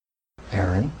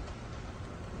Aaron,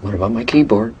 what about my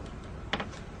keyboard?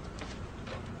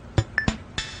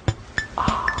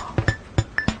 Ah,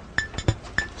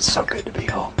 so good to be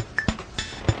home.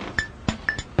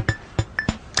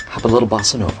 Have a little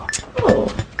bossa nova. Oh.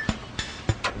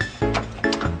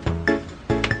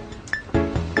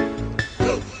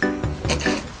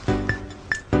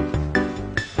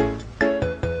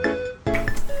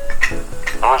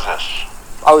 Who is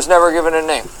this? I was never given a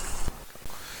name.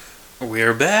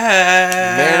 We're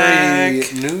back. Merry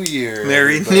New Year.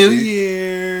 Merry everybody. New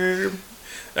Year.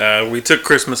 We took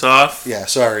Christmas off. Yeah,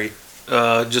 sorry.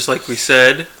 Just like we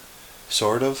said.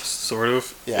 Sort of. Sort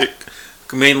of. Yeah.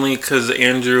 Mainly because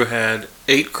Andrew had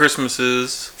 8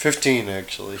 Christmases. 15,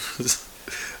 actually.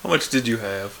 How much did you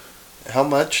have? How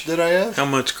much did I have? How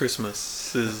much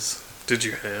Christmases did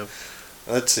you have?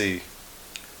 Let's see.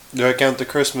 Do I count the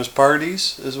Christmas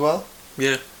parties as well?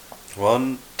 Yeah.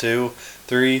 1, 2,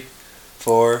 3,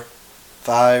 4,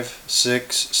 5,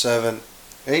 6, 7,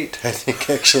 8. I think,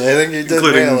 actually. I think you did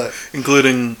nail it.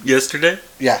 Including yesterday?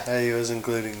 Yeah, I was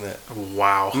including that.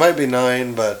 Wow. It might be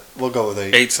 9, but we'll go with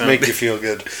 8. 8 sounds Make you feel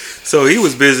good. So he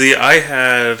was busy. I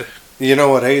had... You know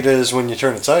what 8 is when you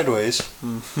turn it sideways?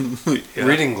 Yeah.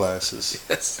 Reading glasses.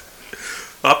 Yes.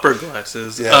 Opera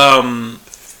glasses. Yeah.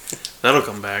 That'll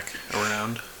come back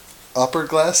around. Upper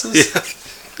glasses? Yeah.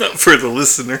 Not for the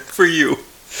listener. For you.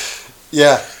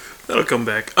 Yeah. That'll come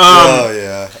back. Oh,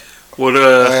 yeah. What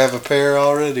I have a pair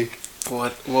already.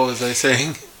 What was I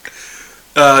saying?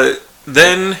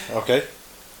 Then Okay.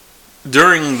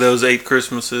 during those 8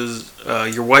 Christmases,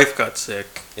 your wife got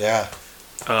sick. Yeah.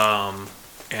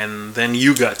 And then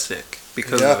you got sick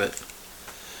because Yeah. of it.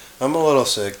 I'm a little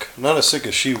sick. Not as sick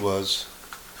as she was.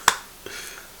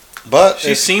 But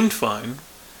She seemed fine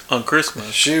on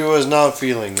Christmas. she was not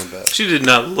feeling the best. She did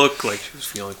not look like she was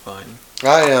feeling fine.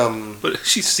 But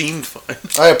she seemed fine.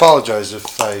 I apologize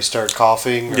if I start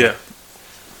coughing. Yeah.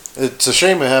 It's a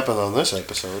shame it happened on this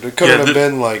episode. It couldn't have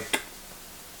been like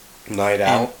night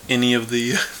out. Any of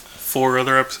the 4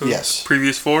 other episodes? Yes.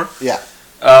 Previous 4? Yeah.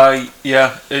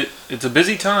 Yeah. It's a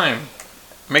busy time.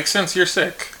 Makes sense you're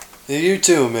sick. You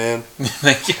too, man.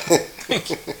 Thank you. Thank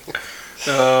you.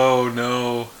 Oh,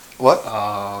 no. What?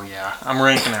 Oh, yeah. I'm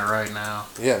ranking it right now.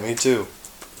 Yeah, me too.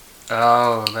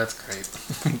 Oh, that's great.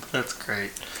 That's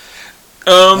great.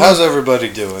 How's everybody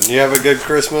doing? You have a good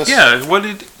Christmas? Yeah, what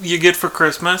did you get for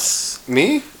Christmas?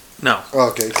 Me? No.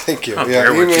 Okay, thank you. I don't Yeah,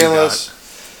 care what you email got. us.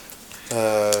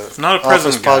 Not a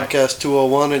present guy.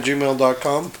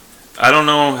 officepodcast201@gmail.com. I don't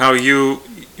know how you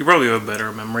probably have a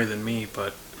better memory than me,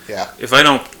 but Yeah. if I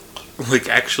don't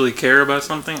actually care about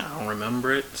something, I don't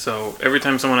remember it. So every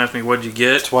time someone asks me what'd you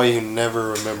get, That's why you never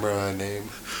remember my name.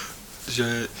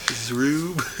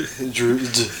 Zroob. Drew.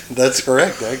 That's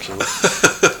correct, actually.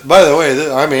 By the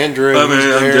way, I'm Andrew. I'm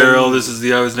Aaron. Daryl. This is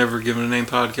the I Was Never Given a Name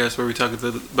podcast where we talk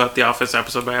about The Office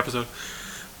episode by episode.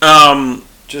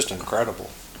 Just incredible.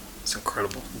 It's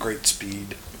incredible. Great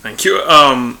speed. Thank you.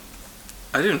 I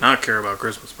do not care about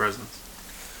Christmas presents.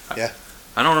 Yeah.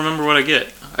 I don't remember what I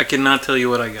get. I cannot tell you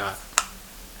what I got.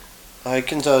 I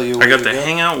can tell you. I got to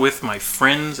hang out with my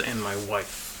friends and my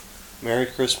wife. Merry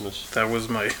Christmas. That was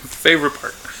my favorite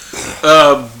part.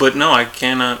 But no, I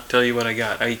cannot tell you what I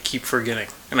got. I keep forgetting.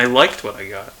 And I liked what I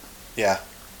got. Yeah.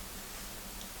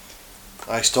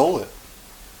 I stole it.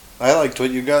 I liked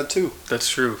what you got too. That's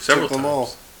true. Several Took them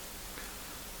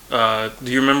times.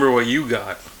 Do you remember what you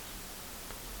got?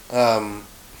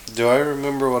 Do I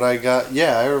remember what I got?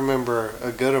 Yeah, I remember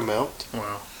a good amount.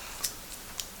 Wow.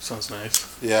 Sounds nice.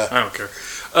 Yeah. I don't care.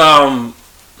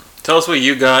 Tell us what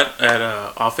you got at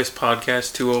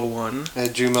officepodcast201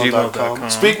 At gmail.com.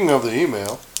 Speaking of the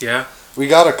email, Yeah? we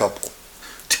got a couple.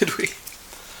 Did we?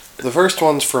 The first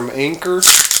one's from Anchor.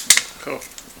 Oh.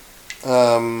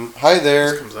 Hi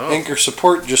there, This comes off. Anchor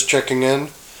support, just checking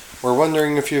in. We're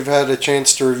wondering if you've had a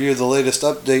chance to review the latest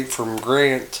update from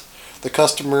Grant, the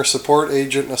customer support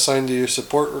agent assigned to your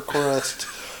support request.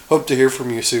 Hope to hear from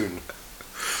you soon.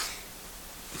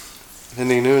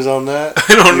 Any news on that?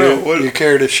 I don't know. What? You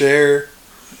care to share?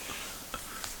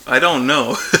 I don't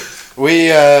know. We,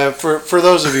 for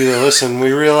those of you that listen,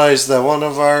 we realized that one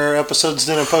of our episodes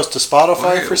didn't post to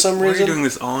Spotify for some Why are reason. you doing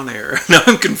this on air? Now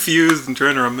I'm confused and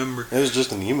trying to remember. It was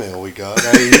just an email we got.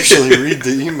 I usually read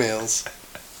the emails.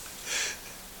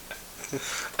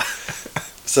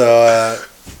 So,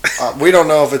 we don't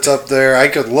know if it's up there. I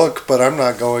could look, but I'm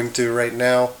not going to right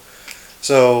now.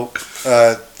 So,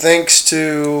 thanks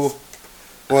to...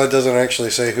 Well, it doesn't actually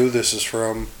say who this is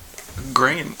from.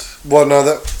 Grant. Well, no,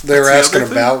 they were That's the asking other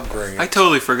thing. about Grant. I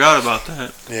totally forgot about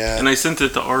that. Yeah. And I sent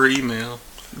it to our email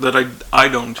that I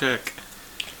don't check.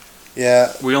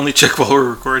 Yeah. We only check while we're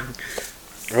recording.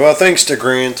 Well, thanks to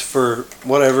Grant for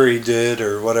whatever he did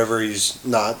or whatever he's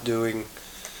not doing.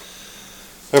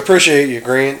 I appreciate you,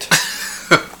 Grant.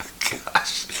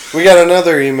 Gosh. We got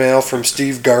another email from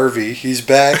Steve Garvey. He's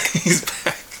back. He's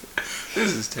back.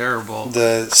 This is terrible.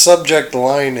 The subject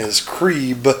line is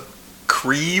Creeb.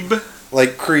 Creeb?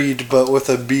 Like Creed, but with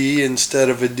a B instead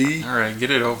of a D. Alright,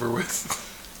 get it over with.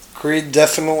 Creed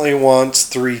definitely wants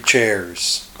 3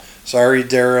 chairs. Sorry,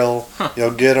 Daryl.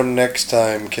 You'll get them next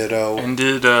time, kiddo. And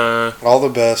did, All the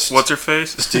best. what's her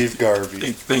face? Steve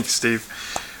Garvey. Thanks, Steve.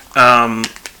 And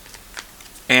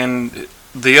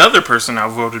the other person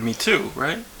outvoted me too,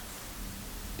 right?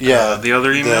 Yeah. The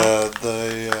other email?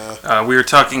 We were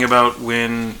talking about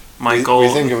when Michael... We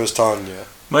think it was Tanya.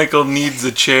 Michael needs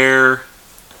a chair,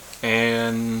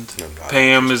 and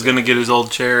Pam is going to get his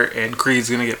old chair, and Creed's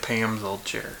going to get Pam's old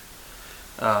chair.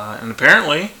 And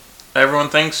apparently, everyone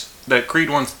thinks that Creed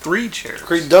wants 3 chairs.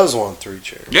 Creed does want 3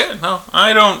 chairs. Yeah, no,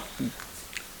 I don't...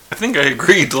 I think I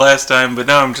agreed last time, but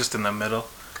now I'm just in the middle.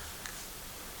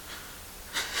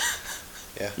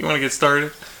 Yeah. You want to get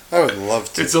started? I would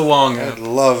love to. It's a long I'd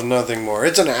one. love nothing more.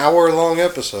 It's an hour-long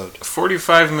episode.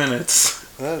 45 minutes.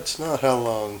 That's not how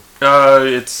long.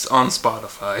 It's on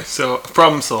Spotify, so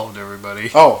problem solved, everybody.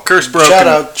 Oh, Curse broken.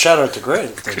 Shout out to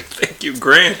Grant. Thank you,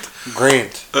 Grant.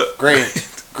 Grant.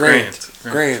 Grant.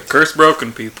 Curse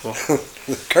broken, people.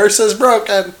 The curse is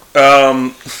broken.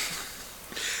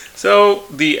 So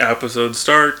the episode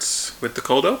starts with the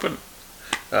cold open.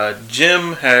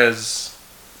 Jim has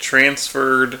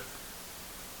transferred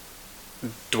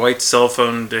Dwight's cell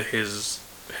phone to his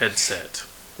headset,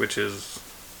 which is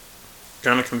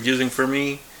kind of confusing for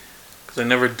me because I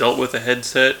never dealt with a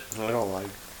headset. I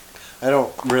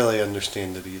don't really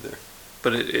understand it either.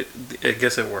 But I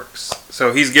guess it works.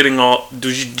 So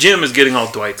Jim is getting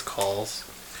all Dwight's calls.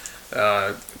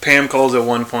 Pam calls at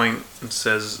one point and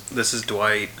says, "This is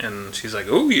Dwight," and she's like,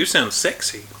 "Oh, you sound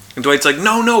sexy." And Dwight's like,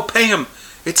 "No, Pam,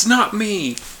 it's not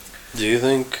me." Do you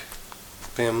think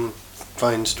Pam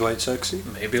finds Dwight sexy?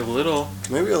 Maybe a little.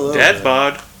 Maybe a little. Dad bit.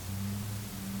 bod.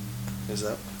 Is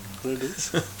that what it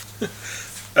is?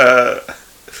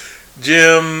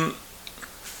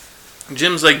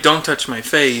 Jim's like, "Don't touch my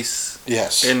face."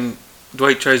 Yes. And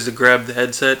Dwight tries to grab the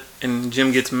headset, and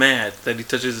Jim gets mad that he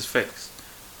touches his face.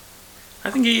 I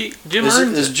think Jim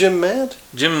earned Is it. Jim mad?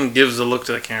 Jim gives a look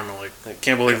to the camera like, "I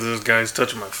can't believe this guy's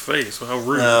touching my face. Well, how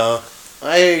rude." No.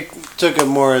 I took it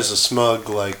more as a smug,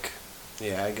 like,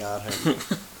 yeah, I got him.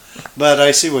 But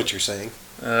I see what you're saying.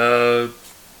 Then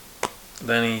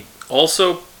he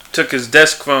also took his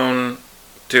desk phone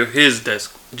to his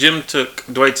desk. Jim took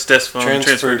Dwight's desk phone and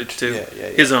transferred it to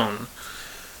his own.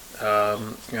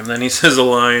 And then he says a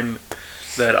line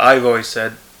that I've always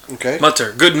said. Okay.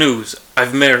 Mutter, good news.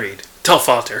 I've married. Tell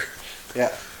Vater.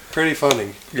 Yeah. Pretty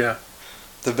funny. Yeah.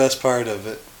 The best part of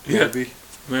it, Yeah. maybe.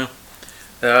 Yeah.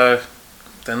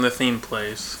 Then the theme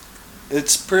plays.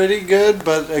 It's pretty good,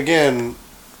 but again,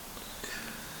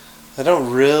 I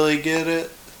don't really get it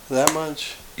that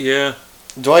much. Yeah.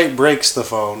 Dwight breaks the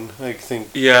phone, I think.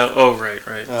 Yeah. Oh, right.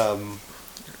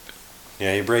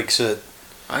 Yeah, he breaks it.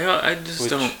 I just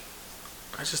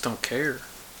don't care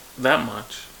that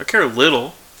much. I care a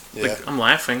little. Yeah, Like, I'm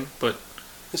laughing, but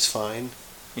it's fine.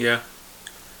 yeah.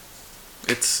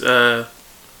 It's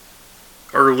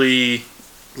early,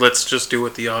 let's just do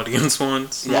what the audience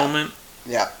wants moment.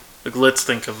 Yeah. Like, let's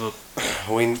think of a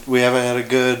We haven't had a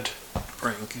good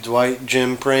prank. Dwight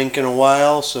Jim prank in a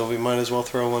while, so we might as well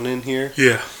throw one in here.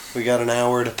 Yeah. We got an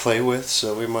hour to play with,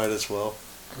 so we might as well.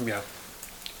 Yeah.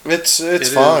 It's It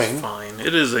fine. is fine.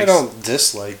 It is I don't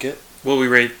dislike it. Well, we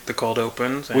rate the cold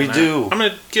opens. And We do. I'm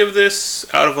going to give this,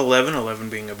 out of 11, 11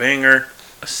 being a banger,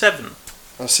 a 7.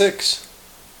 A 6,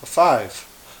 a 5,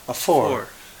 a 4,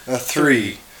 a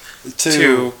 3, 2,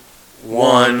 2,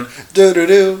 1. Do do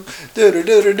do do do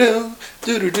do do do do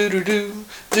do do do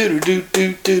do do do do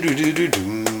do do do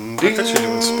do. I thought you were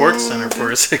doing Sports Center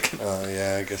for a second. Oh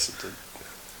yeah, I guess it did.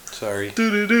 Sorry.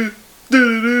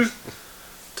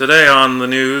 Today on the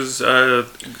news,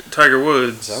 Tiger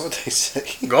Woods Is that what they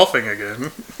say? golfing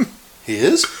again. He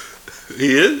is?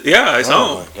 He is? Yeah, I saw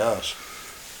Oh him. my gosh.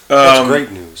 That's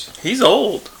great news. He's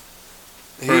old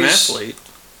for an He's- athlete.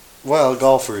 Well,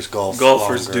 golfers golf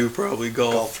Golfers longer. do probably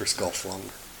golf. Golfers golf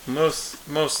longer.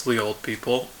 Mostly old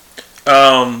people.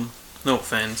 No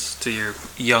offense to your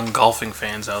young golfing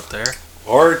fans out there.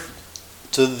 Or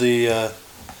to the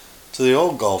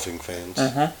old golfing fans.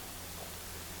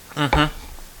 We're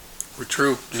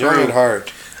true. Young at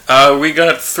heart. We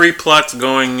got 3 plots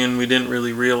going and we didn't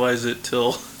really realize it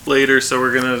till later, so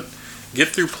we're gonna get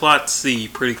through plot C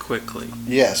pretty quickly.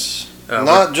 Yes.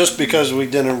 Not just because we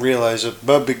didn't realize it,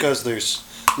 but because there's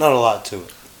not a lot to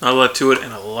it. Not a lot to it,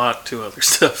 and a lot to other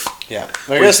stuff. Yeah.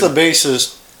 I guess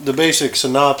the basic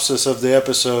synopsis of the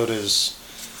episode is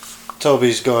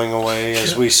Toby's going away,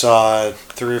 as we saw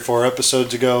 3 or 4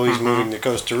 episodes ago. He's moving to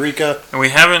Costa Rica. And we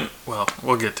haven't, well,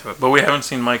 we'll get to it, but we haven't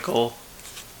seen Michael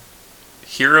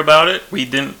hear about it. We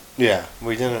didn't. Yeah,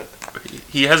 we didn't.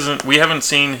 We haven't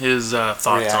seen his thoughts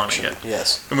Reaction, on it yet.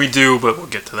 yes. And we do, but we'll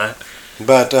get to that.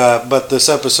 But this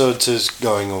episode's his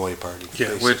going away party. Yeah,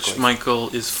 basically. which Michael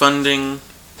is funding.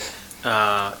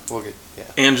 We'll get, yeah.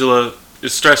 Angela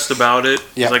is stressed about it.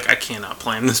 Yeah. He's like, I cannot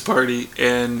plan this party.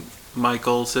 And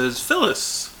Michael says,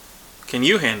 Phyllis, can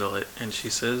you handle it? And she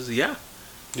says, yeah.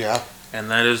 Yeah.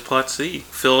 And that is plot C.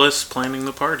 Phyllis planning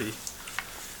the party.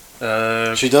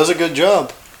 She does a good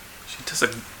job. She does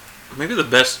maybe the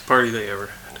best party they ever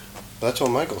had. That's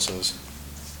what Michael says.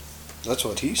 That's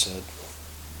what he said.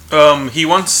 He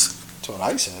wants... That's what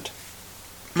I said.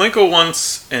 Michael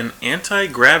wants an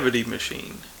anti-gravity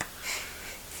machine.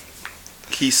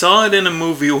 He saw it in a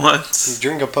movie once. You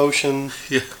drink a potion,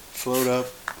 Yeah. float up.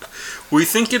 We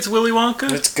think it's Willy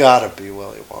Wonka. It's gotta be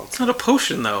Willy Wonka. It's not a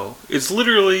potion, though. It's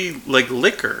literally like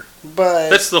liquor. But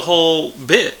That's the whole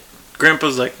bit.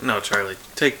 Grandpa's like, no, Charlie,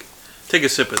 take a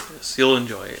sip of this. You'll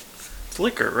enjoy it. It's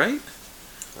liquor, right?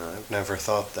 I've never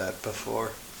thought that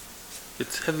before.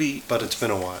 It's heavy But it's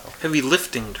been a while.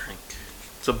 lifting drink.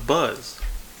 It's a buzz.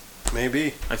 Maybe.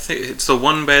 I think it's the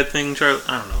one bad thing Charlie...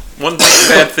 I don't know. One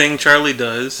bad thing Charlie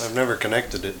does, I've never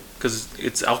connected it. because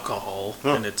it's alcohol,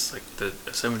 Huh. and it's like the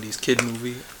 70s kid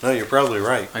movie. No, you're probably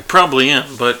right. I probably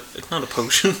am, but it's not a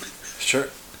potion. Sure.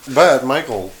 But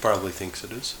Michael probably thinks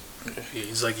it is.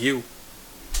 He's like you.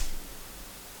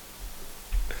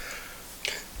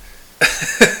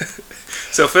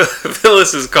 So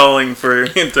Phyllis is calling for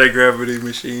an anti-gravity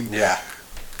machine, Yeah.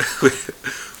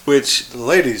 which The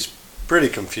lady's pretty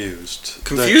confused. That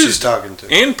Confused? she's talking to.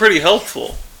 and pretty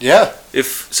helpful. Yeah.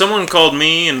 If someone called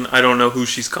me, and I don't know who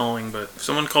she's calling, but if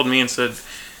someone called me and said,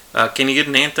 "Can you get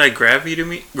an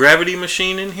anti-gravity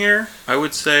machine in here?" I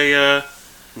would say,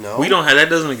 No. "We don't have that.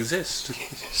 Doesn't exist."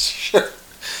 Sure.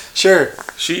 Sure.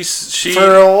 She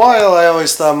For a while, I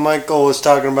always thought Michael was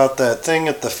talking about that thing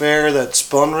at the fair that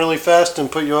spun really fast and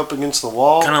put you up against the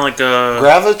wall. kind of like a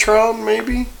Gravitron,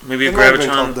 maybe? maybe a It might have been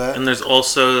called gravitron. that. And there's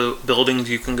also buildings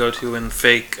you can go to in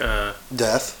fake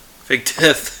Death.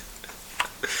 death.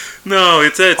 No,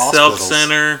 it's at Self Hospitals.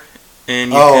 Center,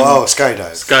 and you Oh,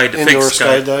 skydive. Indoor fake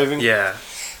sky skydiving? Yeah,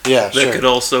 Yeah, that sure. could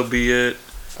also be it.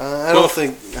 I both- don't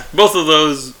think... Both of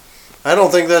those, I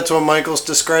don't think that's what Michael's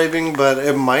describing, but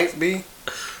it might be.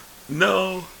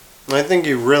 no. I think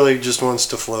he really just wants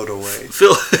to float away.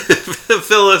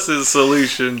 Phyllis's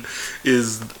solution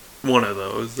is one of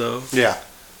those, though. Yeah.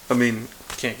 I mean,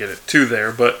 can't get it to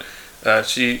there, but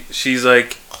she's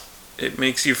like, it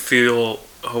makes you feel.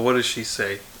 Oh, what does she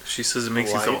say? She says it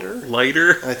makes you Lighter? feel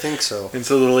lighter. I think so. And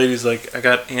so the lady's like, I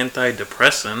got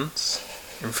antidepressants.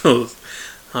 And Phyllis,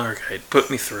 all right, put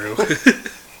me through.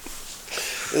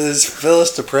 Is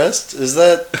Phyllis depressed? Is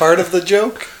that part of the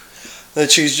joke?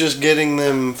 That she's just getting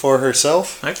them for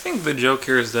herself? I think the joke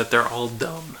here is that they're all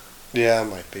dumb. Yeah, it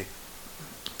might be.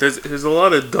 There's a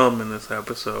lot of dumb in this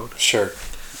episode. Sure.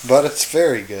 But it's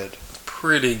very good.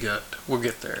 Pretty good. We'll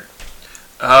get there.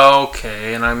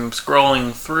 Okay, and I'm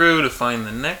scrolling through to find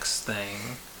the next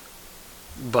thing,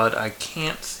 but I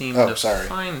can't seem Oh, to sorry.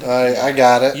 find it. I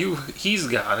got it. He's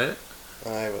got it.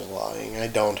 I was lying. I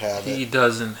don't have He it.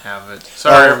 doesn't have it.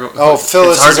 Sorry, everyone.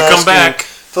 Phyllis it's hard is to come asking, back.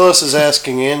 Phyllis is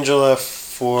asking Angela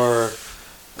for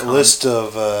a list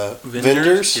of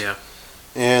vendors. Yeah.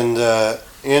 And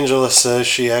Angela says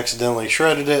she accidentally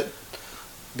shredded it,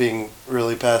 being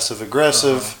really passive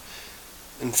aggressive.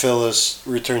 And Phyllis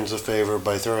returns the favor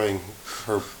by throwing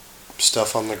her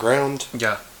stuff on the ground.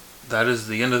 Yeah. That is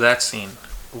the end of that scene.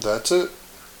 That's it.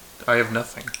 I have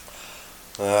nothing.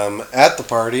 At the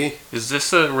party, Is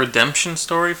this a redemption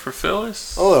story for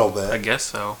Phyllis? a little I bit. guess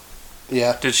so.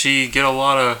 Yeah. Did she get a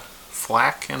lot of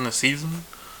flack in the season?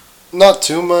 Not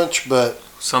too much, but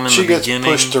Some in she the gets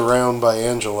beginning? pushed around by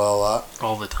Angela a lot.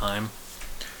 All the time.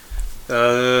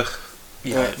 Yeah,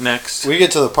 next. We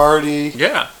get to the party.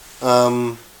 Yeah.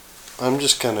 I'm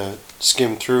just kind of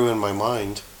skim through in my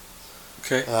mind.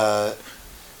 Okay.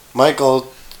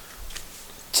 Michael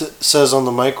says on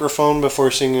the microphone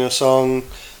before singing a song,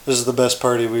 "This is the best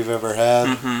party we've ever had."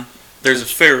 Mm-hmm. There's a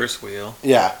Ferris wheel,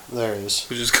 Yeah, there is.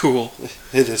 which is cool.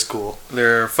 It is cool.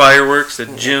 There are fireworks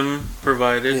that Jim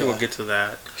provided. Yeah. We'll get to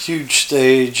that. Huge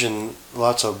stage and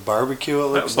lots of barbecue, it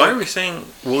looks Why like. are we saying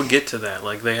we'll get to that?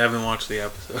 Like they haven't watched the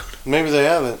episode. Maybe they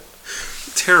haven't.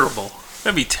 Terrible.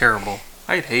 That'd be terrible.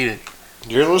 I'd hate it.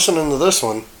 You're listening to this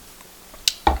one.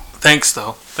 Thanks,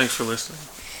 though. Thanks for listening.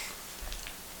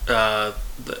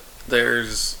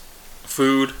 There's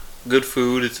food. Good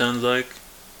food, it sounds like.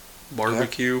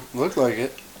 Barbecue. Look like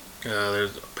it.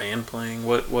 There's a band playing.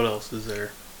 What else is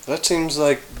there? That seems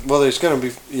like, well, there's going to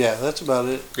be, yeah, that's about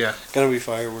it. Yeah. Going to be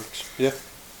fireworks. Yeah.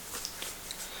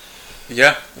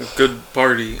 Yeah, a good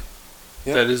party.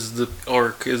 Yep. That is the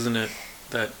arc, isn't it?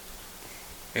 That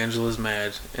Angela's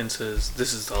mad and says,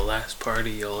 "This is the last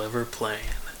party you'll ever plan."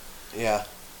 Yeah.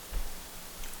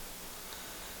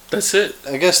 That's it.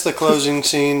 I guess the closing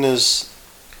scene is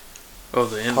Oh,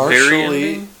 the very partially,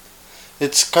 ending?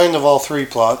 it's kind of all three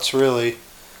plots, really.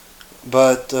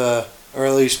 But, or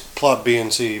at least plot B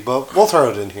and C. But we'll throw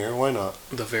it in here. Why not?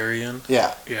 The very end?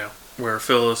 Yeah. Yeah. Where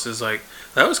Phyllis is like,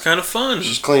 that was kind of fun.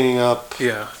 Just cleaning up,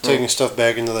 Yeah. taking stuff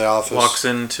back into the office. Walks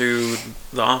into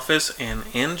the office, and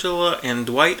Angela and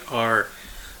Dwight are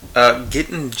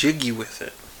getting jiggy with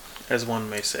it, as one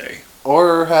may say.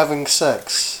 Or having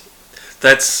sex.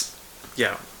 That's,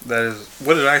 yeah, that is,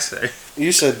 what did I say?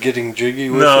 You said getting jiggy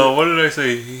with No, what did I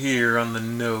say here on the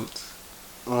notes?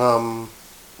 it.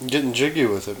 Getting jiggy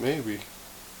with it, maybe.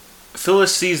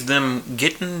 Phyllis sees them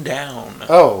getting down.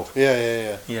 Oh,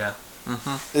 yeah. Yeah.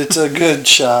 It's a good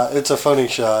shot. It's a funny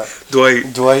shot.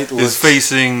 Dwight Dwight is looks,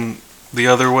 facing the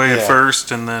other way Yeah. at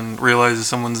first, and then realizes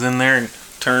someone's in there and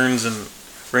turns, and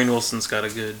Rainn Wilson's got a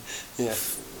good Yeah.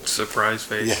 surprise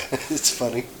face. Yeah, it's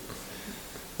funny.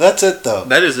 That's it, though.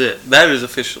 That is it. That is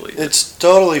officially it. It's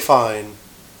totally fine.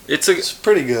 It's It's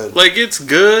pretty good. like it's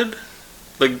good.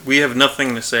 Like we have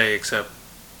nothing to say except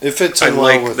It fits I in well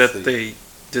like with that the, they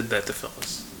did that to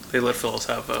Phyllis. They let Phyllis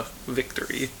have a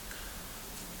victory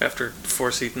after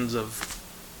 4 seasons of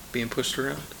being pushed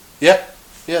around. Yeah,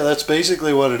 that's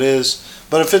basically what it is.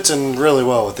 But it fits in really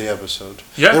well with the episode.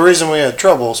 Yeah. The reason we had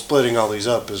trouble splitting all these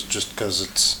up is just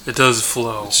because It does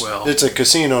flow it's well. it's a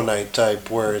casino night type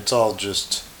where it's all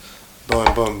just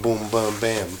boom, boom, boom, boom,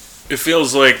 bam. It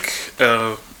feels like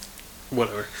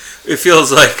whatever. It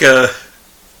feels like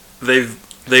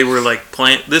they were like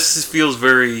planned. This feels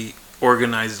very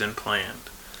organized and planned.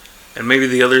 And maybe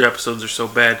the other episodes are so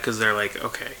bad because they're like,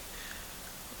 okay,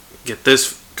 get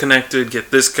this connected,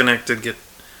 get this connected, get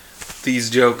these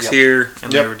jokes Yep. here,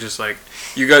 and they Yep. were just like,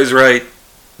 you guys write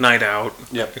night out.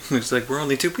 Yep. It's like we're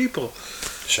only 2 people,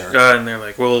 Sure. and they're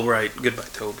like, we'll write goodbye,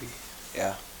 Toby.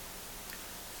 Yeah.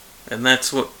 And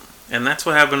that's what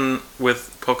happened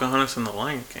with Pocahontas and the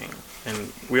Lion King,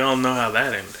 and we all know how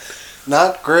that ended.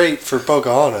 Not great for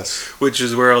Pocahontas. Which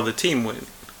is where all the team went.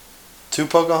 To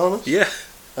Pocahontas? Yeah.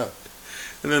 Oh.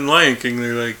 And then Lion King,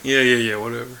 they're like, yeah,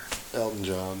 whatever. Elton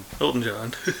John. Elton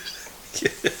John.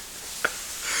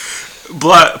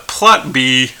 Plot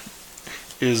B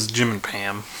is Jim and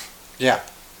Pam. Yeah.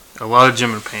 A lot of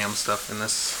Jim and Pam stuff in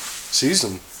this.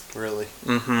 Season, really.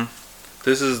 Mm-hmm.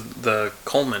 This is the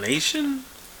culmination?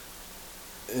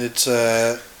 It's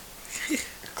a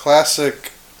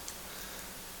classic.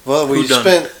 Well, we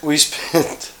Whodunit.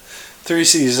 spent 3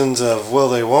 seasons of will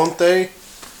they, won't they.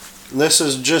 This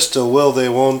is just a will they,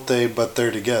 won't they, but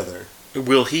they're together.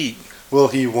 Will he? Will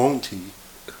he, won't he?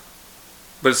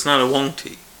 But it's not a won't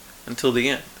he until the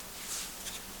end.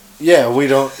 Yeah, we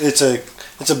don't. It's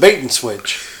a bait and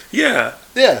switch. Yeah.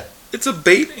 Yeah, It's a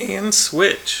bait and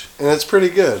switch. and it's pretty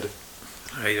good.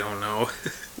 I don't know.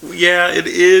 Yeah, it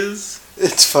is.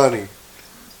 It's funny.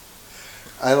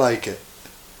 I like it.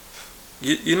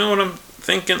 You know what I'm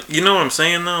thinking? You know what I'm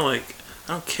saying though? Like,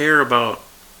 I don't care about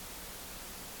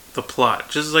the plot.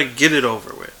 Just like get it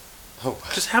over with. Oh,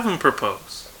 Just have him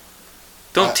propose.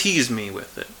 Don't tease me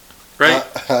with it, right?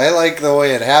 I like the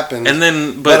way it happened. And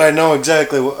then, but I know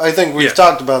exactly what. I think we've Yeah.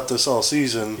 talked about this all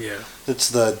season. yeah, It's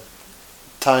the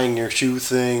tying your shoe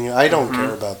thing. I don't Mm-hmm.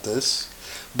 care about this,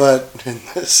 but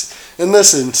in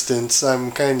this instance,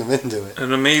 I'm kind of into it.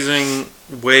 an amazing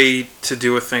way to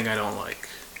do a thing I don't like.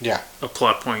 Yeah. A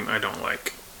plot point I don't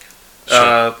like.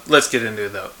 Sure. Let's get into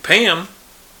it though. Pam,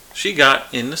 she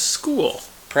got into school.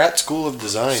 Pratt School of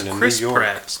Design It's in Chris New York.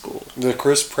 Pratt School. The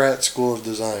Chris Pratt School of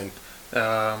Design.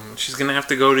 She's gonna have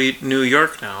to go to New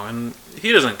York now, and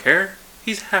he doesn't care.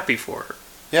 He's happy for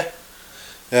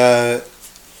her.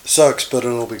 Sucks, but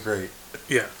it'll be great.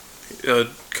 Yeah,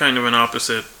 kind of an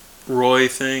opposite Roy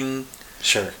thing,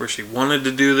 Sure. where she wanted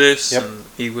to do this, Yep. and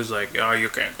he was like, "Oh, you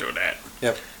can't do that."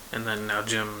 Yep. And then now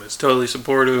Jim is totally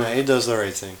supportive. Yeah, he does the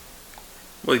right thing.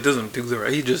 Well, he doesn't do the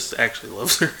right. He just actually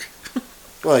loves her.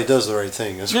 Well, he does the right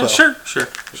thing as Yeah, well.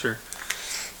 sure.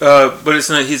 But it's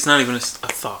not. He's not even a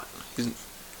thought.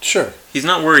 Sure. He's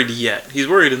not worried yet. He's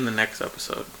worried in the next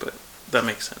episode, but that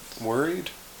makes sense. Worried,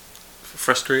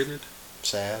 Frustrated,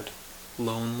 sad,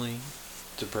 lonely.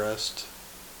 depressed.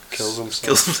 Kills himself.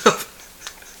 Kills himself.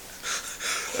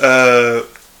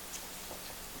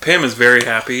 Pam is very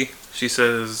happy. She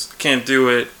says, can't do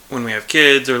it when we have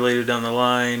kids or later down the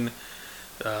line.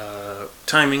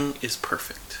 Timing is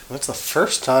perfect. That's the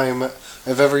first time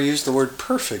I've ever used the word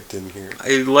perfect in here.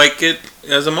 I like it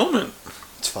as a moment.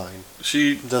 It's fine.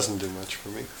 She It doesn't do much for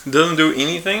me. doesn't do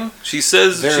anything. She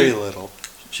says Very little.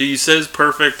 She says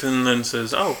perfect and then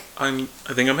says, "Oh, I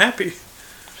think I'm happy."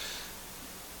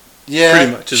 Yeah,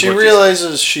 Pretty much is she what she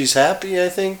realizes she's happy, I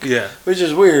think. Yeah. Which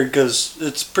is weird because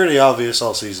it's pretty obvious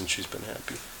all season she's been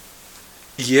happy.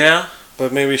 Yeah.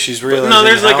 But maybe she's no, realizing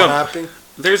there's like how a- happy.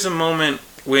 There's a moment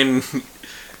when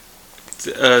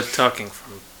talking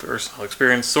from personal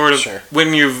experience, sort of Sure.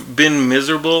 when you've been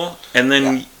miserable and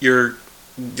then you're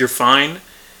fine,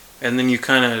 and then you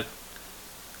kind of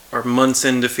are months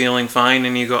into feeling fine,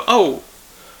 and you go, "Oh,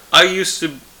 I used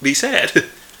to be sad.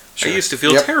 Sure. I used to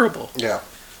feel Yep. terrible." Yeah.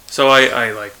 So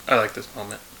I like this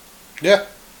moment. Yeah.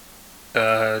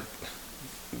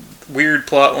 Weird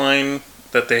plot line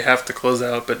that they have to close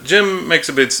out, but Jim makes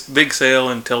a big sale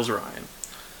and tells Ryan.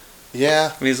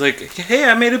 Yeah. And he's like, "Hey,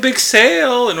 I made a big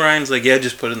sale," and Ryan's like, "Yeah,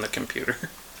 just put it in the computer."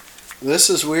 This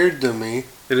is weird to me.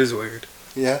 It is weird,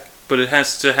 Yeah. but it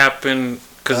has to happen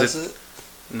because Does it?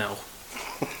 No,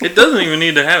 it doesn't even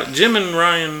need to happen. Jim and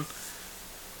Ryan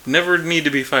never need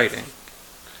to be fighting.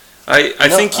 I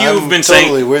No, think you've I'm been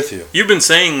totally saying with you. you've been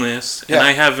saying this, and Yeah.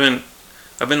 I haven't.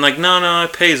 I've been like, no,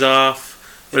 it pays off,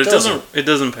 but It it doesn't. It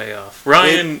doesn't pay off.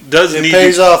 Ryan does It need.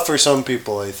 pays off for some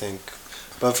people, I think.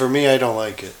 But for me, I don't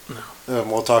like it. No.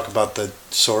 We'll talk about the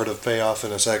sort of payoff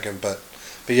in a second, but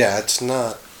yeah, it's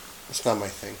not my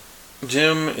thing.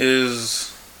 Jim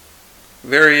is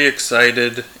very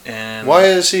excited, and Why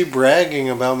is he bragging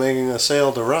about making a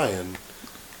sale to Ryan?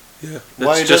 Yeah,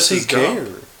 Why does he care?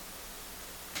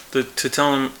 To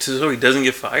tell him so he doesn't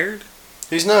get fired.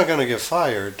 He's not going to get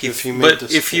fired if he made But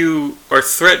the if sale. you are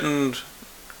threatened,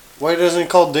 Why doesn't he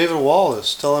call David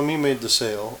Wallace? Tell him he made the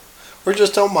sale. Or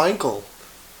just tell Michael.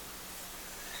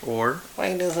 or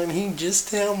Why doesn't he just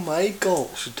tell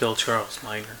Michael? should tell Charles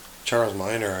Minor. Charles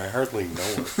Minor, I hardly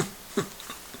know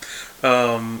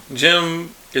him.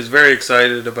 Jim is very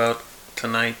excited about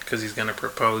tonight because he's going to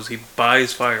propose. He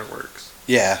buys fireworks.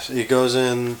 Yeah, he goes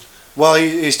in. Well,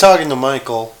 he's talking to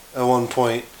Michael at one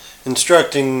point,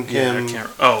 instructing him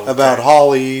about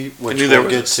Holly, which we'll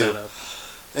get to.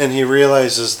 And he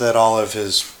realizes that all of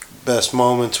his best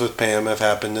moments with Pam have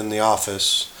happened in the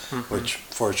office, which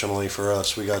fortunately for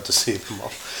us, we got to see them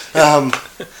all.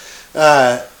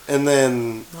 And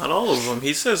then Not all of them.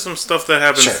 He says some stuff that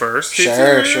happened Sure. first.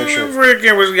 Sure.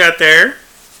 Forget what we got there.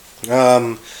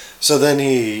 so then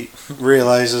he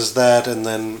realizes that, and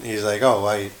then he's like, "Oh,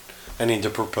 I need to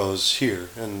propose here,"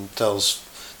 and tells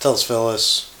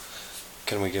Phyllis,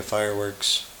 "Can we get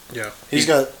fireworks?" Yeah. He's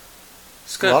got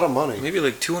He's a lot of money. Maybe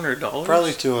like $200.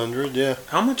 Probably $200. Yeah,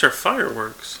 How much are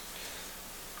fireworks?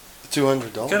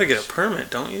 $200. You gotta get a permit,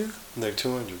 don't you? They're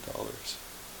 $200.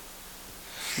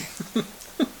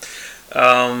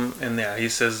 And yeah, he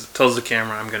tells the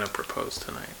camera, "I'm gonna propose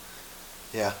tonight."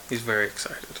 Yeah. He's very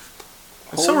excited.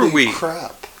 And so are Holy we.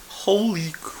 crap!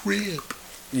 Holy crap!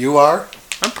 You are?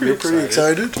 I'm pretty You're pretty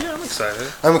excited? Yeah, I'm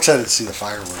excited. I'm excited to see the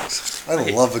fireworks. I I-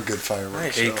 love a good I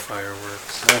fireworks hate show.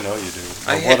 fireworks. I know you do.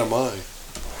 I But hate- what am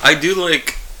I? I do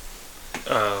like.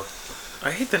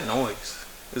 I hate the noise.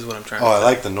 Is what I'm trying Oh, to I say.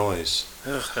 like the noise.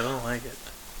 Ugh, I don't like it.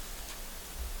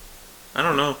 I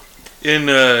don't know.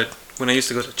 When I used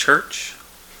to go to church,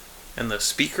 and the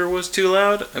speaker was too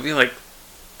loud, I'd be like,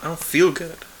 I don't feel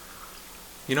good.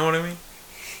 You know what I mean?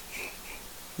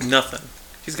 Nothing.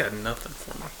 He's got nothing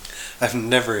for me. I've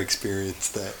never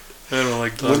experienced that. I don't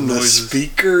like loud When the noises.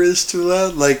 speaker is too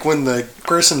loud? Like when the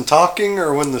person talking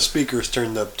or when the speaker's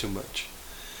turned up too much?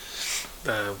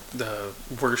 The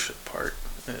worship part.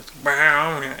 And it's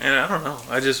and I don't know.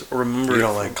 I just remember. You it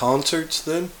don't from- like concerts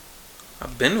then?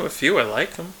 I've been to a few. I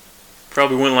like them.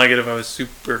 Probably wouldn't like it if I was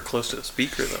super close to the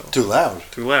speaker though. Too loud.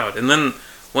 Too loud. And then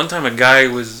one time a guy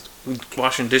was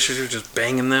washing dishes, he was just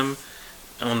banging them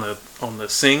on the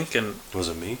sink, and Was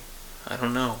it me? I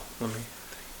don't know.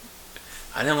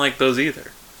 I didn't like those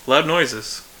either. Loud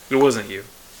noises. It wasn't you.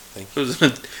 Thank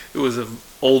It was an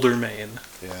older man.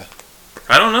 Yeah.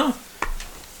 I don't know.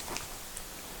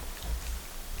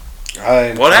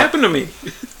 What happened to me?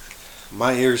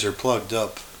 My ears are plugged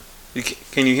up.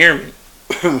 Can you hear me?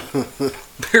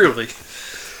 Barely.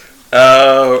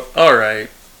 All right.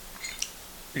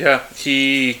 Yeah,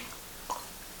 he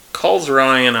calls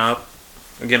Ryan up,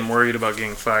 again worried about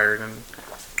getting fired,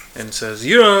 and says,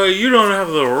 you don't have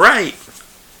the right.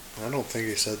 I don't think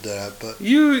he said that, but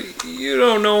You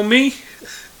don't know me.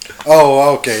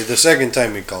 Oh, okay. The second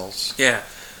time he calls. Yeah.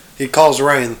 He calls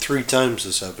Ryan 3 times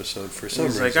this episode for some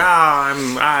He's reason.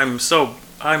 like,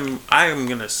 I'm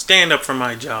gonna stand up for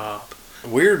my job.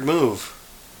 Weird move.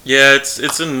 Yeah,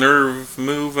 it's a nerve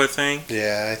move, I think.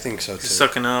 Yeah, I think so too. He's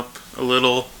sucking up a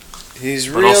little, He's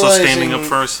but realizing, also standing up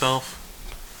for himself.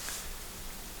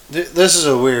 This is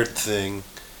a weird thing.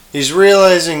 He's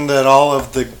realizing that all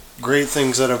of the great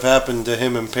things that have happened to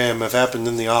him and Pam have happened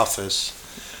in the office,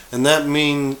 and that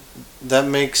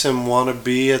makes him want to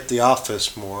be at the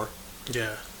office more.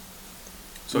 Yeah.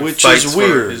 So he Which fights is for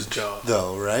weird, his job.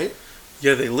 though, right?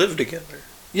 Yeah, they live together.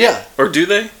 Yeah. Or do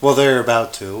they? Well, they're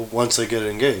about to once they get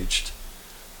engaged.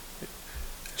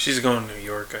 She's going to New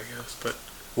York, I guess, but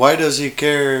Why does he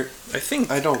care? I think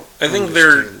I don't. they're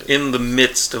understand it. in the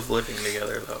midst of living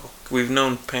together, though. We've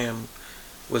known Pam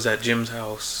was at Jim's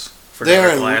house for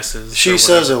They're her classes. She or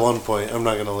says whatever. at one point, "I'm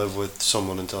not going to live with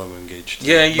someone until I'm engaged."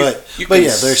 Yeah, but you but can yeah,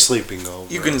 s- they're sleeping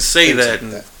over. You can say things that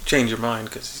like and change your mind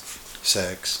because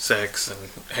sex. sex and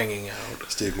hanging out.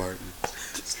 Steve Martin.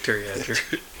 It's Terry Hatcher.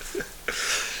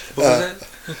 What was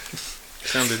that?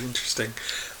 Sounded interesting.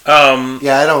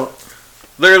 Yeah, I don't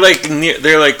They're like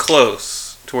they're like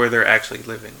close to where they're actually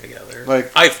living together.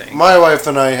 like. I think. My wife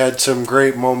and I had some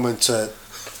great moments at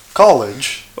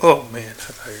college, Oh man, I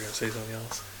thought you were gonna say something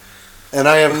else. and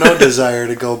I have no desire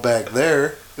to go back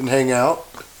there and hang out.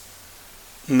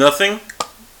 Nothing.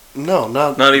 No,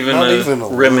 not Even not a even a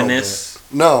reminisce. little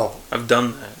bit. No, I've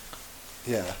done that.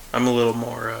 yeah, I'm a little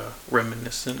more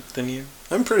reminiscent than you.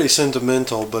 I'm pretty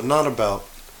sentimental, but not about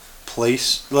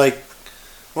place. Like,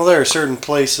 well, there are certain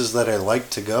places that I like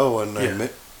to go and Yeah.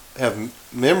 have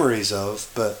memories of,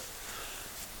 but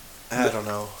I don't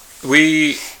know.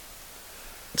 We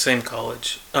same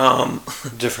college.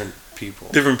 Different people.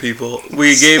 Different people.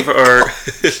 We gave our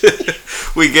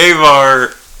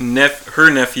her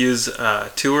nephew's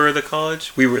tour of the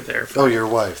college. We were there. Oh, your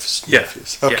wife's Yeah,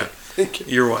 nephews. Okay. yeah. Thank you.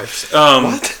 Your wife's.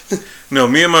 What? No,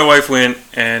 me and my wife went,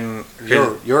 and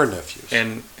Your nephews.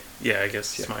 and yeah, I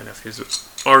guess it's my nephews.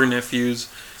 Our nephews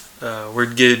were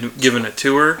given a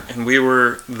tour, and we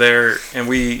were there, and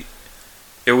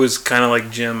it was kind of like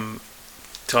Jim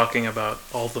talking about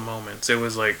all the moments. It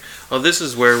was like, oh, this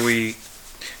is where we,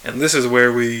 and this is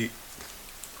where we,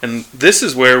 and this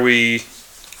is where we.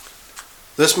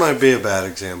 This might be a bad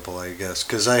example, I guess,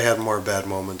 because I had more bad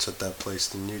moments at that place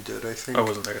than you did, I think. I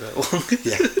wasn't there that long.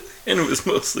 Yeah. And it was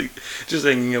mostly just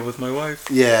hanging out with my wife.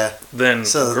 Yeah, Then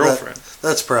So girlfriend.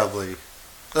 that's probably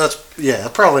not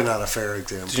a fair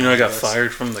example. Did you know I got guess.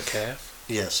 fired from the calf?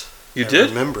 Yes. You I did?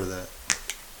 remember that.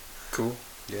 Cool.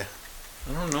 Yeah.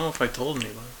 I don't know if I told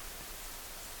anybody.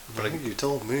 I think you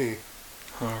told me.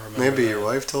 I don't remember. Maybe that. your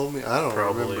wife told me. I don't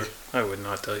Probably. remember. I would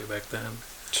not tell you back then.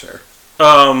 Sure.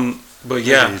 But Maybe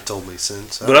yeah. you told me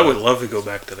since. But I would love to go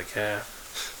back to the calf.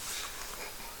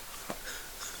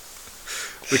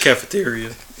 The cafeteria.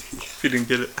 If you didn't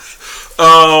get it.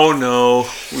 Oh no.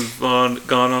 We've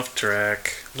gone off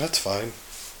track. That's fine.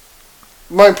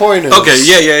 My point is. Okay,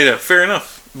 yeah. Fair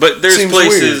enough. But there's seems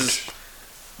places.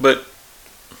 But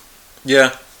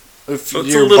yeah. If It's a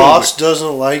your little boss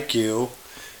doesn't like you,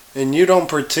 and you don't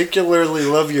particularly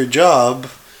love your job,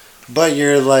 but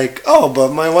you're like, oh,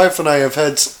 but my wife and I have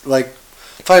had like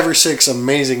 5 or 6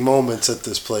 amazing moments at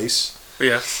this place.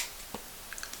 Yeah.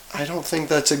 I don't think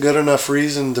that's a good enough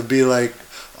reason to be like,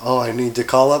 oh, I need to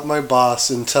call up my boss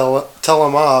and tell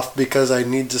him off because I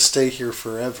need to stay here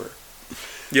forever.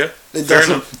 Yeah. It Fair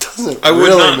doesn't enough. doesn't I would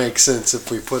really not. make sense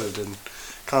if we put it in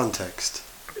context.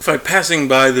 If I'm passing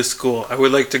by the school, I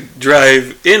would like to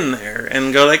drive in there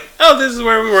and go like, oh, this is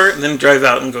where we were, and then drive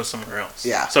out and go somewhere else.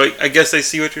 Yeah. So I guess I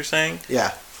see what you're saying.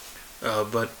 Yeah,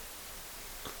 But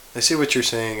I see what you're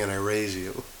saying, and I raise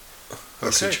you a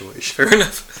okay. situation. Fair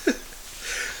enough.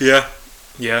 Yeah.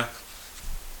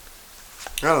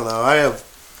 I don't know.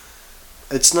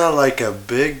 It's not like a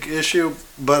big issue,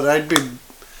 but I'd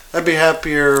be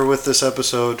happier with this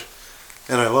episode,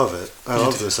 and I love it. I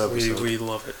love this episode. We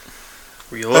love it.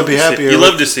 We love be to see happier it. You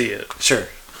love with- to see it. Sure.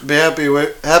 Be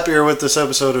happier with this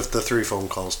episode if the 3 phone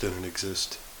calls didn't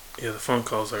exist. Yeah, the phone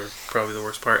calls are probably the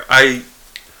worst part. I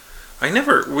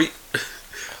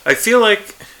feel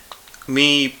like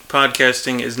me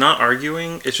podcasting is not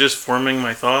arguing, it's just forming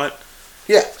my thought.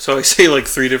 Yeah. So I say like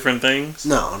 3 different things.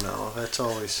 No, that's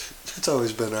always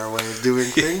been our way of doing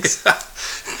things.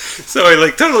 So I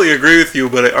like totally agree with you,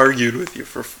 but I argued with you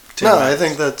for 10 No, minutes. I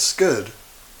think that's good.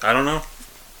 I don't know.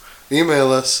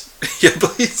 Email us. Yeah,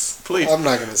 please. I'm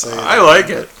not gonna say it. I like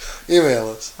it. Email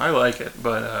us. I like it,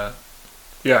 but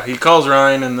yeah, he calls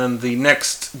Ryan, and then the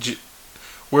next,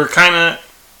 we're kind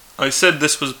of. I said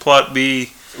this was plot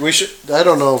B. We should. I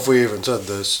don't know if we even said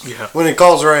this. Yeah. When he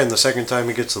calls Ryan the second time,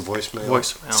 he gets the voicemail.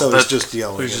 Voicemail. So he's just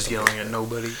yelling. He's just at yelling at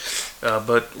nobody.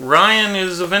 But Ryan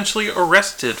is eventually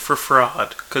arrested for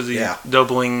fraud because he's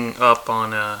doubling up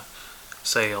on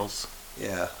sales.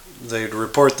 Yeah. They'd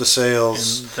report the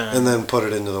sales And then put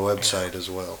it into the website as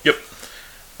well. Yep.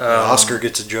 Oscar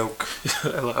gets a joke.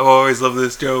 I always love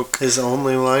this joke. His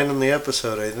only line in the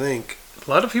episode, I think. A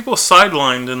lot of people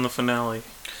sidelined in the finale.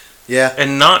 Yeah.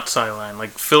 And not sidelined.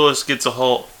 Like Phyllis gets a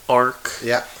whole arc.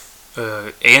 Yeah.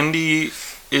 Andy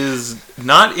is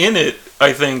not in it,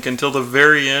 I think, until the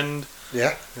very end.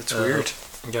 Yeah, it's weird.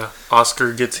 Yeah.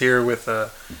 Oscar gets here with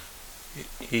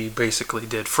he basically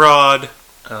did fraud.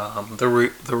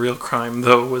 The real crime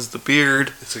though was the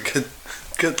beard. It's a good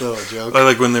little joke. I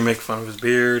like when they make fun of his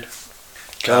beard.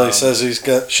 Kelly says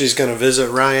she's gonna visit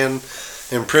Ryan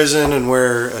in prison and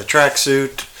wear a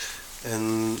tracksuit,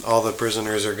 and all the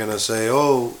prisoners are gonna say,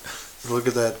 "Oh, look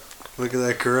at that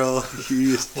girl.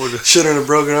 You shouldn't have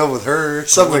broken up with her."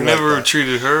 Something like never that.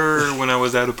 treated her when I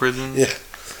was out of prison. Yeah.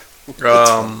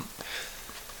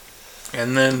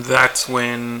 And then that's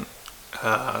when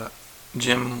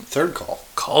Jim Third call.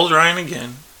 calls Ryan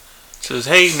again. Says,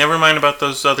 "Hey, never mind about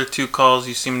those other 2 calls.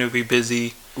 You seem to be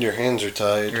busy. Your hands are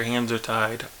tied. Your hands are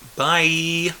tied.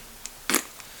 Bye."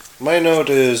 My note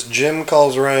is Jim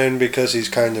calls Ryan because he's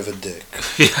kind of a dick.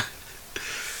 Yeah.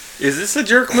 Is this a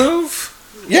jerk move?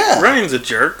 Yeah. Ryan's a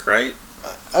jerk, right?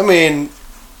 I mean,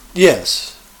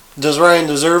 yes. Does Ryan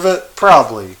deserve it?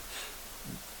 Probably.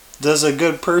 Does a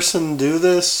good person do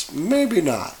this? Maybe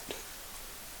not.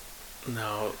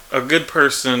 No. A good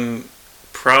person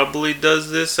probably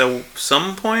does this at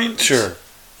some point. Sure.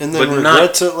 And then But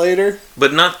regrets it later?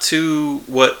 But not to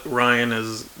what Ryan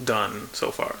has done so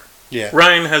far. Yeah.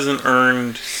 Ryan hasn't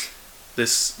earned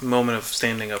this moment of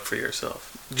standing up for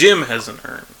yourself. Jim hasn't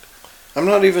earned. I'm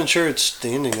not even sure it's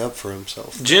standing up for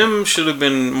himself. Jim should have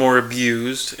been more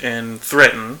abused and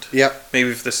threatened. Yep. Maybe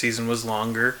if the season was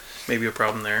longer, maybe a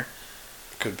problem there.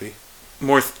 Could be.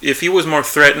 More, if he was more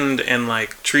threatened and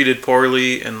like treated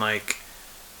poorly, and like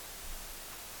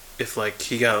if like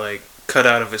he got like cut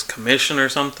out of his commission or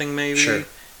something, maybe. Sure.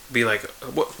 Be like,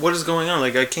 what is going on?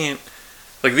 Like I can't.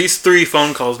 Like these 3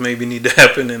 phone calls maybe need to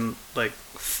happen in like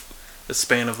the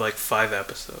span of like 5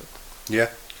 episodes. Yeah.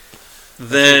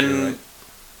 Then,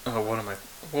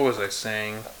 what was I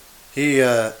saying? He,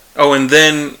 and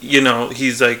then,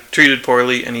 he's like treated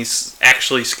poorly and he's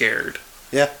actually scared.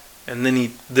 Yeah. And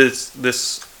then this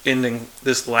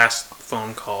last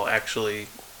phone call actually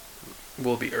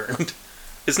will be earned.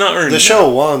 It's not earned. The show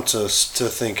wants us to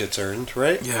think it's earned,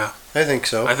 right? Yeah. I think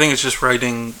so. I think it's just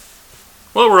writing.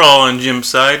 Well, we're all on Jim's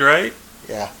side, right?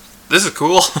 Yeah. This is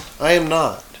cool. I am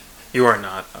not. You are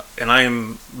not. And I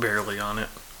am barely on it.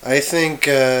 I think,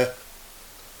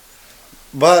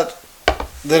 but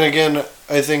then again,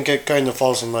 I think it kind of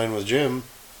falls in line with Jim,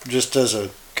 just as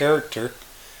a character.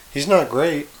 He's not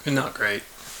great. Not great.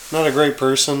 Not a great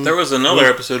person. There was another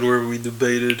episode where we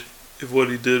debated if what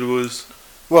he did was...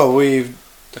 Well, I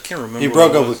can't remember. He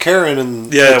broke up with Karen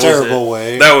in a terrible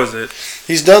way. That was it.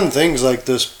 He's done things like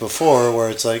this before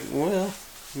where it's like, well,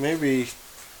 maybe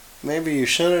you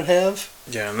shouldn't have.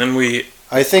 Yeah, and then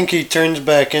I think he turns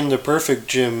back into perfect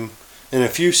Jim in a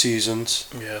few seasons.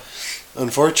 Yeah.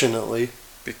 Unfortunately.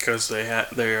 Because they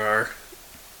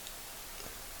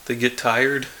get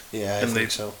tired. Yeah, I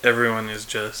think so. Everyone is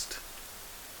just...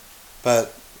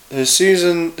 But his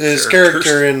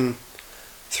character in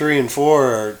 3 and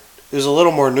 4 is a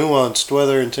little more nuanced,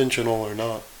 whether intentional or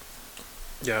not.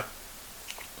 Yeah.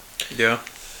 Yeah.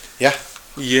 Yeah.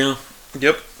 Yeah.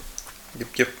 Yep.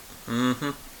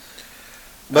 Mm-hmm.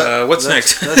 But what's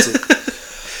next? That's it.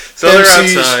 So they're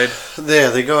outside. Yeah,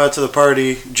 they go out to the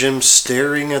party. Jim's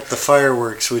staring at the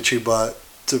fireworks, which he bought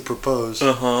to propose.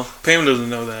 Pam doesn't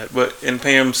know that, and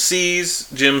Pam sees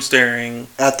Jim staring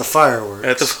at the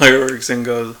fireworks. And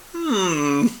goes,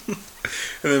 And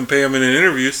then Pam in an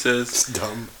interview says, "It's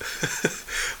dumb.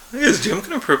 Is Jim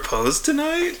gonna propose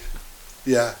tonight?"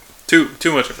 Yeah. Too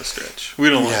much of a stretch. We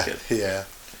don't like it. Yeah.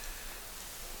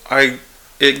 I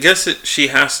guess she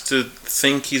has to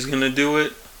think he's gonna do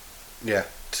it. Yeah.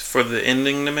 For the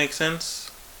ending to make sense.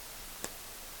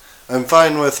 I'm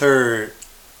fine with her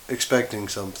expecting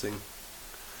something.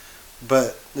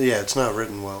 But, yeah, it's not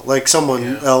written well. Like,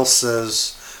 someone else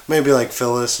says, maybe like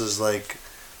Phyllis is like,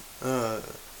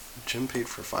 Jim paid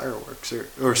for fireworks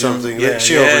or something. Yeah,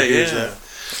 she overhears that.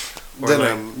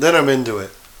 Then I'm into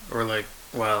it. Or like,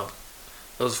 wow,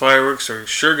 those fireworks are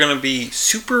sure going to be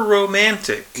super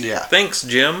romantic. Yeah. Thanks,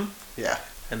 Jim. Yeah.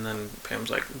 And then Pam's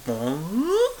like,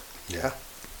 what? Yeah.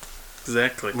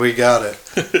 Exactly. We got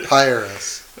it. Hire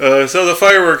us. So the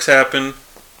fireworks happen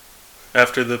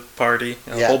after the party.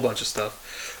 A whole bunch of stuff.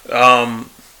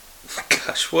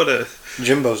 Gosh, what a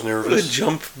Jimbo's what a nervous.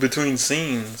 jump between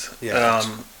scenes. Yeah.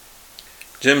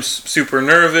 Jim's super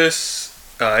nervous.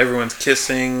 Everyone's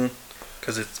kissing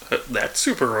because that's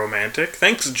super romantic.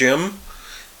 Thanks, Jim.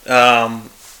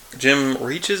 Jim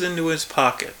reaches into his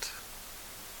pocket.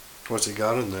 What's he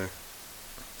got in there?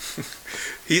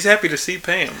 He's happy to see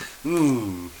Pam,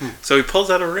 Hmm. so he pulls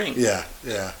out a ring. Yeah.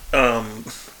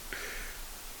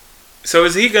 So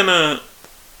is he going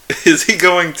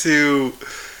to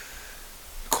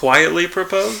quietly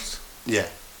propose Yeah.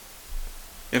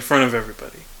 in front of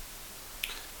everybody?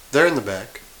 They're in the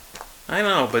back. I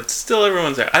know, but still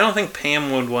everyone's there. I don't think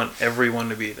Pam would want everyone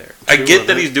to be there. I She get that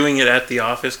wouldn't. he's doing it at the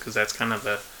office because that's kind of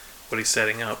what he's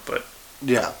setting up, but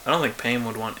Yeah. I don't think Pam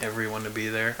would want everyone to be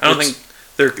there. I don't It's- think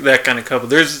they're that kind of couple.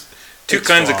 There's two It's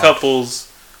kinds of flawed. couples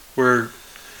where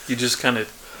you just kind of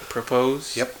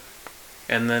propose. Yep.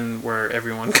 And then where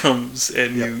everyone comes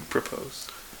and Yep. you propose.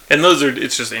 And those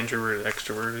it's just introverted,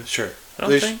 extroverted. Sure. I don't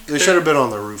They, think they should have been on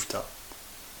the rooftop.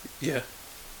 Yeah.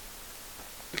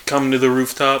 Come to the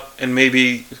rooftop and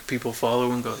maybe people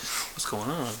follow and go, what's going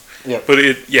on? Yep. But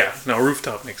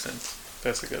rooftop makes sense.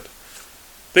 That's a good.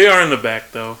 They are in the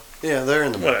back though. Yeah, they're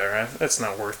in the back. Whatever. That's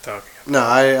not worth talking about. No,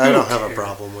 I Who don't have a cares?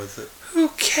 problem with it. Who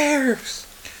cares?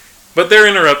 But they're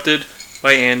interrupted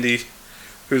by Andy,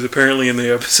 who's apparently in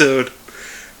the episode.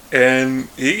 And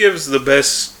he gives the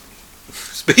best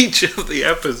speech of the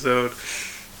episode.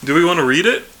 Do we want to read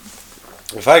it?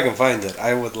 If I can find it,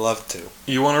 I would love to.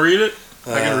 You want to read it?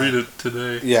 I can Uh, read it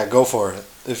today. Yeah, go for it.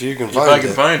 If you can If find I it,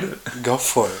 can find it. go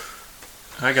for it.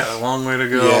 I got a long way to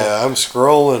go. Yeah, I'm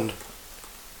scrolling.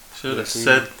 Should have Let's see.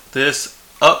 set this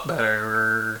up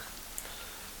better.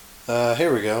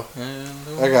 Here we go. And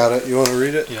I got it. You want to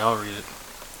read it? Yeah, I'll read it.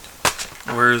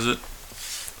 Where is it?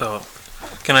 Oh.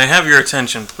 Can I have your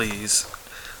attention, please?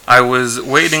 I was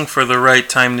waiting for the right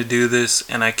time to do this,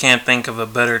 and I can't think of a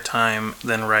better time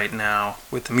than right now,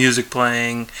 with the music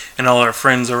playing, and all our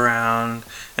friends around,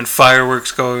 and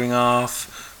fireworks going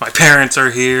off. My parents are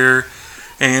here,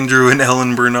 Andrew and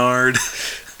Ellen Bernard.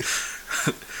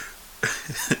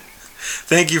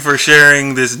 Thank you for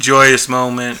sharing this joyous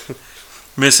moment.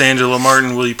 Miss Angela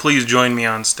Martin, will you please join me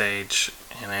on stage?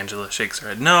 And Angela shakes her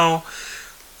head, no.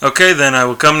 Okay, then I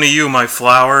will come to you, my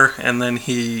flower. And then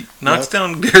he knocks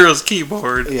down Daryl's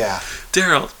keyboard. Yeah.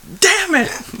 Daryl, damn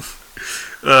it!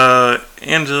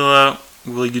 Angela,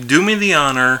 will you do me the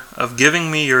honor of giving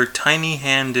me your tiny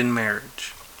hand in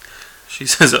marriage? She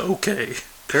says, okay.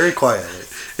 Very quietly.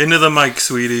 Into the mic,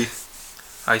 sweetie.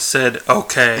 I said,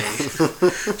 okay.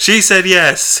 She said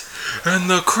yes. And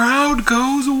the crowd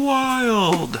goes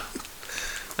wild.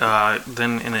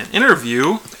 Then in an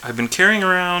interview, I've been carrying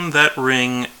that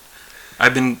ring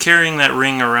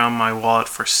around my wallet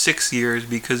for 6 years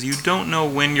because you don't know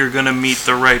when you're going to meet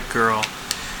the right girl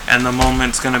and the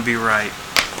moment's going to be right.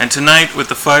 And tonight, with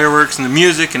the fireworks and the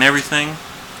music and everything,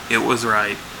 it was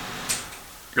right.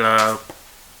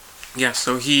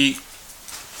 So he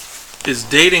is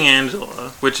dating Angela,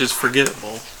 which is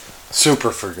forgettable. Super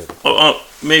forgettable.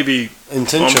 Maybe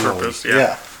Intentionally. on purpose,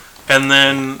 yeah. And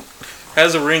then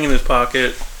has a ring in his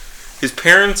pocket. His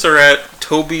parents are at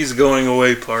Toby's going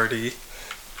away party,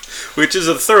 which is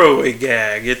a throwaway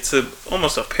gag. It's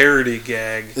almost a parody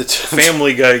gag. It's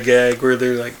Family Guy gag where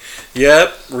they're like,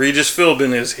 yep, Regis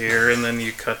Philbin is here, and then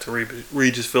you cut to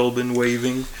Regis Philbin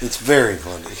waving. It's very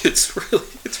funny. It's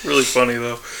really funny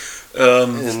though.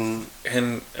 And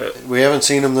And we haven't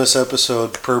seen him this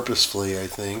episode purposefully, I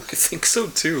think. I think so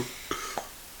too.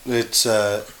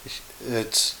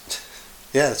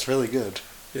 It's really good.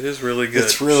 It is really good.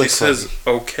 It's really She says,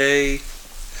 okay.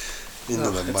 Into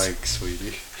Oh, the it's- mic,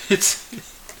 sweetie.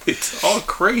 It's all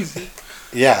crazy.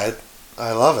 Yeah,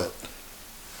 I love it.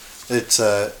 It's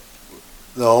the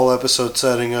whole episode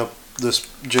setting up this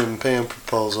Jim Pam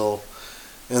proposal,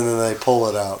 and then they pull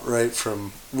it out right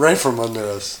from under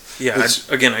us. Yeah, It's-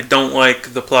 I don't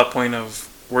like the plot point of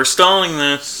we're stalling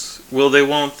this. Will they?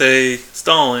 Won't they?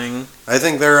 Stalling. I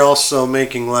think they're also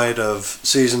making light of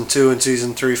season 2 and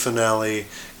season 3 finale,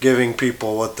 giving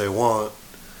people what they want.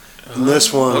 In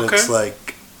this one, okay. it's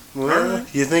like, well,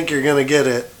 Alright. you think you're gonna get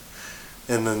it,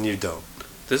 and then you don't.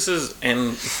 This is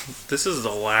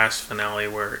the last finale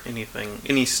where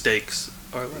any stakes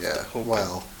are left open.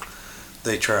 Well,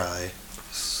 they try.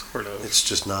 Sort of. It's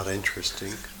just not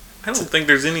interesting. I don't think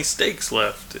there's any stakes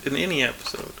left in any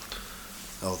episode.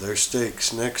 Oh, there's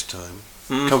steaks next time.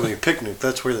 Mm. Company picnic.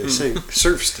 That's where they say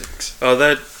serve steaks. Oh,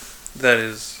 that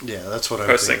is. Yeah, that's what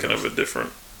I was thinking of a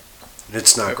different.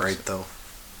 It's not episode. great though.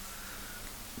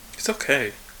 He's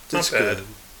okay. It's not It's bad. good.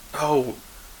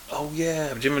 Oh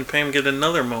yeah. Jim and Pam get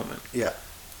another moment. Yeah.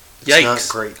 It's Yikes! not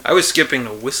great. I was skipping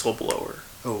the whistleblower.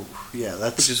 Oh, yeah,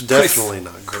 that's Which is definitely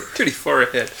not great. Pretty far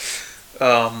ahead.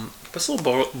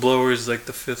 Whistleblower is like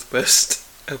the 5th best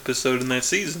episode in that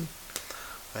season.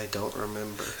 I don't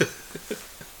remember.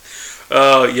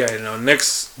 Yeah, no.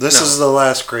 Next. This no. is the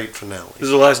last great finale. This is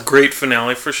the last great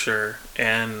finale for sure,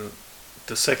 and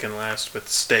the second last with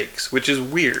stakes, which is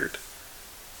weird.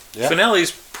 Yeah.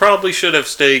 Finales probably should have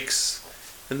stakes,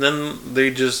 and then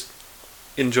they just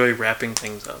enjoy wrapping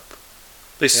things up.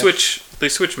 They switch. They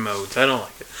switch modes. I don't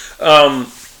like it.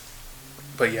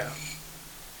 But yeah,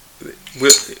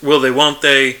 will they? Won't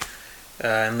they?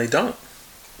 And they don't.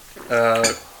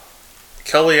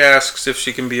 Kelly asks if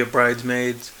she can be a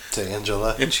bridesmaid, To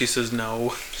Angela. and she says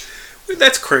no.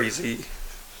 That's crazy.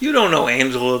 You don't know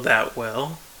Angela that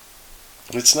well.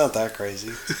 It's not that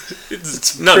crazy.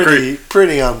 It's not pretty,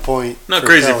 pretty on point. Not for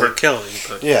crazy Kelly. for Kelly,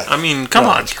 but Yeah. I mean, come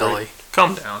No, on, it's Kelly,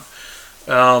 calm down.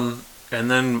 And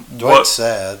then Dwight's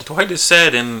sad. Dwight is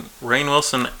sad, and Rainn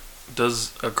Wilson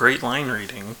does a great line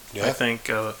reading. Yeah. I think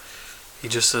he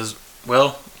just says,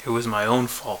 "Well, it was my own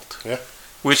fault." Yeah.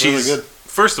 Which Really he's good.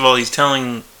 first of all he's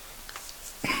telling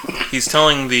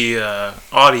the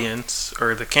audience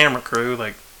or the camera crew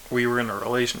like we were in a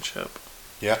relationship.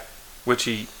 Yeah. Which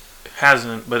he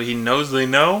hasn't, but he knows they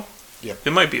know. Yep.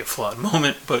 It might be a flawed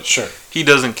moment, but Sure. he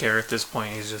doesn't care at this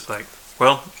point. He's just like,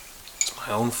 well, it's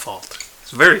my own fault.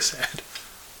 It's very sad.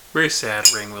 Very sad,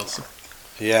 Rainn Wilson.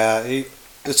 Yeah,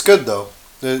 it's good though.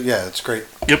 Yeah, it's great.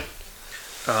 Yep.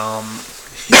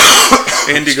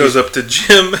 Andy goes up to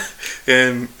Jim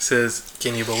and says,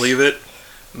 can you believe it?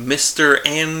 Mr.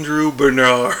 Andrew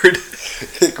Bernard.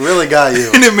 It really got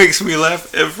you. And it makes me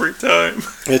laugh every time.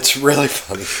 It's really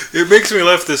funny. It makes me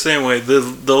laugh the same way.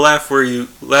 The laugh where you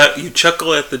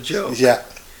chuckle at the joke. Yeah.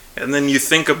 And then you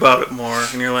think about it more,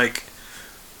 and you're like,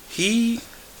 he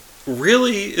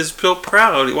really is so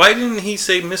proud. Why didn't he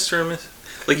say Mr. and Miss?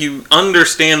 Like, you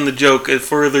understand the joke the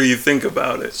further you think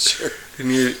about it. Sure.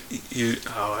 And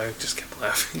I just kept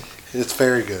laughing. It's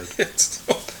very good. It's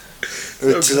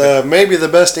It's good. maybe the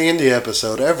best Andy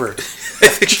episode ever. I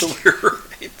think you're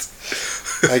right.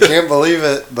 I can't believe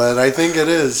it, but I think it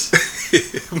is.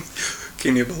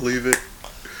 Can you believe it?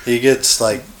 He gets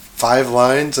like 5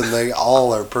 lines and they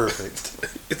all are perfect.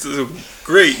 It's a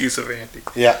great use of Andy.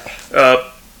 Yeah.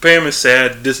 Pam is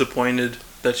sad, disappointed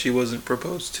that she wasn't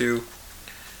proposed to.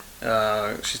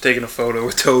 She's taking a photo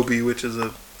with Toby, which is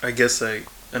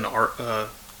an art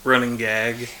running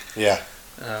gag. Yeah.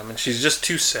 And she's just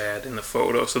too sad in the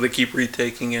photo, so they keep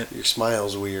retaking it. Your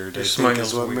smile's weird. Your I think smile's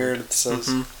is what weird. Meredith says.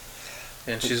 Mhm.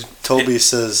 And she's Toby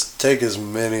says, take as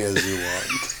many as you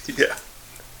want. yeah,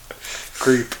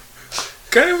 Creep.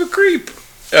 kind of a creep.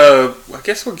 I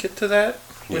guess we'll get to that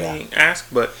when Yeah. he asks.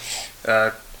 But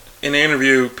in the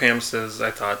interview, Pam says,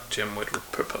 "I thought Jim would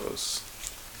propose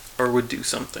or would do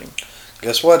something."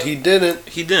 Guess what? He didn't.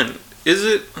 He didn't. Is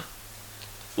it?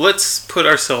 Let's put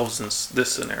ourselves in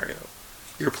this scenario.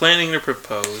 You're planning to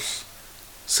propose.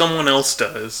 Someone else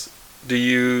does. Do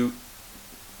you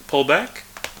pull back?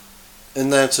 In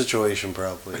that situation, I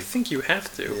probably. think you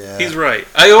have to. Yeah. He's right.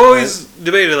 I always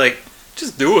debated, like,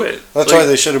 just do it. That's Like, why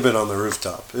they should have been on the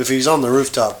rooftop. If he's on the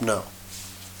rooftop, no.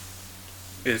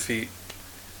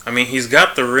 he's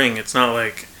got the ring. It's not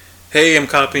like, hey, I'm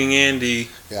copying Andy.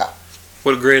 Yeah.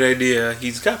 What a great idea.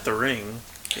 He's got the ring.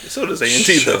 So does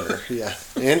Andy, though. Sure, yeah.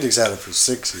 Andy's had it for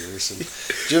 6 years, and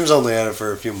Jim's only had it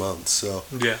for a few months, so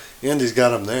Yeah. Andy's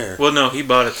got him there. Well, no, he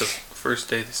bought it the first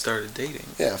day they started dating.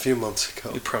 Yeah, a few months ago.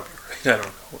 You're probably right. I don't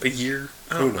know. A year?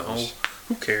 I don't Who know. knows?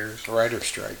 Who cares? Writer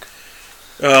strike.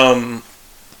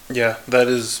 Yeah, that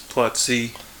is plot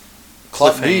C.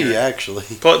 Plot B, Cliffhanger. actually.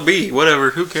 Plot B,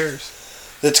 whatever. Who cares?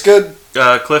 It's good.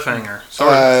 Cliffhanger.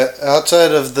 Sorry.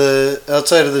 Outside of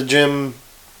the Jim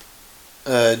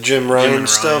Ryan Jim and Ryan.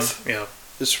 stuff, Yeah.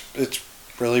 it's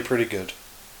really pretty good.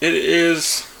 It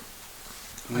is.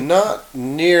 Not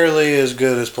nearly as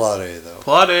good as Plot A, though.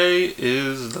 Plot A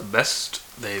is the best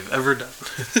they've ever done.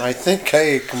 I think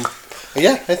I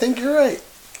think you're right.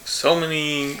 So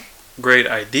many great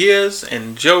ideas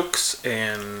and jokes,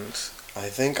 and I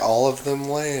think all of them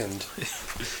land.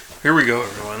 here we go,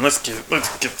 everyone. Let's get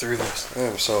through this. I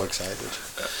am so excited.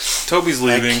 Toby's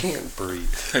leaving. I can't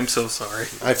breathe. I'm so sorry.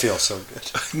 I feel so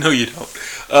good. No, you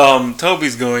don't.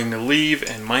 Toby's going to leave,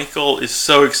 and Michael is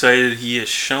so excited. He has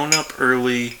shown up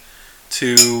early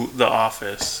to the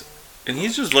office, and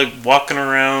he's just like walking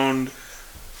around.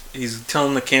 He's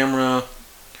telling the camera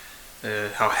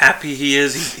how happy he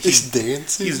is. He's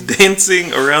dancing. He's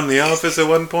dancing around the office at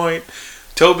one point.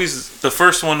 Toby's the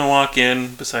first one to walk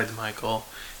in besides Michael,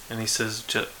 and he says,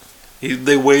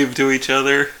 they wave to each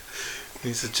other. And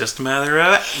he says, just a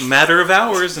matter of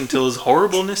hours until his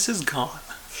horribleness is gone.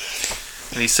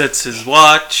 And he sets his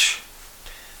watch.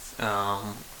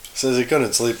 Says he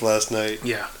couldn't sleep last night.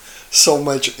 Yeah. So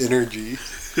much energy.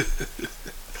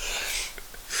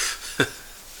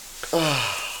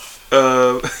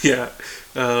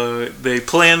 They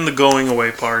plan the going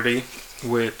away party,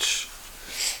 which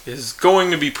is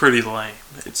going to be pretty lame,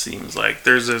 it seems like.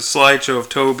 There's a slideshow of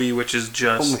Toby, which is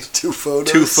just only 2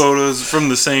 photos. 2 photos from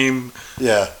the same,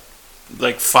 Yeah.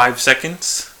 5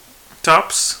 seconds,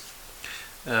 tops.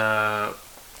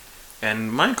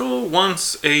 And Michael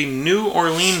wants a New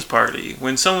Orleans party.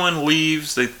 When someone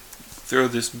leaves, they throw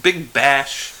this big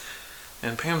bash.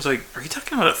 And Pam's like, are you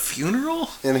talking about a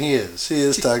funeral? And he is. He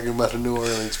is talking about a New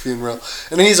Orleans funeral.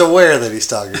 And he's aware that he's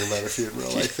talking about a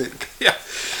funeral, I think. Yeah.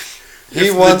 He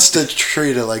wants to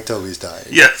treat it like Toby's dying.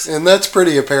 Yes. And that's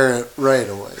pretty apparent right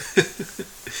away.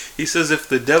 He says if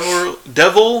the devil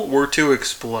were to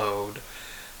explode...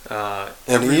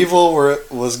 and evil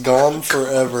was gone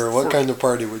forever, what kind of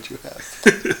party would you have?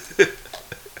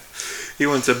 He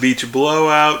wants a beach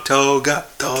blowout, toga.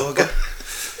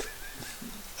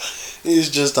 He's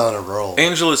just on a roll.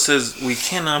 Angela says, we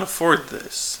cannot afford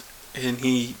this. And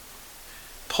he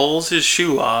pulls his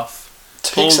shoe off.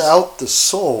 Takes out the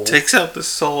soul. Takes out the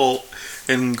soul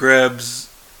and grabs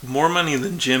more money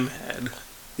than Jim had.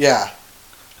 Yeah.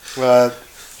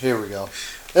 Here we go.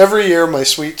 Every year, my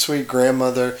sweet, sweet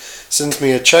grandmother sends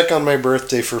me a check on my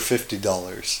birthday for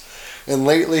 $50. And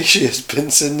lately, she has been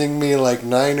sending me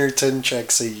 9 or 10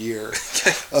 checks a year.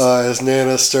 As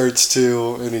Nana starts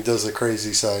to, and he does a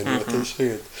crazy sign with his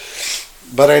hand.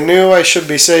 But I knew I should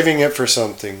be saving it for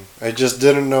something. I just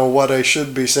didn't know what I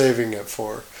should be saving it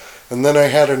for. And then I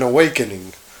had an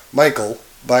awakening. Michael,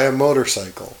 buy a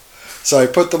motorcycle. So I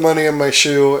put the money in my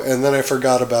shoe, and then I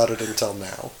forgot about it until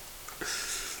now.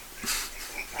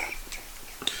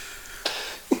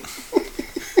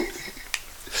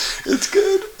 It's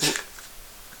good.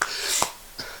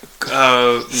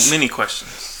 Many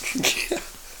questions. Yeah.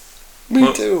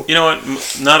 Me too. You know what?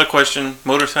 Not a question.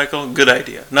 Motorcycle, good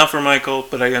idea. Not for Michael,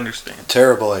 but I understand.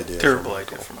 Terrible idea. Terrible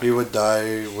idea for Michael. He would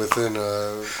die within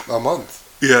a month.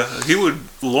 Yeah, he would.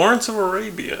 Lawrence of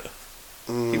Arabia.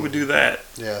 He would do that.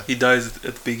 Yeah. He dies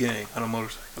at the beginning on a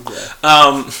motorcycle. Yeah.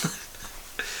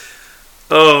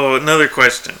 Oh, another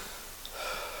question.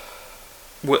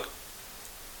 Why?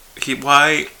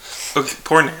 Okay,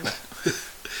 poor Nana.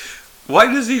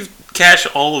 Why does he cash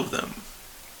all of them?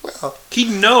 Well, He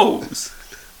knows.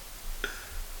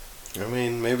 I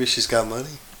mean, maybe she's got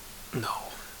money.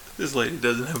 No, this lady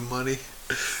doesn't have money.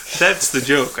 That's the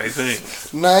joke, I think.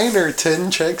 9 or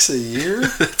 10 checks a year?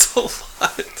 That's a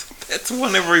lot. That's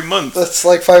one every month. That's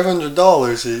like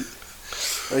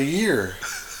 $500 a year.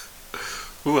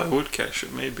 Ooh, I would cash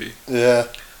it, maybe. Yeah.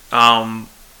 I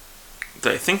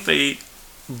think they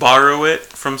borrow it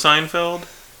from Seinfeld.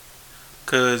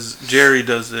 Because Jerry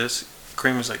does this.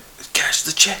 Kramer's like, cash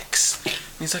the checks. And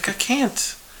he's like, I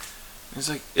can't. And he's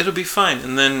like, it'll be fine.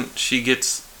 And then she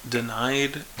gets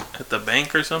denied at the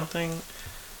bank or something.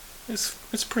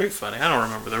 It's pretty funny. I don't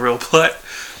remember the real plot.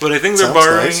 But I think they're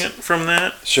borrowing it from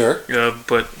that. Sure.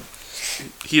 But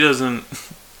he doesn't...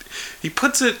 He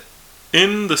puts it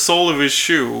in the sole of his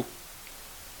shoe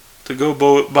to go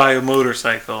buy a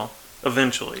motorcycle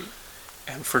eventually.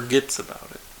 And forgets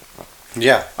about it.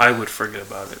 Yeah. I would forget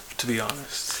about it, to be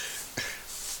honest.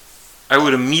 I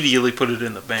would immediately put it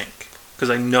in the bank, because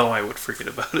I know I would forget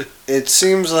about it. It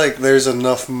seems like there's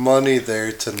enough money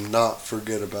there to not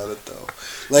forget about it, though.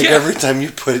 Yeah. Every time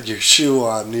you put your shoe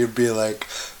on, you'd be like,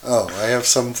 oh, I have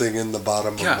something in the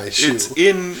bottom of my shoe. It's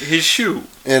in his shoe.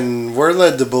 And we're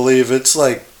led to believe it's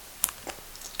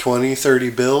 20, 30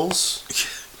 bills.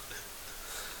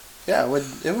 Yeah,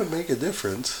 it would make a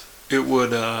difference. It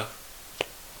would,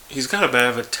 he's got to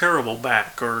have a terrible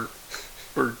back, or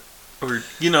who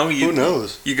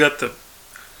knows? You got the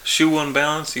shoe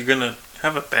unbalanced, you're going to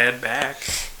have a bad back.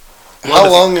 How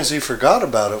long has he forgot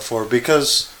about it for?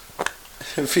 Because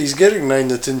if he's getting 9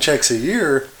 to 10 checks a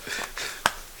year,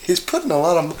 he's putting a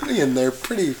lot of money in there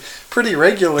pretty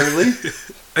regularly.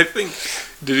 I think,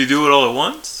 did he do it all at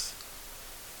once?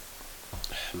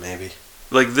 Maybe.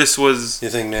 This was... You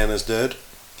think Nana's dead?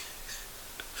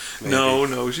 Maybe.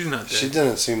 No, she's not dead. She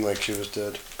didn't seem like she was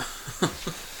dead.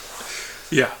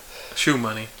 Yeah, shoe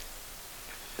money.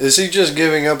 Is he just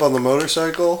giving up on the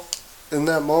motorcycle in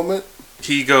that moment?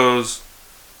 He goes,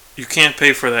 you can't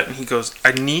pay for that. And he goes,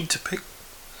 I need to pay.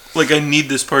 I need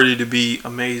this party to be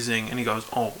amazing. And he goes,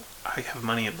 oh, I have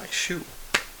money in my shoe.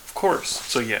 Of course.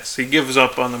 So yes, he gives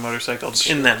up on the motorcycle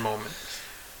in that moment.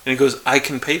 And he goes, I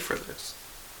can pay for this.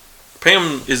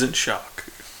 Pam is in shock.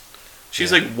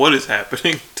 She's like, what is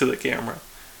happening to the camera?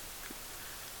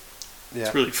 Yeah.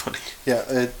 It's really funny.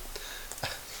 Yeah,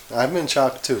 I'm in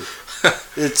shock too.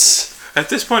 It's... At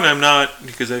this point, I'm not,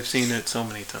 because I've seen it so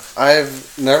many times.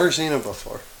 I've never seen it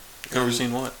before. Never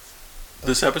seen what?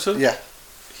 This episode? Yeah.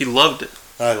 He loved it.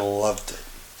 I loved it.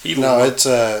 He No, loved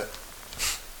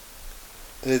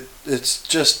it's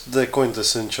just the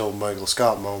quintessential Michael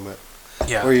Scott moment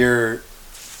Yeah. where you're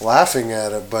laughing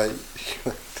at it, but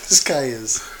this guy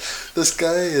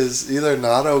is either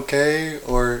not okay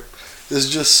or is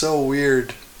just so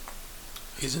weird.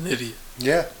 He's an idiot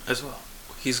Yeah. as well.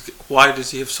 Why does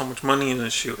he have so much money in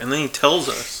his shoe? And then he tells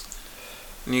us,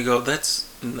 and you go, that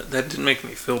didn't make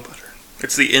me feel better.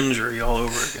 It's the injury all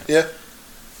over again. Yeah.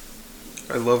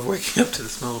 I love waking up to the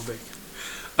smell of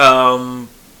bacon.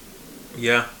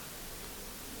 Yeah.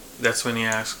 That's when he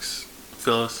asks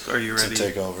Phyllis, "Are you ready To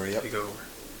take over? Yep. to take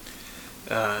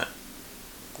over?"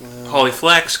 Holly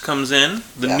Flax comes in,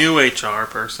 the Yeah. new HR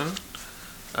person,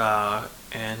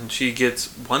 and she gets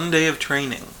 1 day of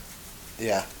training.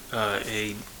 Yeah.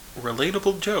 A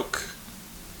relatable joke.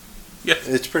 Yeah,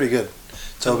 It's pretty good.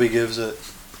 Toby gives it.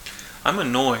 I'm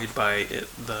annoyed by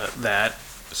that,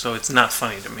 so it's not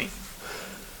funny to me.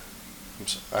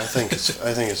 I think it's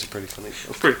a pretty funny show.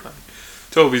 It's pretty funny.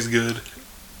 Toby's good.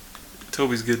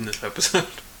 Toby's good in this episode.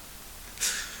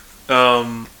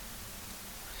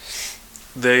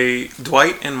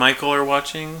 Dwight and Michael are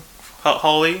watching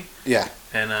Holly, Yeah.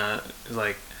 and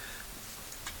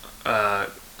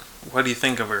what do you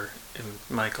think of her? And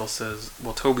Michael says,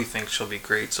 well, Toby thinks she'll be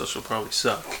great, so she'll probably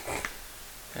suck.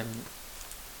 And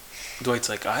Dwight's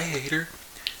like, I hate her.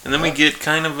 And then we get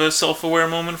kind of a self-aware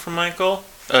moment from Michael.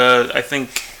 I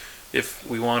think if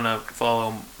we want to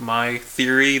follow my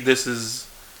theory, this is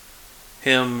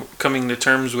him coming to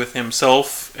terms with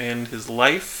himself and his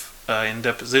life in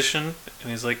deposition. And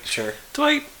he's like, Sure.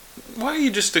 Dwight, why are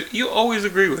you you always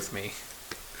agree with me?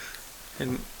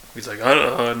 And he's like,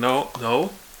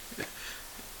 no.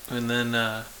 And then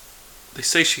they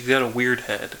say she got a weird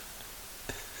head.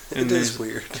 And It is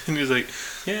weird. And he's like,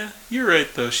 yeah, you're right,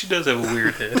 though. She does have a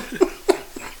weird head.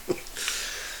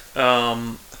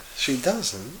 She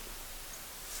doesn't.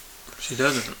 She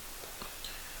doesn't.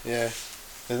 Yeah.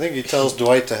 I think he tells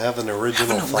Dwight to have an original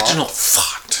Have an thought. original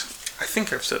thought. I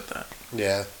think I've said that.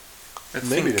 Yeah. I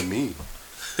Maybe think, to me.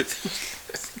 I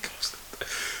think I've said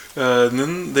that. And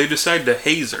then they decide to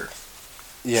haze her.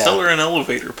 Yeah. Sell her an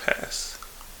elevator pass.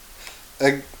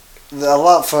 A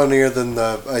lot funnier than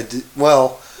the idea.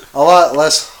 Well, a lot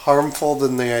less harmful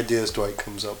than the ideas Dwight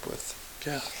comes up with.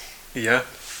 Yeah. Yeah.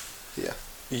 Yeah.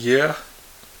 Yeah.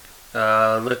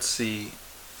 Let's see.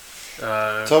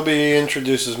 Toby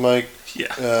introduces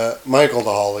Yeah. Michael to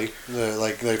Holly.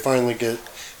 They finally get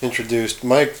introduced.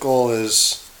 Michael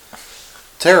is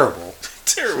terrible.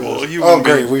 Terrible. Oh,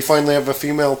 great! We finally have a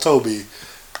female Toby.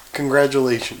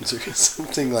 Congratulations, or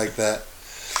something like that.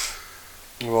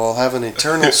 We'll have an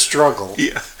eternal struggle.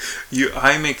 Yeah.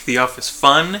 I make the office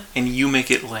fun, and you make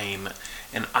it lame,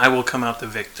 and I will come out the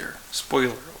victor.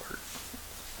 Spoiler alert.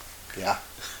 Yeah,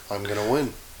 I'm gonna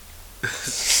win.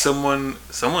 Someone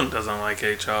doesn't like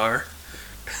HR,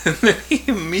 and then he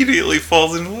immediately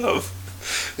falls in love.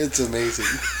 It's amazing.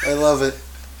 I love it.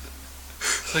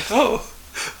 It's like, oh.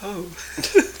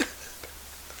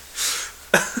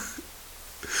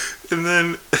 And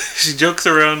then she jokes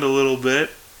around a little bit,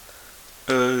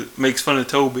 makes fun of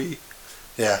Toby.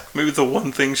 Yeah, Maybe the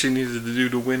one thing she needed to do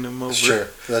to win him over. sure.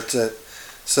 That's it.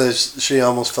 Says she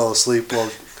almost fell asleep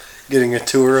while getting a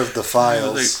tour of the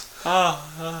files.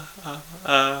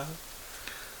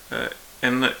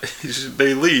 And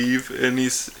they leave, and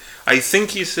I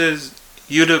think he says,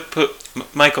 you'd have put,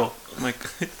 Michael,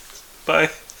 bye.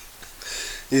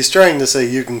 He's trying to say,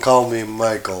 you can call me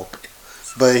Michael,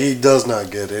 but he does not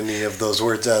get any of those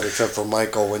words out except for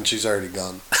Michael when she's already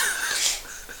gone.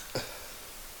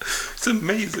 It's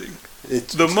amazing.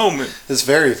 The moment It's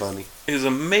very funny. is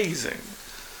amazing.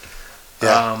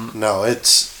 Yeah. No,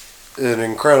 it's an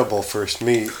incredible first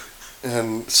meet.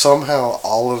 And somehow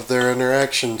all of their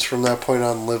interactions from that point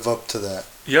on live up to that.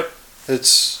 Yep.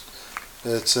 It's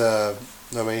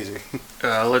amazing.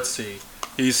 Let's see.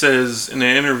 He says in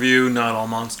an interview, not all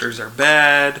monsters are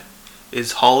bad.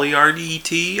 Is Holly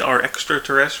RDT, our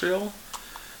extraterrestrial?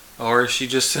 Or is she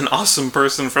just an awesome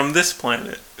person from this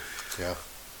planet? Yeah.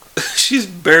 She's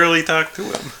barely talked to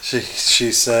him.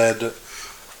 She said,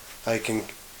 I can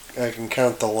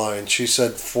count the lines. She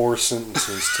said 4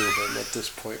 sentences to him at this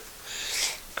point.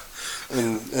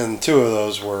 And 2 of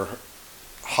those were,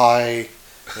 hi,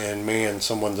 And man,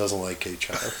 someone doesn't like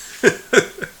HR.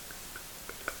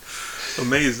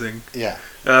 Amazing. Yeah.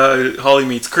 Holly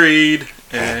meets Creed,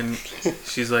 and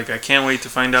she's like, I can't wait to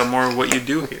find out more of what you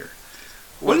do here.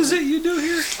 What is it you do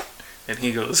here? And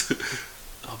he goes,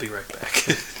 I'll be right back.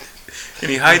 And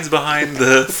he hides behind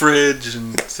the fridge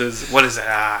and says, what is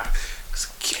that?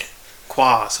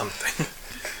 Qua something.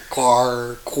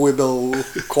 Quar, quibble,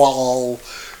 qual,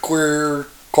 queer,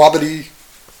 quabity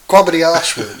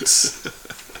Auschwitz.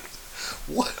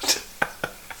 What?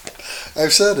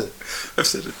 I've said it. I've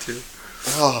said it too.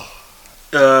 Oh,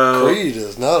 Uh, Creed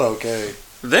is not okay.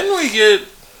 Then we get,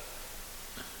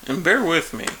 and bear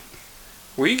with me,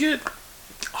 we get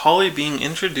Holly being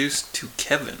introduced to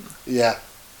Kevin. Yeah.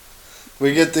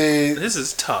 We get the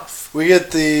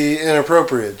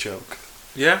inappropriate joke.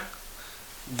 Yeah?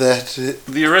 That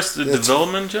The Arrested It's-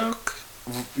 Development joke?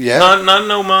 yeah. Not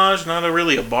an homage, not a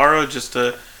really a borrow, just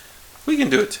a, we can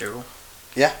do it too.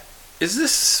 Yeah. Is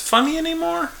this funny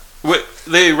anymore?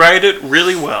 They write it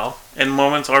really well, and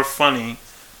moments are funny,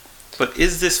 but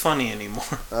is this funny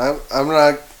anymore? I'm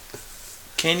not.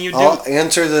 Can you do I'll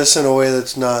answer this in a way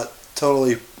that's not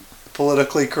totally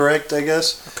politically correct, I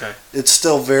guess. Okay. It's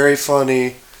still very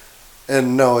funny,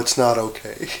 and no, it's not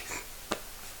okay.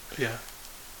 Yeah.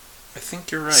 I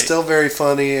think you're right. Still very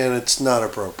funny, and it's not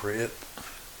appropriate.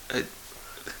 It-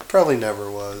 Probably never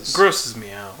was. grosses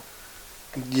me out.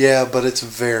 Yeah, but it's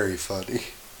very funny.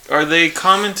 Are they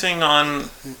commenting on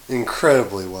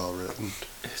Incredibly well written.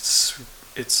 it's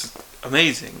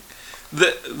amazing.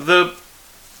 The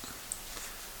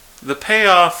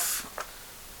payoff,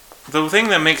 the thing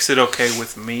that makes it okay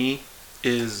with me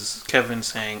is Kevin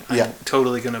saying, I'm Yeah.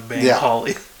 totally going to bang Yeah.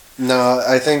 Holly. No,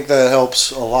 I think that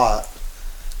helps a lot.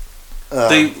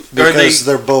 Because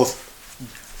they're both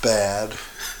bad.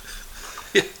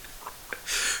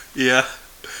 Yeah.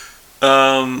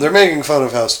 They're making fun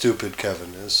of how stupid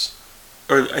Kevin is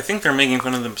Or I think they're making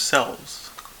fun of themselves.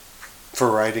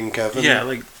 for writing Kevin. Yeah,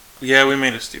 like, yeah, we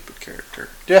made a stupid character.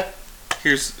 Yeah.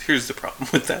 Here's the problem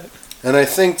with that. And I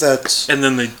think that's And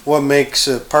then what makes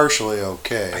it partially I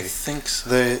okay. think so.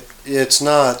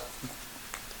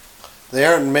 They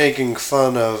aren't making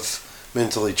fun of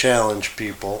mentally challenged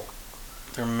people.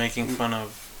 They're making fun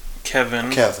of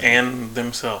Kevin. Kevin. And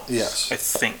themselves. Yes. I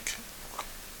think.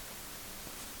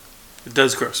 It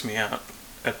does gross me out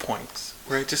at points.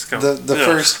 Where I just go, The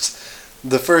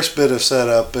 "Ugh." first bit of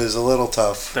setup is a little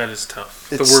tough. That is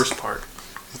tough. It's- the worst part.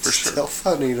 It's For sure. still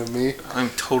funny to me. I'm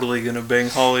totally gonna bang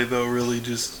Holly though, really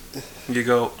just you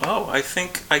go, oh, I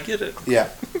think I get it. Yeah,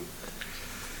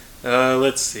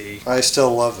 Let's see. I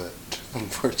still love it.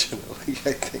 Unfortunately,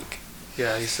 I think.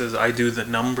 Yeah, he says I do the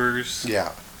numbers.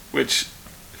 Yeah. Which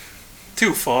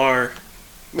too far.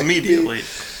 Immediately.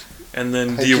 And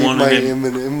then I do you keep want my to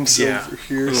M&Ms Yeah. over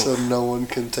here so Ugh. no one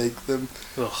can take them.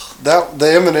 Ugh.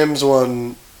 The M&Ms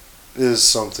one is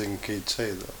something he'd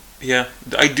say though. Yeah,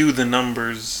 I do the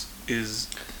numbers is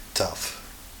Tough.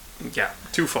 yeah,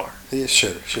 too far. Yeah,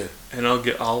 sure. And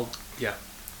yeah.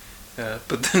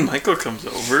 But then Michael comes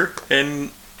over and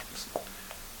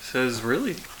says,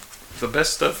 really, the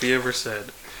best stuff he ever said.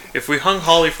 If we hung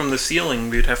Holly from the ceiling,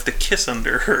 we'd have to kiss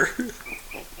under her.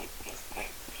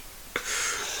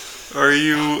 Are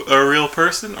you a real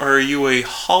person, or are you a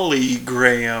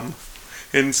hologram?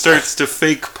 And starts to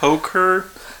fake poke her.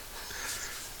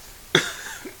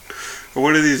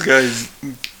 What are these guys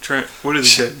trying? What are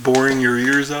these guys boring your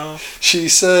ears off? She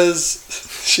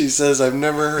says, I've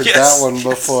never heard Yes, that one yes.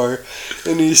 before.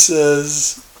 And he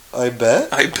says, I bet?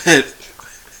 I bet.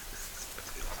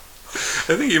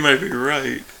 I think you might be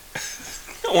right.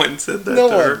 No one said that No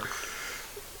to her. one.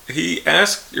 He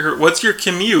asked her, "What's your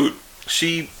commute?"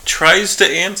 She tries to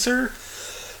answer,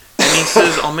 and he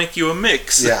says, "I'll make you a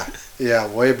mix." Yeah,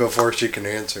 way before she can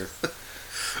answer.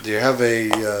 Do you have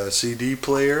a CD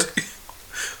player?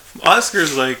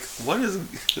 Oscar's like, "What is?"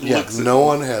 Yeah, looks at- no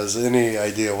one has any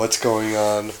idea what's going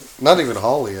on. Not even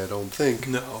Holly, I don't think.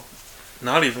 No,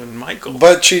 not even Michael.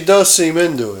 But she does seem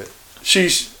into it.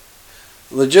 She's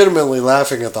legitimately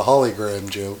laughing at the hologram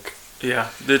joke. Yeah,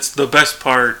 it's the best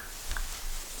part.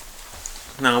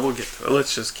 No, we'll get to it.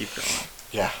 Let's just keep going.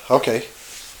 Yeah, okay.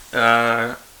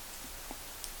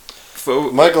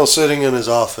 Fo- Michael's sitting in his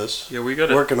office, yeah, we got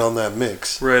to working on that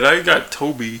mix. Right, I got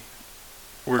Toby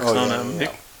works Oh, on yeah, a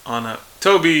yeah. on a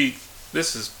Toby.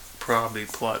 This is probably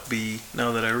plot B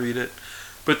now that I read it,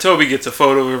 but Toby gets a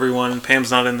photo of everyone.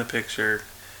 Pam's not in the picture,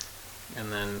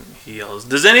 and then he yells,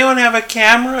 "Does anyone have a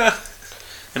camera?"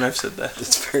 And I've said that.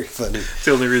 It's very funny. It's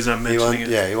the only reason I'm mentioning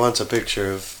it. He wants a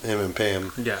picture of him and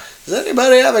Pam. Yeah. Does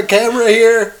anybody have a camera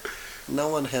here? No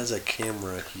one has a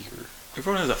camera here.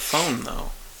 Everyone has a phone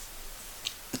though.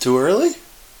 Too early?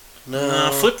 No.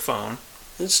 Flip phone.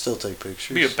 It'd still take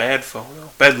pictures. It'd be a bad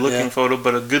photo. Bad looking Yeah. photo,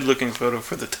 but a good looking photo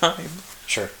for the time.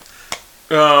 Sure.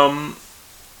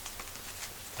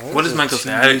 What does Michael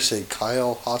say? You say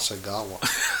Kyle Hasagawa.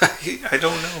 I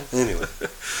don't know. Anyway.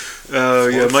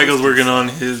 Yeah, Michael's working on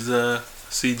his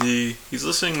CD. He's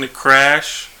listening to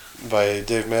Crash. By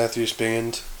Dave Matthews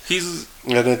Band. He's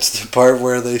And it's the part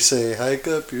where they say, hike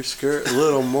up your skirt a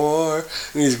little more.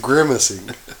 And he's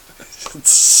grimacing.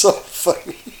 It's so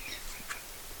funny.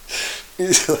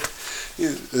 He's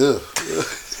ugh.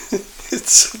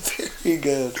 It's very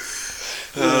good.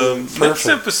 next Perfect.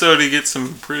 episode he gets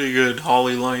some pretty good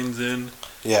Holly lines in.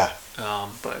 Yeah.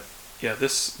 But yeah,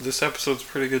 this episode's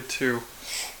pretty good too.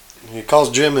 He calls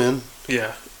Jim in.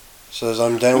 Yeah. Says,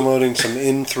 I'm downloading some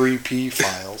N3P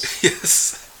files.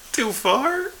 Yes. Too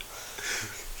far?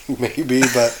 Maybe,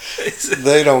 but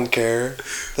they don't care.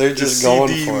 They're just going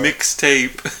CD for it.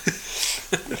 mixtape.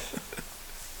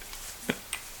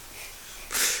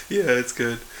 Yeah, it's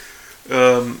good.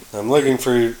 I'm looking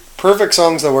for perfect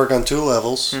songs that work on two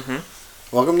levels. Mhm.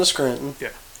 Welcome to Scranton. Yeah.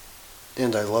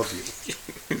 And I Love You.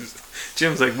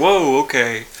 Jim's like, whoa,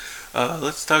 okay.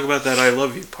 Let's talk about that I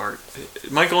love you part.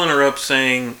 Michael interrupts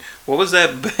saying, what was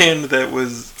that band that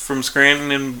was from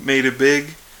Scranton and made it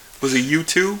big? Was it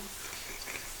U2?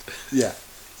 Yeah.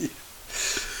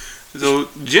 So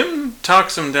Jim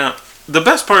talks him down. The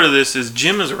best part of this is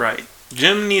Jim is right.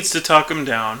 Jim needs to talk him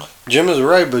down. Jim is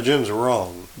right, but Jim's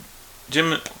wrong.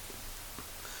 Jim...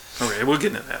 Okay, we'll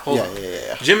get into that. Hold on.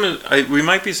 Yeah. Jim is... we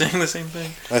might be saying the same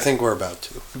thing. I think we're about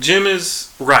to. Jim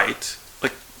is right.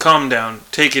 Like, calm down.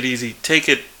 Take it easy. Take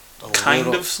it A kind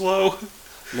little. of slow.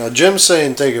 No, Jim's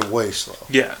saying take it way slow.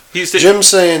 Yeah. Jim's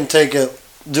saying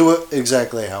do it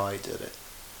exactly how I did it.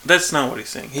 That's not what he's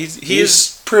saying. He is...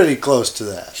 He's pretty close to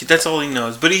that. That's all he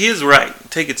knows. But he is right.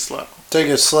 Take it slow. Take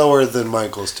it slower than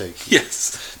Michael's taking.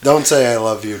 Yes. Don't say I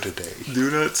love you today. Do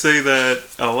not say that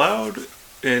aloud,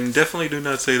 and definitely do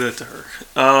not say that to her.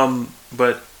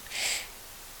 But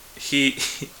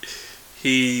he's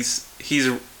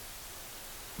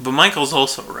but Michael's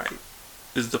also right,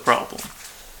 is the problem.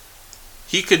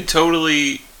 He could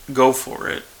totally go for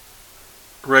it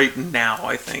right now,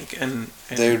 I think, and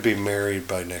They would be married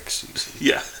by next season.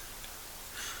 yeah.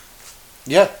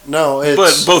 Yeah, no, it's...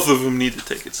 But both of them need to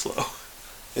take it slow.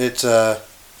 It's,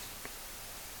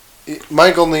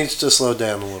 Michael needs to slow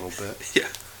down a little bit. Yeah.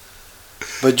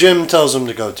 But Jim tells him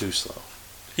to go too slow.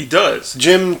 He does.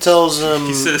 Jim tells him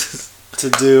He says, to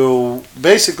do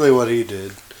basically what he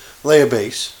did. Lay a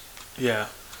bass. yeah.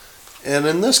 And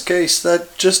in this case,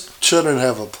 that just shouldn't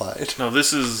have applied. No,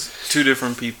 this is two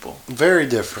different people. Very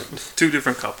different. Two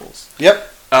different couples.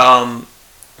 Yep.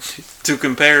 To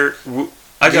compare, I Do you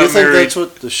got think married. that's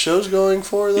what the show's going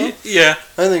for, though? Yeah,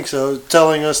 I think so.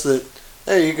 Telling us that,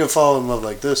 hey, you can fall in love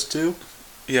like this, too.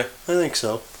 yeah, I think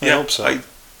so. I yeah. hope so.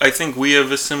 I think we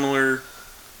have a similar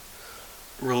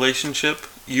relationship.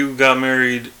 You got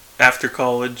married after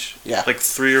college. Yeah. Like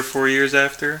 3 or 4 years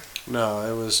after. No,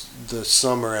 it was the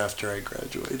summer after I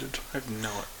graduated. I have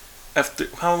no. After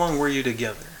how long were you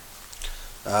together?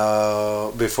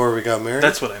 Before we got married?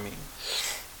 That's what I mean.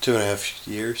 2.5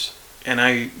 years. And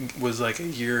I was like a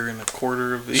year and a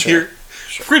quarter of a Sure. year.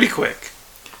 Sure. Pretty quick.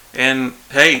 And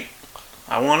hey,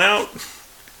 I want out.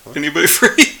 Anybody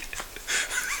free?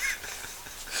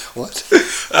 What?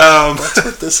 Um, That's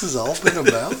what this has all been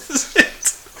about?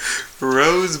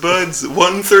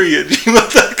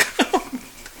 Rosebuds13@gmail.com.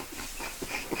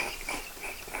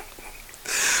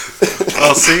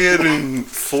 I'll see it in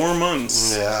 4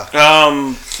 months. Yeah.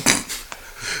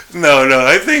 No,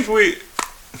 I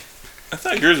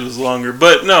thought yours was longer,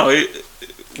 but no,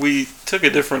 we took a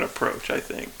different approach, I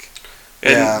think.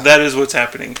 And Yeah. that is what's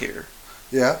happening here.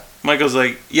 Yeah. Michael's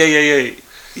like, yeah,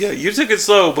 you took it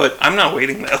slow, but I'm not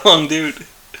waiting that long, dude.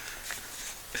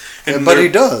 And But he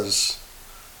does.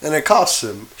 And it costs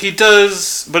him. He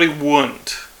does, but he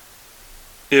wouldn't.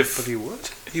 But he would?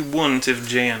 He wouldn't if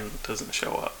Jan doesn't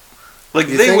show up. Like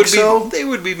You they think would be so? they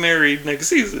would be married next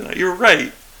season. You're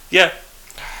right. Yeah.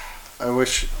 I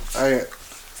wish... I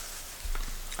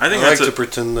I think like that's to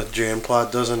pretend that Jan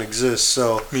plot doesn't exist,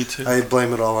 so me too. I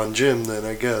blame it all on Jim then,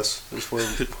 I guess. Is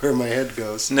where my head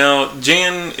goes. No,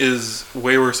 Jan is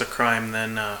way worse a crime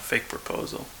than fake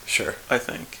proposal, Sure. I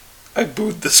think. I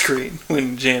booed the screen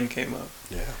when Jan came up.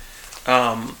 Yeah.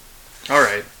 All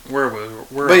right. Where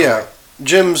But yeah,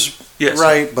 Jim's Yes.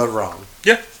 right but wrong.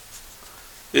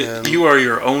 And- You are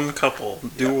your own couple.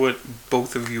 Do Yeah. what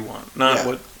both of you want, not Yeah.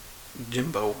 what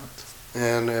Jimbo wants.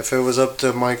 And if it was up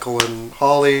to Michael and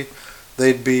Holly,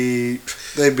 they would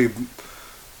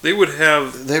They would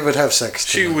have. have sex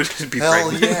She tonight. would be Hell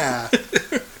pregnant. yeah.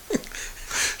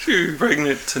 be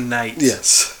pregnant tonight.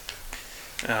 Yes.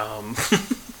 Um,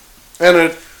 And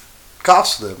it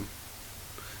cost them.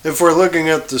 If we're looking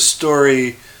at the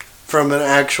story from an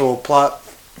actual plot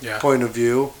yeah. point of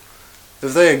view,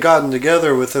 if they had gotten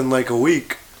together within like a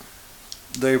week,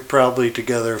 they're probably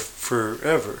together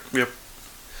forever. Yep.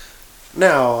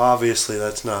 Now, obviously,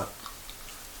 that's not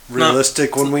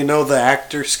realistic when we know the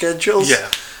actor schedules. Yeah.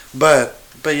 But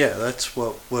yeah, that's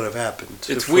what would have happened. It's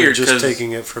if we're weird just 'cause-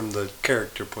 taking it from the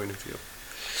character point of view.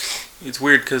 It's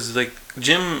weird because, like,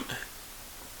 Jim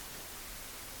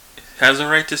has a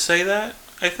right to say that,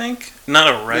 I think. Not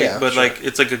a right, Yeah, but, sure. like,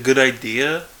 it's like a good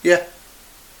idea. Yeah.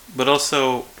 But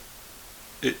also,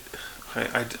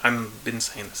 I'm been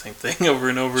saying the same thing over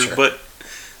and over, Sure. but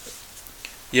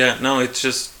yeah, no, it's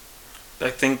just, I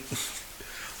think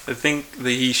that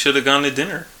he should have gone to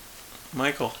dinner,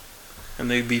 Michael, and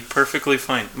they'd be perfectly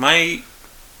fine. My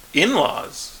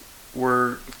in-laws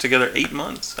were together 8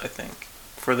 months, I think,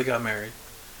 before they got married.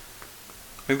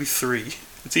 Maybe 3.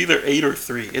 It's either 8 or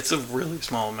 3. It's a really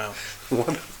small amount. One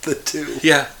of the two.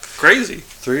 Yeah, crazy.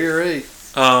 3 or 8.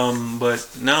 But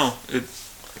no,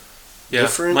 yeah,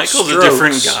 Different Michael's strokes. a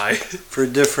different guy. For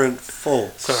different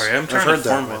folks. Sorry, I'm I've trying heard to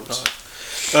that form my once.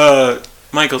 thought.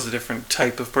 Michael's a different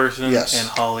type of person, Yes. and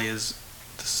Holly is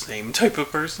the same type of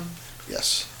person.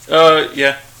 Yes.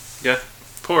 Yeah.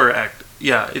 Poor act.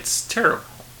 Yeah, it's terrible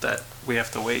that we have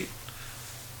to wait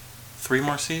 3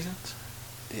 more seasons.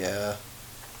 Yeah.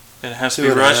 It has to 2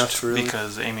 be and a rushed half, really.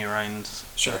 because Amy Ryan's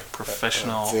Sure. a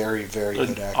professional, Very, very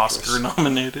good actress. Oscar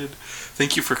nominated.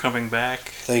 Thank you for coming back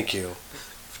Thank you.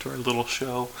 to our little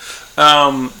show.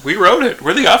 We wrote it.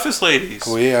 We're the Office Ladies.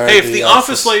 We are Hey, if the the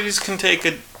Office- Office Ladies can take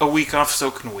a week off,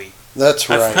 so can we. That's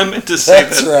right. I meant to say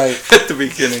That's that right. at the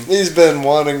beginning. He's been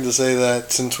wanting to say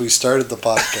that since we started the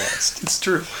podcast. It's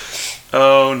true.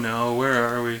 Oh no, where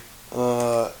are we?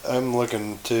 I'm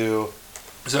looking to.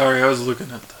 Sorry, I was looking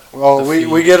at that. Well, The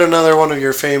we feed. get another one of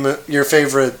your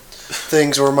favorite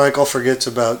things where Michael forgets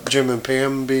about Jim and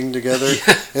Pam being together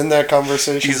in that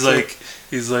conversation. He's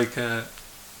like,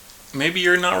 maybe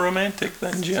you're not romantic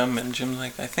then, Jim. And Jim's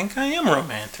like, I think I am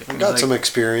romantic. I And got he's some like,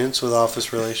 experience with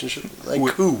office relationships. Like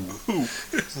Wh- who? Who?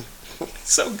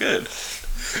 So good.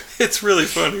 It's really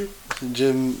funny.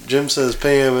 Jim says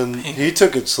Pam, and he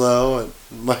took it slow, and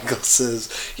Michael says,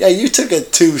 "Yeah, you took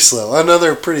it too slow."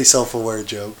 Another pretty self-aware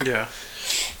joke. Yeah.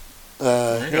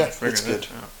 Yeah, it's good.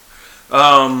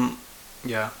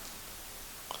 Yeah.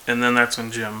 And then that's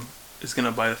when Jim is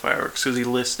gonna buy the fireworks because he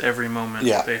lists every moment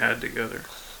Yeah. they had together.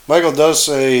 Michael does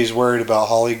say he's worried about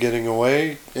Holly getting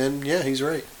away, and yeah, he's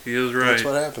right. He is right. That's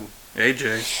what happened.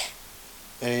 AJ.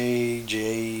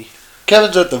 AJ.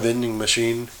 Kevin's at the vending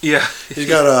machine. Yeah. He's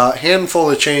got a handful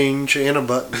of change and a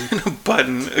button. a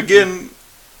button. Again,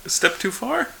 a step too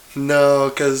far? No,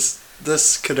 because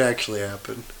this could actually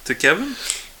happen To Kevin?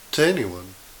 to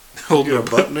anyone. Hold You on. get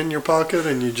a button in your pocket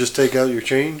and you just take out your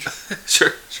change.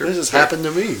 Sure. This has happened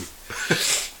to me.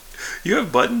 You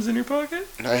have buttons in your pocket?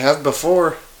 I have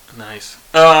before. Nice.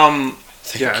 Thank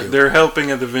Yeah, you. they're helping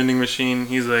at the vending machine.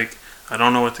 He's like, I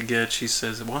don't know what to get. She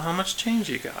says, well, how much change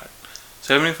you got?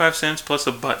 75 cents plus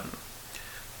a button.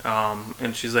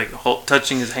 And she's like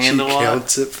touching his hand She a lot.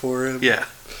 counts it for him. Yeah.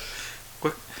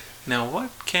 What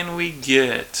can we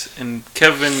get? And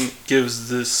Kevin gives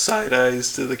the side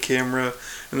eyes to the camera,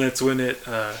 and that's when it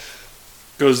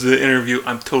goes to the interview.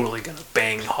 I'm totally gonna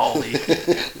bang Holly.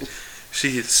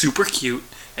 She is super cute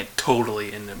and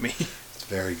totally into me. It's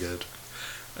very good.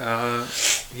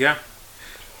 Yeah.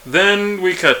 Then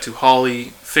we cut to Holly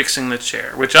fixing the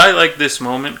chair, which I like this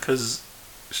moment because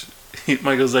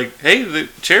Michael's like, hey, the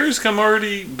chair's come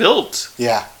already built.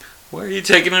 Yeah. Why are you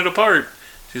taking it apart?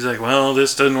 She's like, well,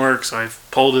 this doesn't work, so I've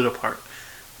pulled it apart.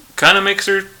 Kind of makes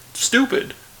her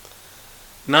stupid.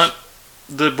 Not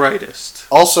the brightest.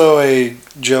 Also a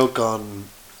joke on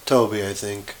Toby, I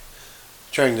think.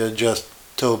 Trying to adjust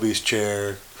Toby's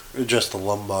chair, adjust the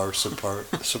lumbar support.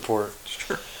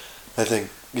 Sure. I think,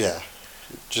 yeah.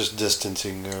 Just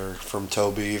distancing her from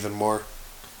Toby even more.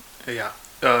 Yeah.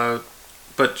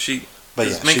 But she... But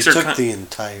This yeah, makes she her took kind- the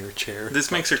entire chair.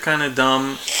 This makes her kind of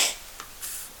dumb.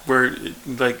 Where,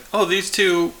 like, oh, these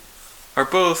two are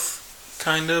both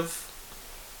kind of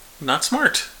not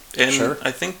smart. And Sure.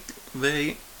 I think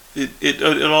it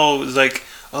all was like,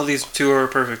 oh, these two are a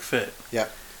perfect fit. Yeah.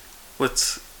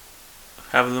 Let's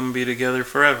have them be together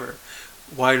forever.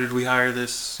 Why did we hire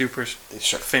this super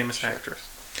Sure. famous actress?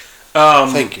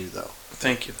 Thank you, though.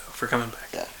 Thank you, though, for coming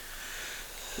back.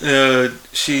 Yeah.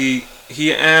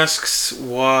 He asks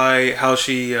how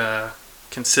she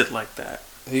can sit like that.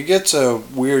 He gets a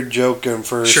weird joke in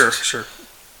first. Sure.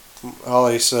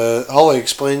 Holly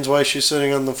explains why she's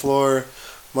sitting on the floor.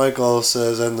 Michael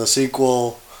says, and the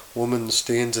sequel, woman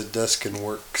stands at desk and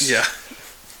works. Yeah.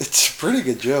 It's a pretty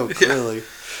good joke, Yeah. really.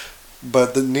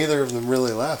 But neither of them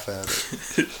really laugh at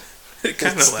it. It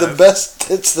kind It's of the laughed.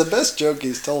 best. It's the best joke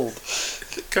he's told.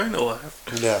 Kind of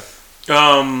laughed. Yeah.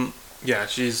 Yeah,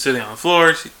 she's sitting on the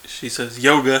floor. She says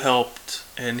yoga helped,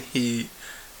 and he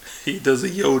does a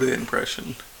Yoda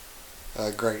impression.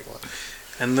 A great one.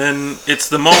 And then it's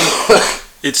the moment.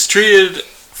 It's treated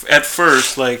at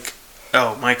first like,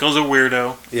 oh, Michael's a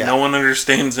weirdo. Yeah. No one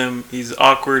understands him. He's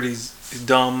awkward. He's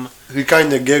dumb. He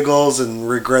kind of giggles and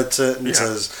regrets it and Yeah.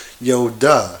 says, "Yo,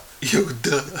 duh."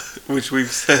 Yoda, which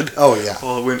we've said. Oh yeah.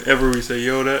 Well, whenever we say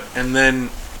Yoda, and then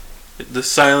the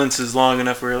silence is long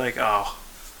enough where you're like, oh,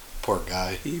 Poor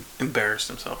guy. he embarrassed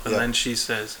himself. And Yep. then she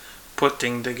says,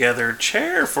 putting together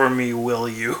chair for me, will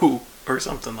you? Or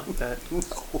something like that.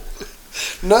 No.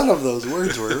 None of those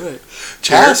words were right.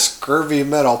 Chair? Pass curvy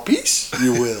metal piece,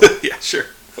 you will. Yeah, sure.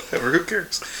 Whatever, who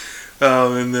cares?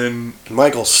 And then,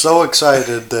 Michael's so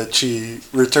excited that she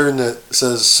returned it.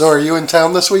 Says, "So are you in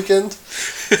town this weekend?"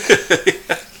 and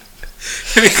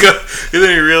then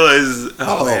he realizes,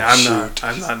 oh, man, shoot.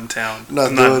 I'm not in town.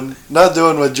 Not I'm not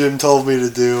doing what Jim told me to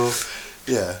do.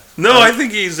 Yeah. No, I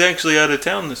think he's actually out of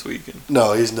town this weekend.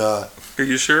 No, he's not. Are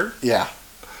you sure? Yeah.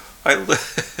 I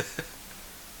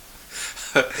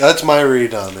That's my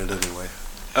read on it anyway.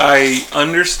 I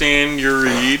understand your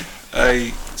read.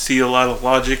 I see a lot of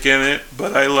logic in it,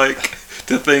 but I like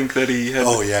to think that he has.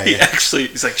 Oh, yeah, He yeah. actually,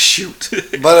 he's like, shoot.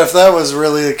 But if that was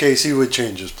really the case, he would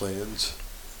change his plans.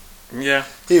 Yeah.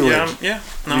 He would. Yeah.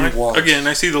 No, He won't. again,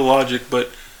 I see the logic,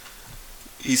 but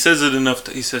he says it enough.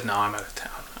 He says, no, I'm out of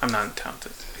town. I'm not in town.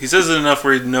 He says it enough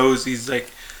where he knows he's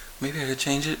like, maybe I could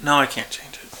change it. No, I can't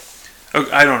change it.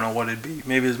 I don't know what it'd be.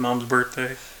 Maybe his mom's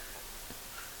birthday.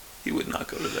 He would not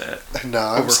go to that. No,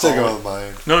 I'm sticking with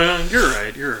mine. No, you're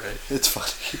right. You're right. It's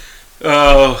funny.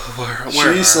 Oh,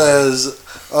 where She are says,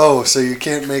 "Oh, so you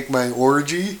can't make my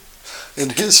orgy?"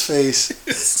 And his face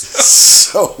is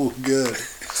so good.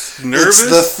 we? Nervous? It's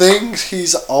the thing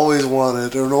he's always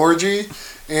wanted: an orgy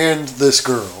and this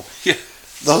girl. Yeah.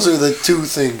 Those are the two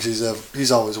things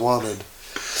he's always wanted.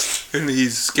 And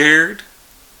he's scared,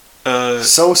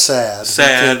 So sad.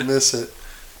 Sad. You can't miss it.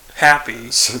 happy,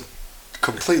 So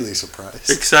completely surprised.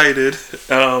 excited.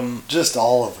 Just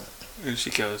all of it. And she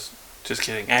goes, just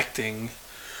kidding, acting.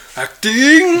 And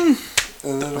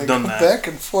And then I've I done go that. back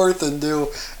and forth and do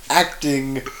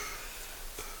acting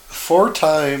 4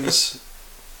 times.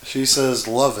 She says,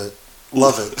 "Love it,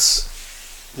 love it."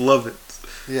 Love it.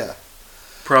 Yeah,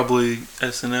 Probably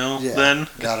SNL yeah. then.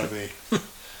 Gotta be.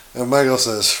 And Michael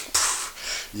says,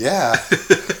 "Pff, "Yeah."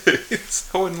 He's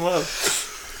so in love.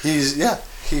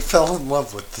 He fell in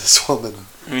love with this woman.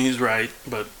 I mean, he's right,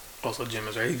 but also Jim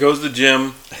is right. He goes to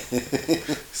Jim,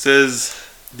 says,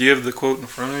 do you have the quote in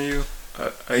front of you?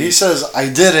 He says, "I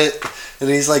did it," and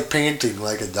he's like panting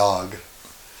like a dog.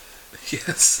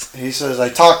 Yes. He says, "I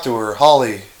talked to her,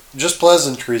 Holly. Just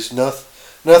pleasantries,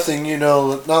 nothing.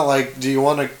 Not like, do you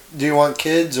want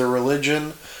kids or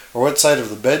religion, or what side of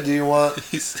the bed do you want?"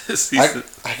 He says,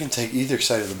 I can take either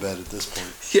side of the bed at this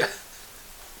point. yeah.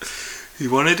 He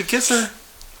wanted to kiss her,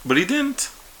 but he didn't.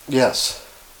 Yes.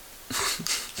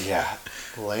 Yeah.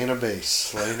 Laying a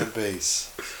base.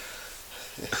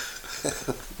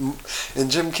 And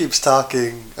Jim keeps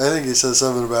talking. I think he says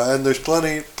something about, and there's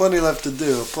plenty left to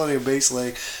do, plenty of base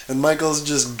laying. And Michael's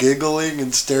just giggling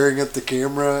and staring at the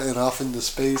camera and off into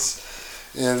space.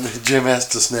 And Jim has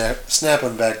to snap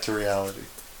him back to reality.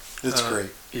 It's great.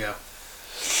 Yeah.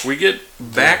 We get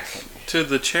back to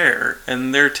the chair,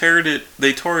 and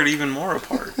they tore it even more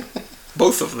apart.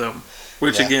 Both of them.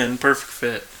 Which, Yeah. again, perfect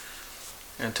fit.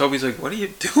 And Toby's like, what are you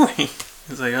doing?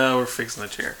 He's like, oh, we're fixing the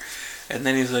chair. And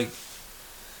then he's like,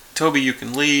 Toby, you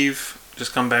can leave.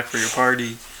 Just come back for your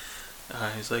party.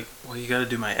 He's like, well, you got to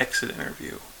do my exit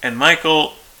interview. And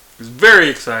Michael is very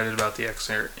excited about the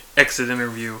exit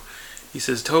interview. He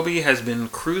says, Toby has been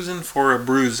cruising for a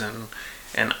bruisin',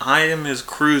 and I am his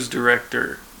cruise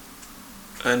director.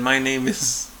 And my name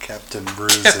is Captain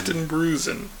Bruisin. Captain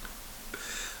Bruisin'.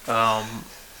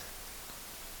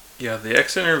 Yeah, the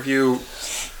exit interview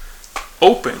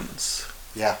opens.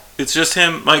 Yeah. It's just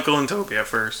him, Michael, and Toby at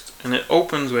first, and it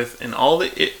opens with all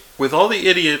the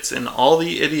idiots in all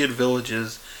the idiot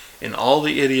villages in all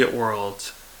the idiot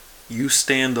worlds, you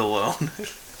stand alone.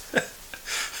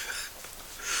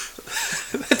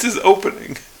 That's his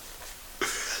opening.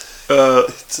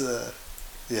 It's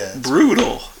it's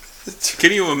Brutal.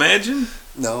 Can you imagine?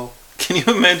 no. Can you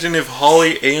imagine if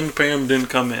Holly and Pam didn't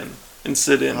come in and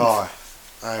sit in? Oh,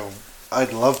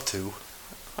 I'd love to.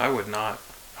 I would not.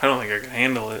 I don't think I could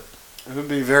handle it. It would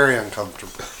be very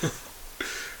uncomfortable.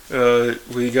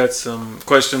 We got some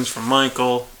questions from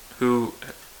Michael, who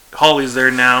Holly's there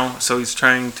now, so he's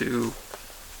trying to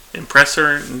impress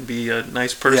her and be a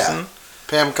nice person. Yeah.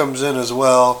 Pam comes in as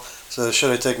well, so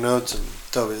should I take notes? And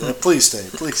Toby, please stay,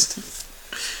 please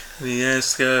stay. He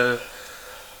asks,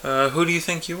 who do you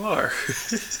think you are?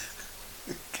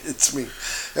 It's me.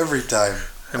 Every time.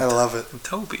 I love it. I'm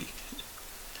Toby.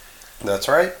 That's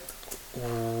right.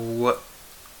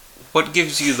 What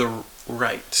gives you the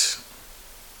right?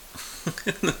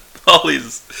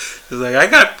 Holly's is like, I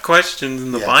got questions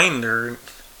in the binder.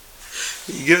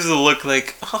 He gives a look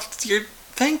like, oh,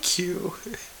 thank you.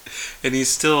 And he's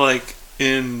still like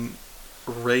in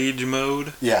rage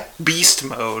mode. Yeah. Beast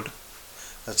mode.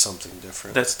 That's something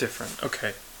different. That's different. Okay.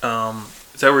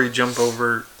 Is that where you jump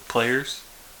over players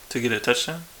to get a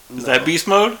touchdown? Is that beast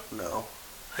mode? No.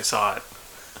 I saw it.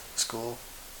 It's cool.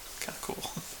 Kind of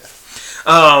cool.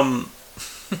 Yeah.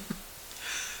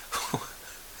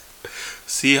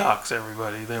 Seahawks,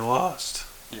 everybody. They lost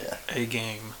Yeah. a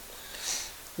game.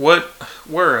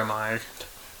 Where am I?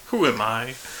 Who am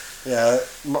I? Yeah.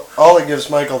 Ollie gives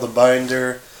Michael the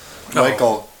binder. Oh.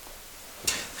 Michael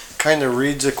kind of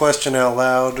reads a question out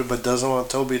loud, but doesn't want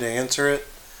Toby to answer it.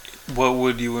 What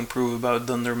would you improve about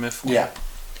Dunder Mifflin? Yeah.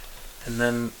 And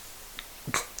then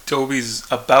Toby's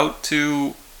about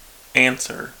to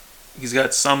answer. He's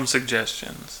got some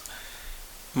suggestions.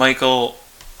 Michael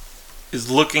is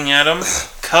looking at him,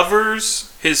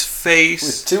 covers his face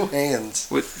With two hands.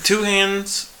 with two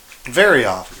hands, Very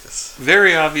obvious.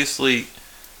 very obviously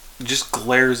just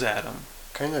glares at him,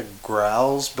 Kind of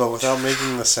growls, but without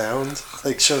making the sound.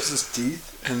 Like shows his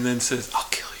teeth. and then says, I'll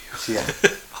kill you. Yeah.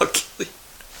 I'll kill you.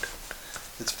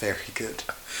 It's very good.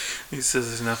 He says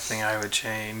there's nothing I would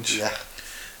change. Yeah.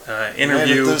 Made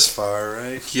Interview. it this far,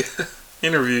 right? Yeah.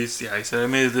 Interviews. Yeah, he said, I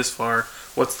made it this far.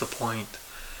 What's the point?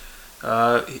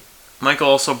 Michael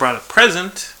also brought a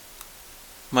present.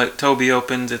 Toby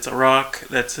opens. It's a rock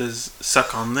that says,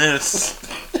 suck on this.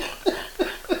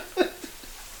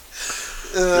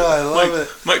 I love it.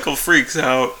 Michael freaks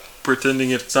out,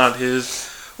 pretending it's not his.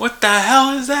 What the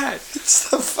hell is that? It's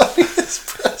the funniest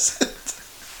present.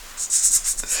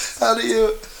 How do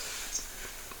you...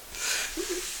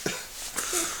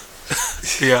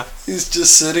 Yeah. He's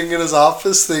just sitting in his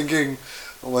office thinking,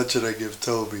 what should I give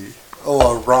Toby?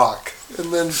 Oh, a rock.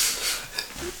 And then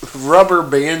rubber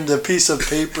band a piece of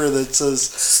paper that says,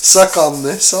 suck on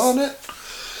this on it?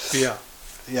 Yeah.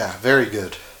 Yeah, very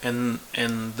good. And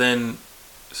then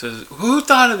says, who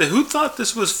thought of it? Who thought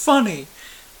this was funny?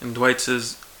 And Dwight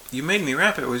says, you made me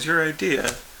rap it. It was your idea.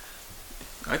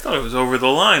 I thought it was over the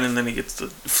line. And then he gets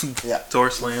the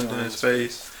door slammed in his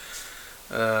face.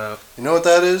 You know what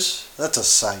that is? That's a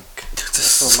psych.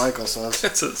 That's what Michael says.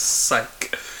 That's a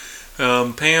psych.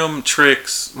 Pam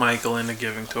tricks Michael into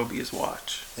giving Toby his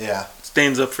watch. Yeah.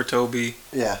 Stands up for Toby.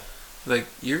 Yeah. Like,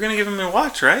 you're going to give him a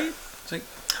watch, right? It's like,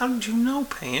 how did you know,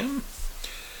 Pam?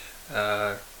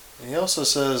 He also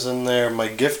says in there, my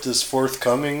gift is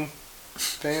forthcoming,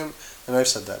 Pam. And I've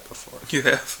said that before. You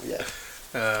have?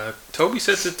 Yeah. Toby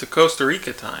sets it to Costa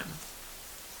Rica time.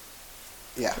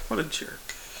 Yeah. What a jerk.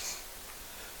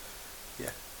 Yeah.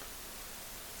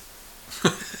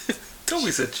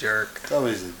 Toby's a jerk.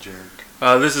 Toby's a jerk.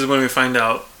 This is when we find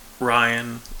out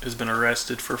Ryan has been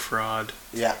arrested for fraud.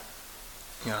 Yeah.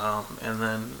 And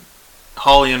then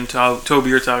Holly and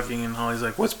Toby are talking, and Holly's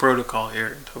like, what's protocol here?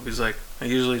 And Toby's like, I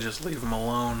usually just leave him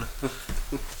alone.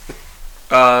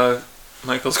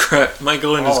 Michael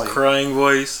in his Holly. crying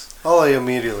voice. Holly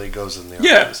immediately goes in the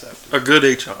Yeah, office after. a good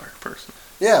HR person.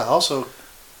 Yeah, also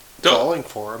Don't- calling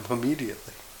for him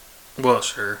immediately. Well,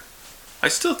 sure. I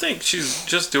still think she's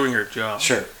just doing her job.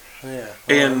 Sure. Yeah.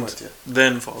 Well, I'm And with you.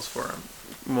 then falls for him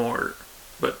more.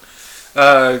 But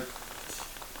I'm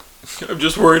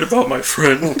just worried about my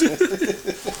friend.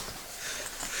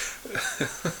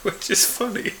 Which is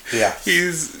funny. Yeah.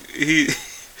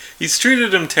 He's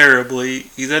treated him terribly.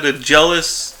 He's had a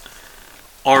jealous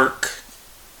arc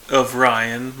of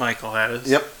Ryan, Michael has.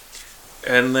 Yep.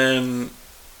 And then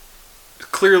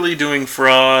clearly doing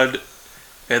fraud,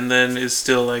 and then is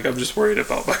still like, I'm just worried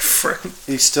about my friend.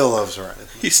 He still loves Ryan.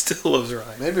 He still loves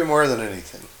Ryan. Maybe more than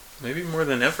anything. Maybe more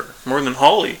than ever. More than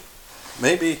Holly.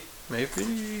 Maybe.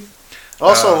 Maybe.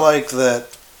 Also like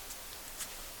that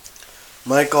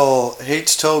Michael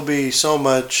hates Toby so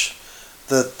much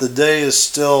that the day is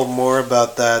still more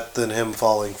about that than him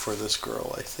falling for this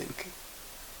girl, I think.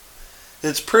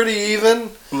 It's pretty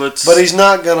even, but he's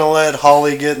not going to let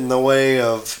Holly get in the way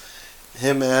of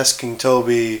him asking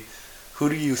Toby, who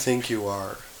do you think you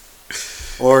are?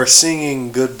 or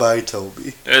singing "Goodbye,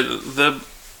 Toby."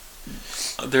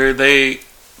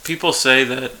 People say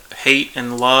that hate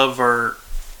and love are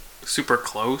super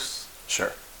close.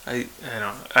 Sure. I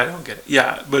don't get it.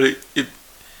 Yeah, but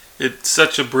it's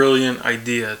such a brilliant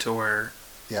idea to where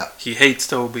he hates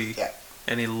Toby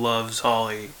and he loves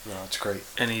Holly. No, it's great.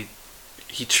 And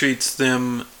he treats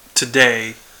them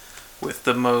today with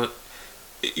the most.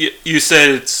 You said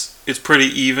it's pretty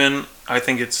even. I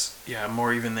think it's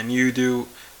more even than you do.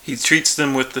 He treats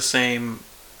them with the same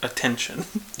attention.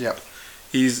 Yep.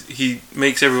 He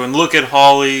makes everyone look at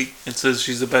Holly and says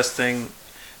she's the best thing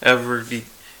ever.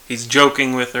 He's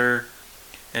joking with her,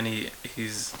 and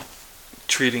he's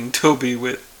treating Toby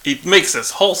with. He makes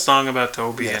this whole song about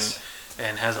Toby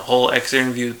and has a whole exit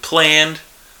interview planned.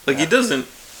 Like he doesn't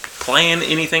plan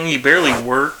anything. He barely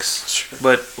works. Sure.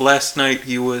 But last night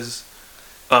he was.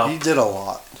 He did a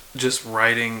lot. Just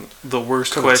writing the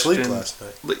worst Couldn't question. sleep last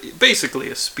night. Basically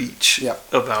a speech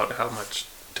Yep. about how much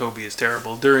Toby is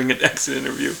terrible during an exit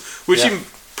interview, which he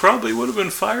probably would have been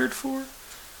fired for.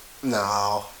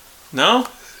 No. No?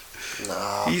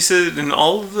 No. He said, in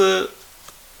all of the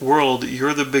world,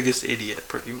 you're the biggest idiot,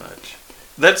 pretty much.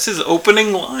 That's his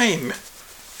opening line.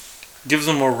 Gives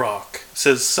him a rock.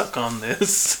 Says, suck on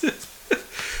this.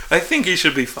 I think he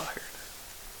should be fired.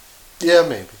 Yeah,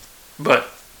 maybe. But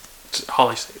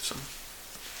Holly saves him.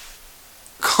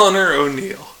 Connor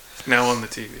O'Neill, now on the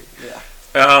TV. Yeah.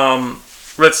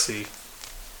 Let's see.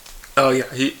 Oh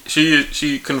yeah,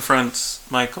 she confronts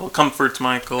Michael, comforts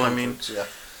Michael.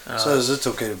 Says it's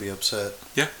okay to be upset.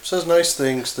 Yeah. Says nice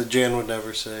things that Jan would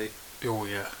never say. Oh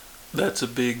yeah, that's a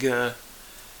big.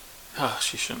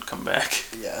 She shouldn't come back.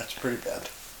 Yeah, it's pretty bad.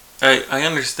 I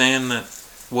understand that.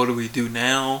 What do we do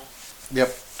now?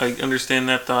 Yep. I understand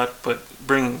that thought, but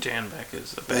bringing Jan back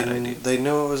is a bad idea. They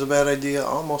knew it was a bad idea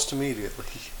almost immediately.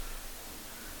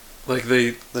 Like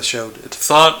the show did.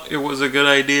 Thought it was a good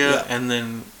idea, and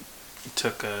then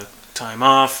took a time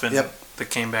off, and they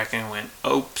came back and went,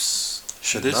 "Oops,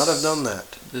 should not have done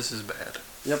that. This is bad."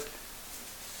 Yep.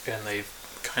 And they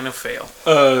kind of fail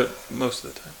most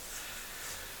of the time.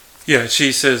 Yeah,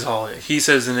 she says he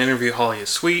says in an interview, Holly is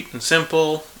sweet and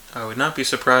simple. I would not be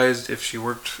surprised if she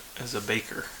worked as a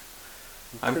baker.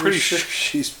 I'm pretty sure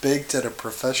she's baked at a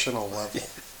professional level.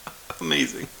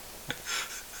 Amazing.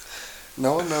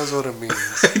 No one knows what it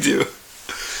means. I do.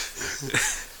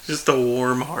 Just a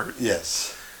warm heart.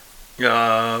 Yes.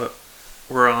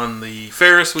 We're on the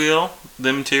Ferris wheel.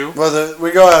 Them two. Well,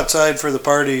 we go outside for the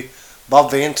party.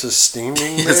 Bob Vance is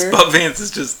steaming yes, there. Bob Vance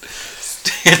is just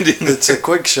standing It's there. a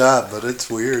quick shot, but it's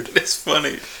weird. It's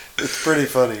funny. It's pretty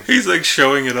funny. He's like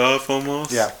showing it off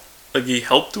almost. Yeah. Like he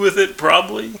helped with it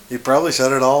probably. He probably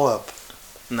set it all up.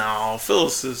 No,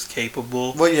 Phyllis is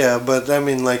capable. Well, yeah, but I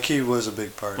mean, like he was a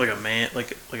big part. Like a man,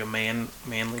 like a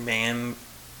manly man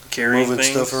carrying moving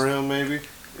things. stuff around, maybe.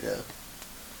 Yeah.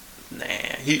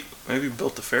 Nah, he maybe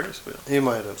built the Ferris wheel. He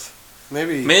might have.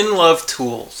 Maybe. Men love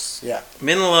tools. Yeah.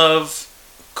 Men love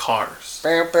cars.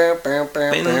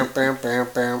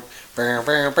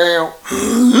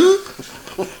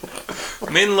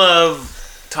 Men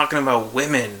love talking about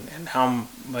women and how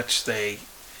much they.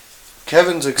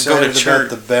 Kevin's excited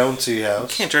church. about the bouncy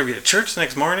house. Can't drive you to church the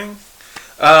next morning.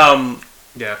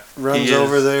 Yeah. Runs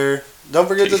over there. Don't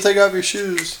forget to take off your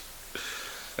shoes.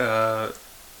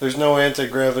 There's no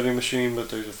anti-gravity machine, but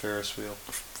there's a Ferris wheel.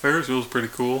 Ferris wheel's pretty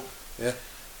cool. Yeah.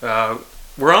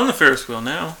 We're on the Ferris wheel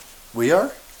now. We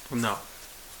are? No.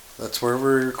 That's where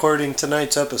we're recording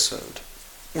tonight's episode.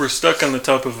 We're stuck on the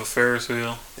top of a Ferris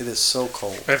wheel. It is so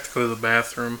cold. I have to go to the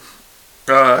bathroom.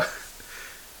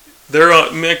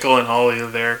 Michael and Holly are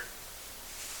there.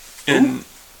 And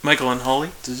Michael and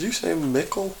Holly? Did you say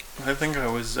Mickle? I think I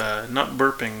was not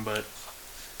burping, but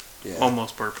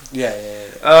almost burping. Yeah.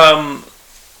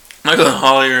 Michael and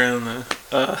Holly are in the.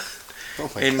 Oh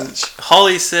my gosh.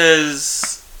 Holly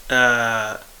says.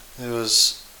 It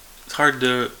was. It's hard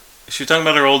to. She was talking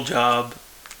about her old job.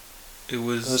 I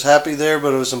was happy there,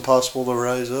 but it was impossible to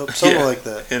rise up. Something like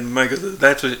that. And Michael says,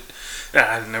 that's what.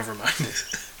 Never mind.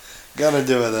 Gonna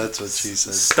do it, that's what she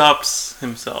said. Stops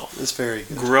himself. It's very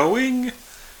good. Growing?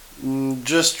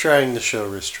 Just trying to show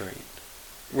restraint.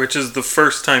 Which is the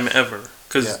first time ever.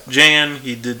 Because Jan,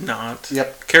 he did not.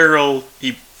 Yep. Carol,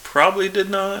 he probably did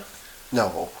not.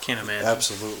 No. Can't imagine.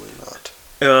 Absolutely not.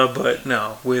 But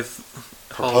no, with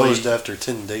Proposed Holly, after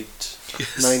 10 dates.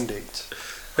 Yes. 9 dates.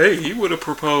 Hey, he would have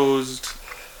proposed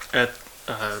at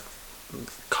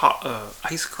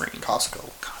ice cream. Costco.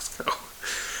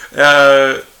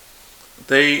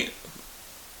 They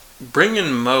bring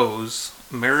in Mose,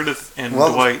 Meredith, and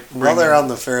Dwight. While they're on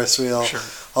the Ferris wheel, Sure.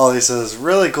 Holly says,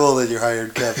 really cool that you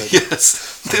hired Kevin.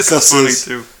 Yes, this Gus is funny says,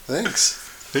 too. Thanks.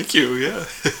 Thank you. Yeah,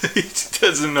 he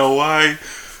doesn't know why,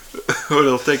 but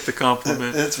he'll take the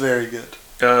compliment. It's very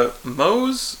good.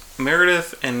 Mose,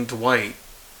 Meredith, and Dwight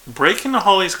break into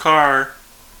Holly's car,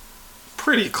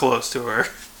 pretty close to her,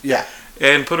 Yeah.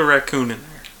 and put a raccoon in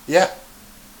there. Yeah.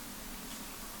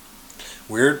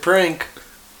 Weird prank.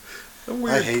 A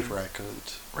weird- I hate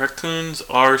raccoons. Raccoons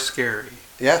are scary.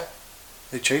 Yeah.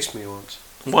 They chased me once.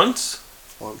 Once,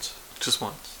 Once. just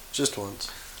once. Just once.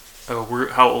 Oh,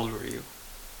 how old were you?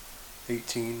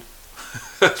 18.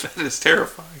 That is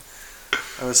terrifying.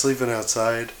 I was sleeping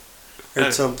outside.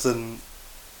 Heard something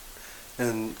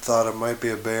and thought it might be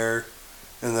a bear.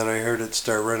 And then I heard it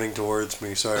start running towards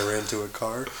me, so I ran to a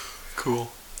car.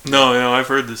 Cool. No, I've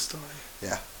heard this story.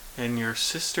 Yeah. And your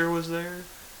sister was there?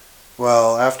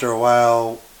 Well, after a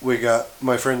while,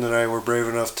 my friend and I were brave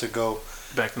enough to go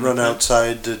Back in run the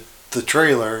outside to the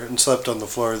trailer and slept on the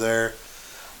floor there.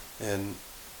 And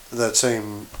I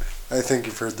think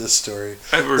you've heard this story.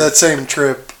 I've heard. That same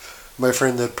trip, my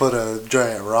friend had put a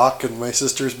giant rock in my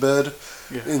sister's bed.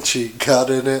 Yeah. And she got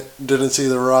in it, didn't see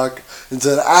the rock, and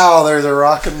said, "Ow, there's a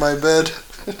rock in my bed."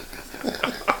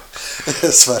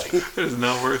 It's funny. It is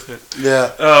not worth it.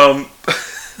 Yeah.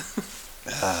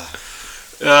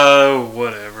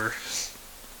 Whatever.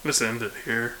 Let's end it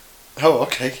here. Oh,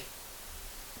 okay.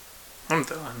 I'm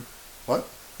done. What?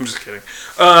 I'm just kidding.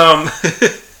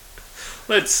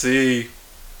 Let's see.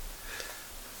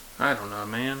 I don't know,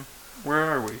 man. Where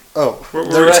are we? Oh, What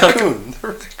the were we raccoon. The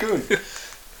raccoon.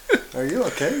 Are you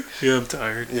okay? Yeah, I'm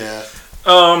tired. Yeah.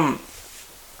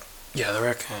 Yeah, the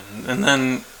raccoon. And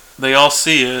then they all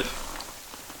see it.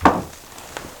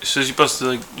 So you're supposed to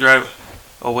like drive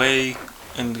away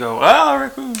and go,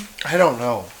 raccoon. I don't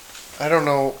know.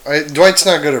 Dwight's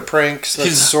not good at pranks. That's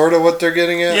He's- sort of what they're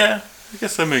getting at. Yeah, I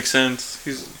guess that makes sense.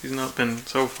 He's not been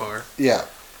so far. Yeah.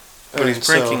 But he's And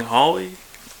pranking so- Holly?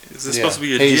 Is this supposed to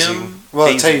be a hazing. gym? Well,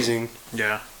 it's hazing.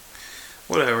 Yeah.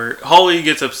 Whatever. Holly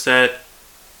gets upset.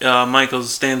 Michael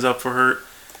stands up for her.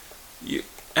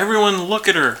 Everyone look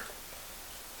at her.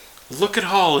 Look at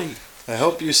Holly. I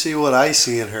hope you see what I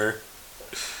see in her.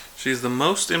 She's the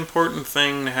most important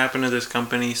thing to happen to this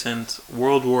company since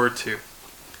World War II.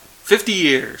 50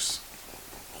 years.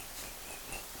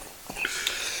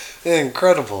 An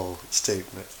incredible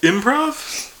statement.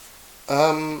 Improv?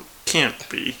 Can't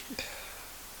be.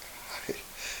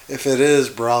 If it is,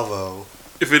 bravo.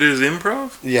 If it is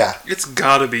improv, Yeah. it's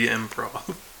gotta be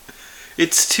improv.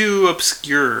 It's too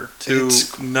obscure to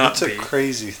not It's be. a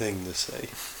crazy thing to say.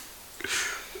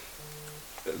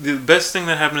 The best thing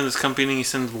that happened to this company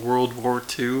since World War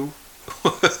II.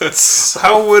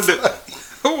 How would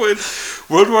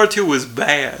World War II was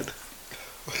bad?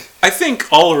 I think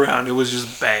all around it was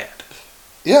just bad.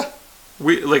 Yeah.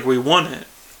 We won it.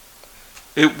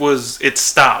 It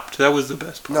stopped. That was the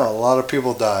best part. No, a lot of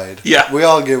people died. Yeah. We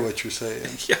all get what you're saying.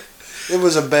 Yeah. It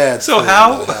was a bad So thing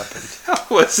how that happened.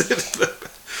 how was it?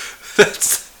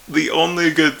 That's the only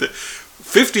good thing.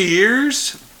 50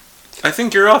 years. I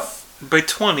think you're off by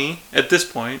 20 at this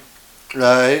point.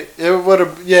 Right. It would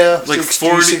have, yeah, Like 60,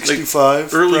 40,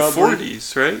 65. Early probably.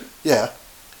 40s, right? Yeah.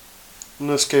 And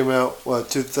this came out,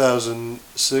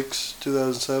 2006,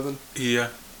 2007? Yeah.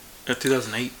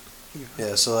 2008.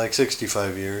 Yeah, so like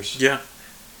 65 years. Yeah.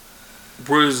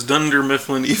 Was Dunder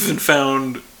Mifflin even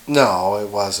found No, it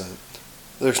wasn't.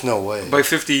 There's no way. by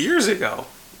 50 years ago?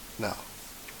 No.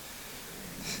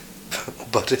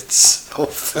 But it's so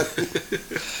funny.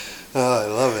 Oh, I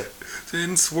love it.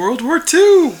 Since World War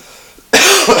II.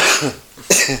 I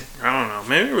don't know.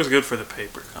 Maybe it was good for the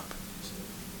paper companies.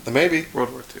 Maybe.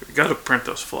 World War II. You got to print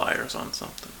those flyers on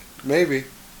something. Maybe.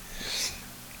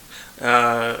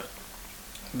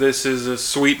 This is a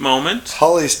sweet moment.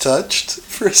 Holly's touched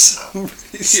for some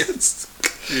reason. Yes.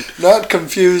 Not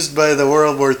confused by the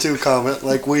World War II comment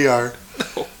like we are.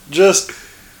 No. Just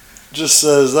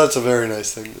says that's a very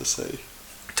nice thing to say.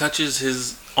 Touches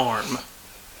his arm.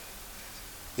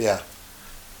 Yeah.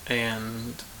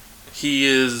 And he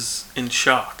is in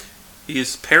shock. He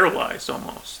is paralyzed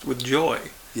almost with joy.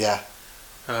 Yeah.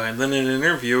 And then in an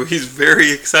interview, he's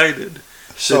very excited.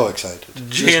 So excited.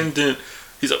 Jan didn't.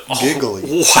 He's like, Giggly.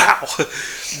 Wow.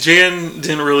 Jan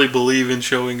didn't really believe in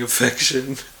showing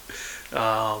affection,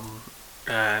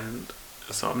 and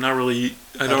so I'm not really.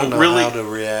 I don't know really. how to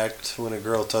react when a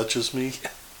girl touches me.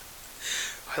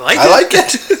 I like I it. like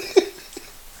it.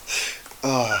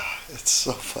 Oh, it's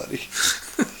so funny.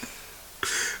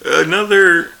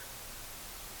 Another.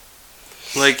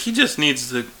 Like, he just needs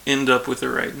to end up with her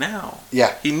right now.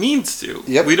 Yeah. He needs to.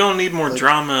 Yep. We don't need more Like-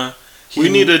 drama We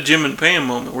need a Jim and Pam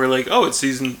moment. We're like, oh, it's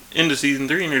into season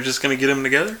 3, and you're just gonna get them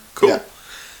together. Cool, Yeah.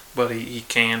 but he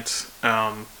can't.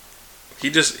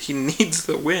 He needs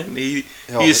the win. He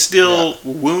Oh, is still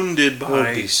wounded It would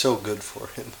by. be so good for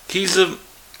him. He's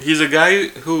a guy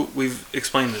who, we've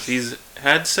explained this. He's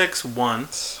had sex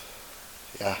once.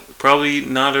 Yeah. Probably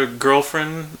not a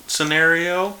girlfriend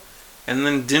scenario, and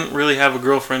then didn't really have a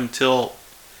girlfriend till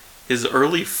his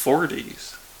early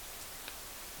 40s,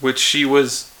 which she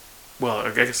was. Well,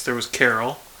 I guess there was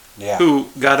Carol, Yeah. who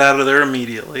got out of there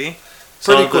immediately.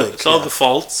 Pretty saw quick, saw yeah. the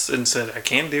faults and said, I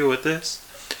can't deal with this.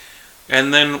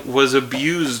 And then was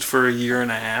abused for a year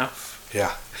and a half.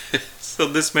 Yeah. So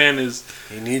this man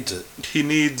He needs it. he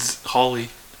needs Holly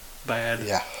bad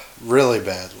Yeah. Really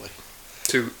badly.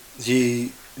 to.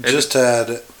 He just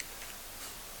had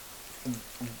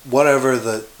whatever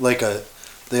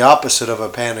the opposite of a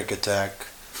panic attack,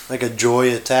 like a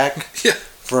joy attack Yeah.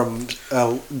 from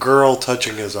a girl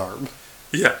touching his arm.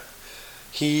 Yeah.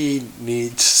 He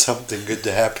needs something good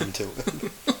to happen to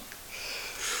him.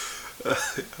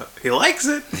 He likes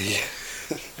it.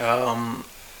 Yeah.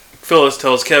 Phyllis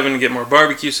tells Kevin to get more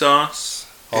barbecue sauce.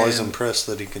 Always and- impressed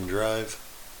that he can drive.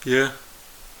 Yeah.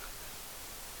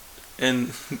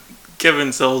 And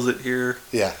Kevin sells it here.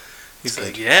 Yeah. He's It's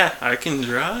like, like- yeah, I can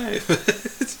drive.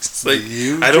 It's just like, Do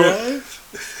you I don't-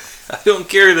 drive? I don't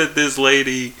care that this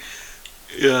lady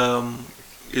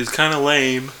is kind of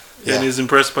lame Yeah. and is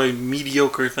impressed by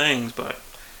mediocre things, but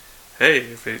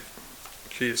hey,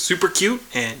 she is super cute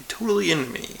and totally into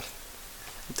me.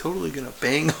 I'm totally gonna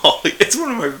bang Holly. It's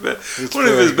one of my It's one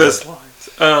of very his best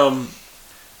good. lines.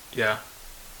 Yeah.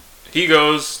 He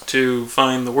goes to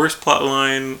find the worst plot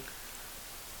line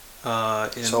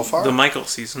in So far? the Michael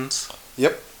seasons.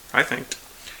 Yep. I think.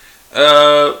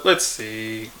 Let's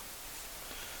see.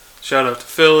 Shout out to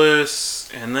Phyllis,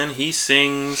 and then he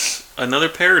sings another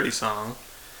parody song.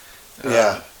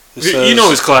 Yeah. It You know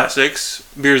says- his classics: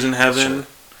 "Beers in Heaven,"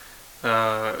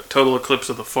 "Total Eclipse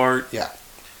of the Fart." Yeah.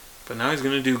 But now he's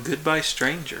gonna do "Goodbye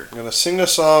Stranger." I'm gonna sing a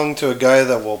song to a guy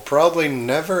that we'll probably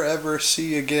never ever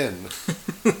see again.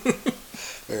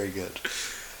 Very good.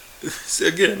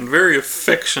 Again, very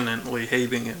affectionately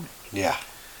hating him. Yeah.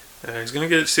 He's gonna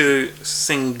get to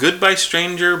sing "Goodbye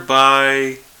Stranger"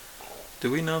 by. Do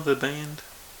we know the band?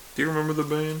 Do you remember the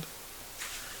band?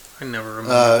 I never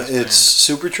remember. This It's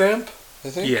Supertramp, I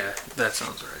band. think. Yeah, that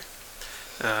sounds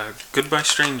right. "Goodbye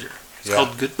Stranger." It's Yeah.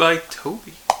 called "Goodbye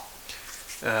Toby,"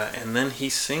 and then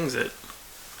he sings it,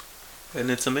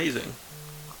 and it's amazing.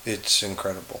 It's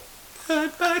incredible.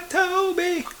 Goodbye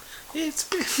Toby, it's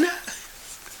been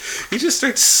nice. He just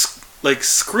starts like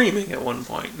screaming at one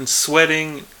point and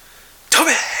sweating.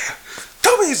 Toby,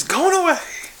 Toby's going away.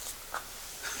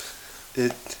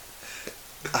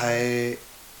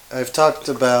 I've talked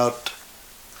about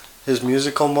his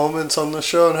musical moments on the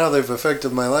show and how they've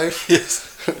affected my life. Yes.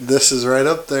 This is right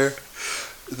up there.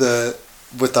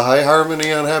 With the high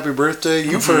harmony on Happy Birthday,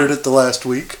 you've Mm-hmm. heard it the last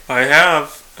week. I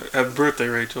have. Happy birthday,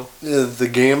 Rachel. The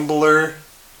Gambler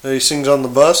that he sings on the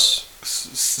bus.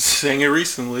 Sang it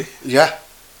recently. Yeah.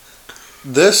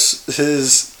 This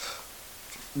is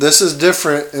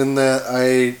different in that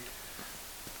I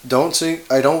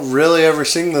don't really ever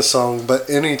sing the song, but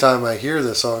anytime I hear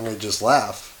the song I just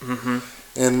laugh. Mm-hmm.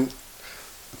 And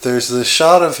there's this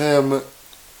shot of him.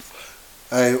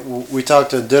 We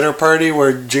talked at a dinner party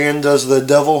where Jan does the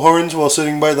devil horns while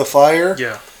sitting by the fire.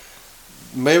 Yeah.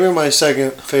 Maybe my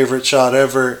second favorite shot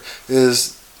ever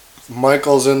is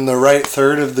Michael's in the right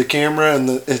third of the camera and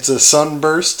it's a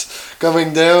sunburst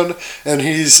coming down and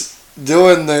he's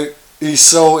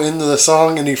so into the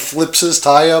song and he flips his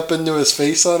tie up into his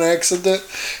face on accident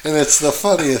and it's the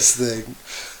funniest thing.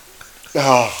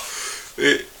 Oh.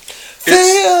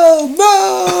 Feel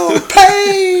no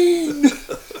pain.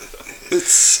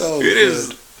 It's so It good.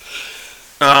 is.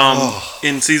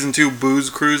 In season 2, Booze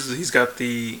Cruise, he's got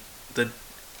the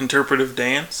interpretive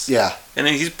dance. Yeah. And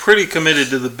he's pretty committed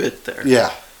to the bit there.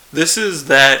 Yeah. This is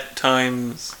that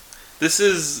times. This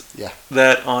is Yeah.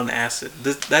 that on acid.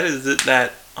 That is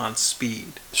that on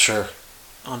speed. Sure.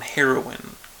 On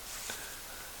heroin.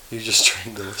 You just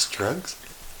trying to list drugs?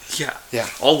 Yeah. Yeah.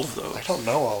 All of those. I don't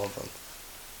know all of them.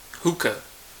 Hookah.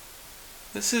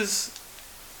 This is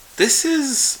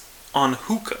on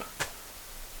hookah.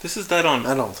 This is that on.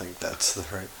 I don't think that's the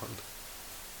right one.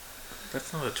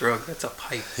 That's not a drug. That's a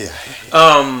pipe. Yeah.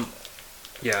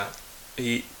 Yeah.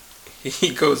 He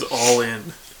goes all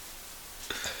in.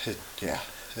 Yeah.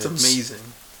 It's amazing.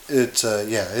 It's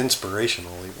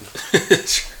inspirational even.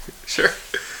 Sure.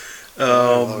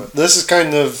 This is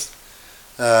kind of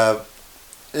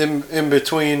in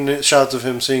between shots of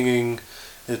him singing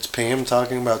It's Pam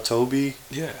talking about Toby.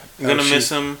 Yeah. I'm gonna miss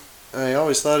him. I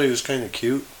always thought he was kind of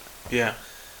cute. Yeah.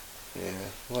 Yeah.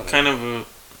 Whatever. Kind of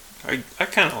I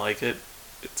kind of like it.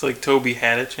 It's like Toby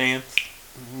had a chance.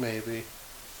 Maybe.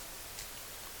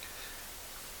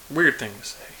 Weird thing to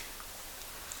say.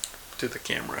 To the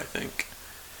camera, I think.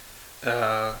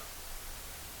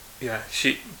 Yeah,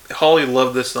 Holly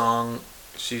loved this song.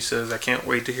 She says, "I can't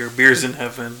wait to hear Beers in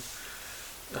Heaven."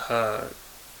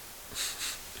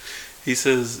 He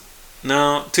says,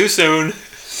 "No, too soon.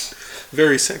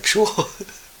 Very sexual."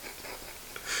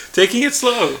 Taking it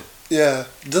slow. Yeah.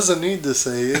 Doesn't need to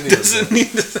say any Doesn't of that.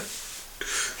 need to say.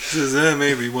 He says,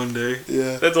 maybe one day.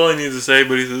 Yeah. That's all he needs to say,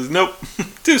 but he says, nope,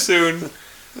 too soon.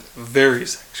 Very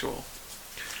sexual.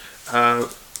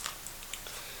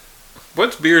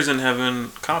 What's Beers in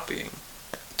Heaven copying?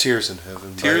 Tears in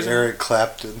Heaven Tears by in- Eric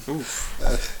Clapton. Oof.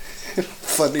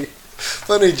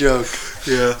 Funny joke.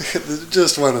 Yeah.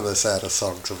 Just one of the saddest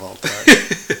songs of all time.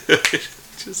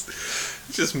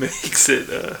 just makes it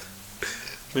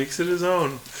his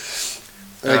own.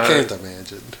 I can't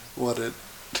imagine what it.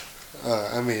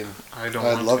 I mean, I don't.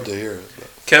 I'd want love to hear it. But.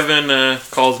 Kevin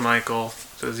calls Michael.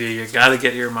 Says, "Yeah, you gotta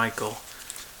get here, Michael."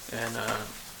 And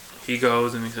he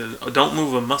goes and he says, "Oh, don't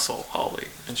move a muscle, Holly."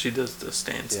 And she does the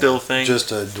stand still thing.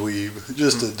 Just a dweeb,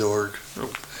 just a dork.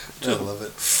 Oh, I love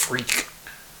it. Freak.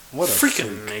 What a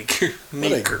Freaking freak.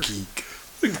 maker. What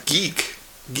a geek.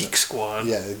 The geek squad.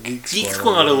 Yeah, geek squad. Geek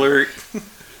squad alert.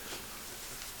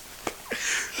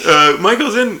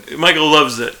 Michael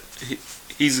loves it.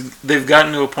 They've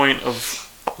gotten to a point of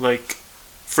like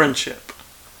friendship,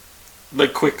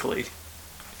 like quickly.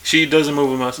 She doesn't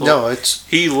move a muscle. No,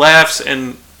 He laughs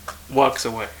and walks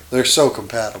away. they're so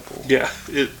compatible. Yeah,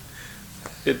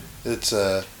 It's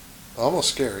almost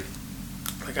scary.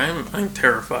 like I'm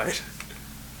terrified.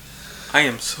 I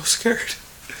am so scared.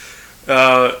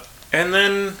 And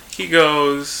then he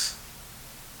goes,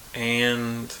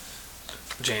 and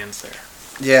Jan's there.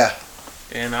 Yeah,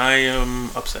 And I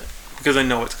am upset because I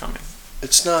know it's coming.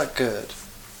 it's not good.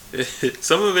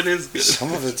 Some of it is good.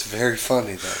 Some of it's very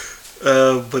funny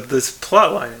though. But this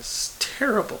plot line is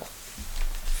terrible.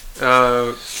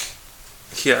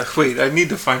 Yeah, wait, I need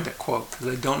to find that quote because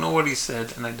I don't know what he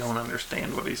said and I don't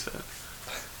understand what he said.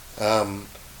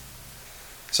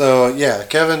 So yeah,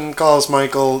 Kevin calls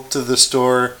Michael to the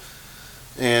store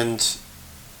and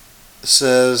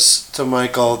says to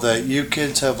Michael that you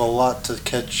kids have a lot to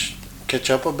catch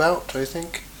up about, I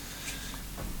think.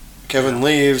 Kevin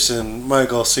leaves and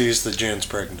Michael sees that Jan's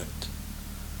pregnant.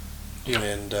 Yeah.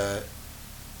 And at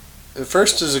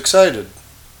first is excited.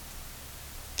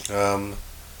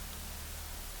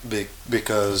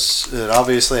 Because it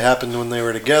obviously happened when they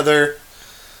were together.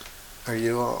 Are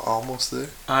you almost there?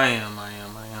 I am.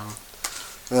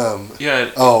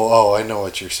 Yeah, Oh, I know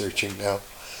what you're searching now.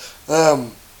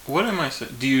 what am I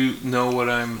saying? Do you know what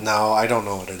I'm... No, I don't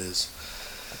know what it is.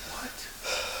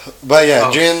 What? But yeah,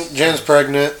 Oh. Jan's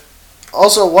pregnant.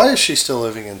 Also, why is she still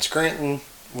living in Scranton?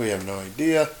 We have no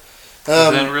idea. Is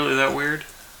that really that weird?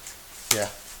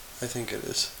 I think it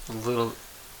is. A little...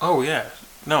 Oh, yeah.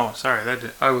 No, sorry.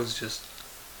 I was just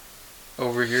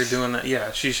over here doing that.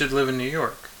 Yeah, she should live in New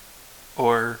York.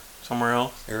 Or somewhere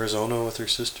else. Arizona with her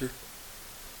sister.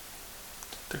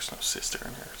 There's no sister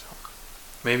in Arizona.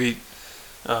 Maybe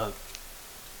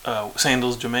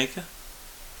Sandals, Jamaica?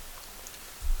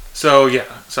 So,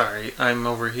 yeah. Sorry. I'm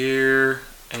over here,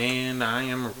 and I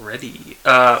am ready.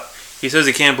 He says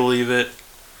he can't believe it,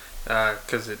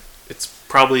 because it's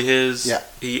probably his. Yeah.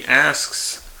 He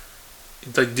asks,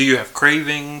 like, do you have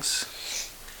cravings?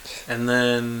 And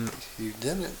then, You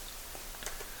didn't.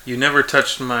 you never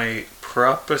touched my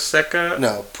Propecia?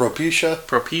 No,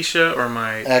 Propecia or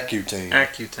my Accutane.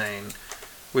 Accutane,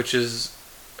 which is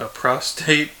a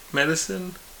prostate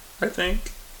medicine, I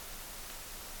think.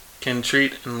 Can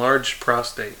treat enlarged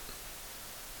prostate.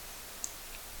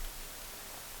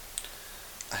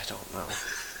 I don't know.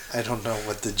 I don't know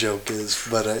what the joke is,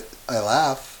 but I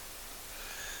laugh.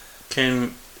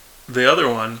 Can the other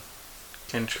one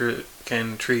can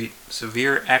treat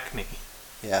severe acne?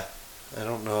 Yeah. I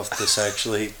don't know if this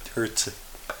actually hurts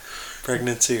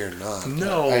pregnancy or not.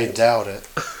 No. I doubt it.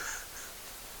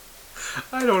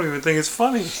 I don't even think it's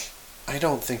funny. I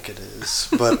don't think it is,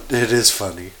 but it is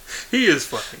funny. He is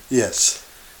funny. Yes.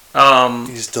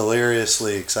 He's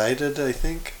deliriously excited, I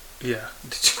think. Yeah.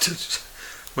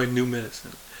 My new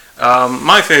medicine.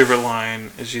 My favorite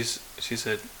line is she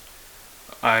said,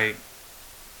 I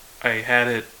had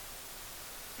it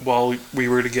while we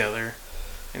were together,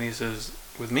 and he says,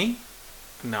 with me?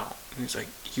 No. And he's like,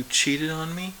 you cheated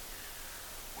on me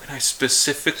when I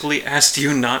specifically asked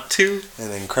you not to?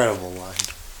 An incredible line.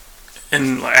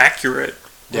 and accurate.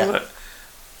 Yeah. But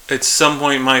at some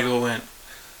point, Michael went,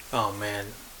 "Oh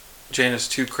man, Jana's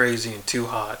too crazy and too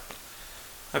hot.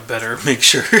 I better make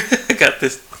sure I got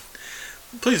this.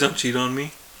 Please don't cheat on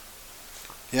me."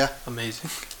 Yeah. Amazing.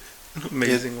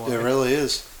 Amazing It line. really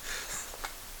is.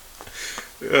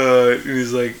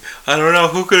 He's like, "I don't know,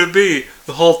 who could it be?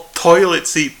 The whole toilet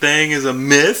seat thing is a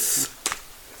myth."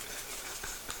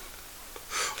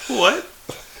 What?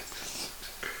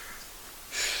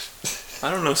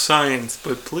 I don't know science,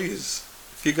 but please,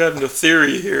 if you got a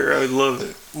theory here, I would love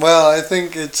it. Well, I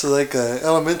think it's like a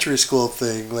elementary school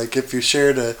thing. Like if you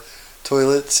shared a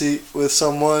toilet seat with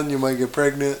someone, you might get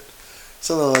pregnant.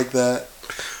 Something like that.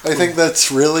 I think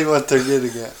that's really what they're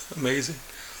getting at. Amazing.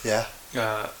 Yeah.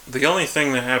 The only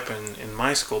thing that happened in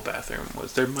my school bathroom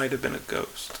was there might have been a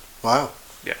ghost. Wow.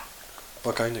 Yeah.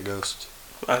 What kind of ghost?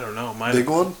 I don't know. Big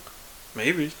one?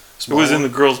 Maybe. Small it was in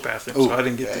one? the girls' bathroom, so Ooh, I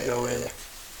didn't get to yeah, go yeah, in.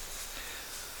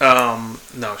 yeah.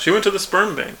 No, she went to the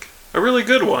sperm bank. A really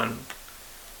good one.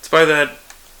 It's by that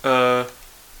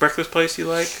breakfast place you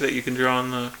like that you can draw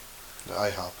on the...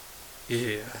 IHOP.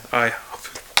 Yeah,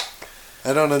 IHOP.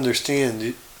 I don't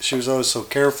understand. She was always so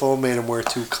careful, made him wear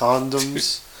 2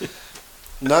 condoms.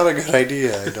 Not a good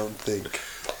idea, I don't think.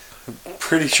 I'm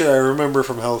pretty sure I remember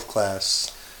from health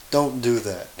class. Don't do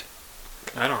that.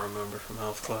 I don't remember from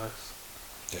health class.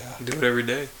 Yeah. I do it every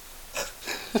day.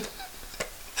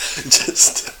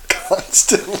 Just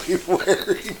constantly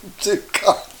wearing 2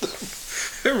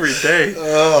 condoms. Every day.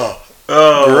 Oh,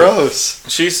 Oh, gross.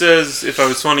 She says, if I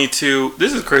was 22...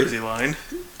 This is a crazy line.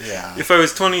 Yeah. If I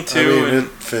was 22 I mean, and... it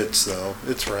fits, though.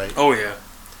 It's right. Oh, yeah.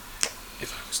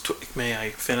 If I was... May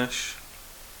I finish?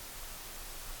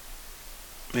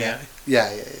 May I? Yeah.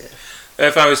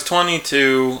 If I was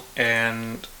 22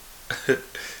 and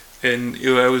and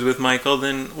I was with Michael,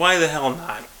 then why the hell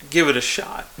not? Give it a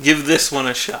shot. Give this one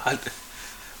a shot.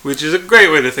 Which is a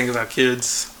great way to think about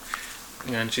kids.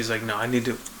 And she's like, no, I need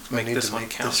to make this one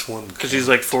count. Because she's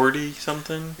like 40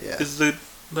 something. Yeah. Is the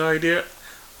idea.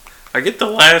 I get the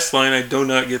last line. I do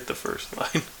not get the first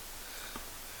line.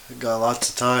 Got lots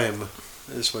of time,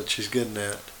 is what she's getting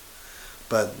at.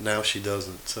 But now she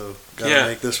doesn't, so gotta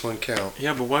make this one count.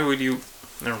 Yeah, but why would you...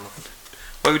 Never mind.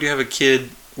 Why would you have a kid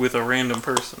with a random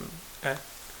person?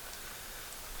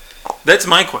 That's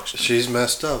my question. She's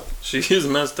messed up. She is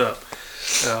messed up.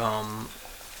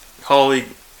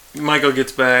 Michael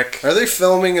gets back. Are they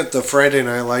filming at the Friday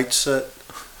Night Lights set?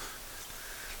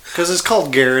 Because it's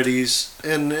called Garrity's,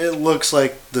 and it looks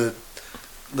like the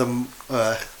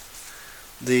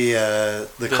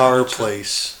car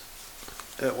place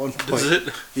at one point. Does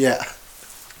it? Yeah,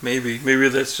 Maybe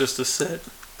that's just a set.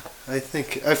 I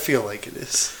feel like it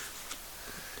is.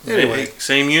 Anyway, Hey,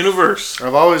 same universe.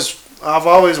 I've always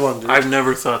wondered. I've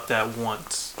never thought that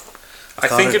once. I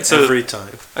Thought think it it's every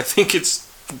time. I think it's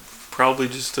probably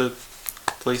just a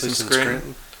place in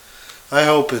Scranton. I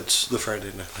hope it's the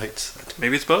Friday Night Lights set.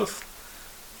 Maybe it's both.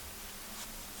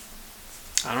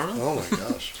 I don't know. Oh my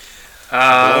gosh.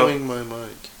 Blowing. Blowing my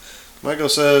mind. Michael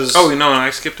says... Oh, no, I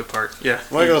skipped a part. Yeah.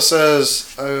 Michael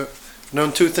says, I've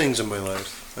known 2 things in my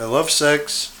life. I love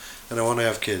sex, and I want to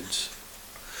have kids.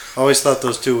 I always thought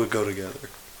those 2 would go together.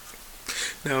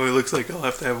 Now it looks like I'll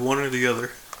have to have one or the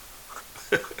other.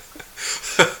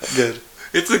 Good.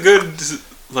 It's a good,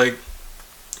 like,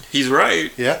 he's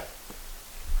right. Yeah?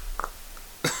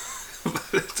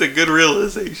 But it's a good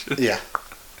realization. Yeah.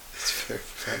 It's very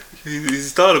funny.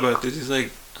 He's thought about this. He's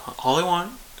like, all I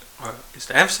want is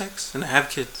to have sex and to have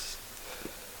kids.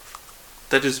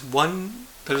 That is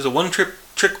a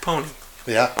one-trick pony.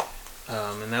 Yeah.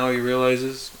 And now he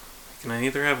realizes he can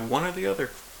either have one or the other.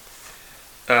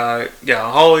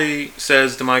 Holly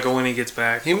says to Michael when he gets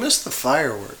back. He missed the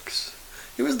fireworks.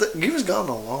 He was gone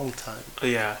a long time.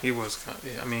 Yeah, he was.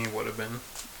 I mean, he would have been.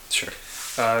 Sure.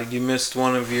 You missed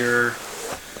one of your...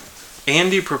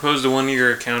 Andy proposed to one of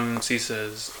your accountants. He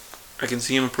says, I can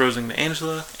see him proposing to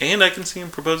Angela, and I can see him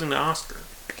proposing to Oscar.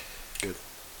 Good.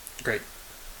 Great.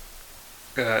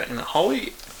 And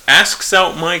Holly asks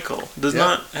out Michael. Does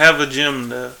not have a gym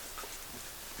to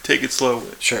take it slow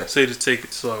with. Sure. Say to take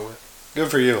it slow with. Good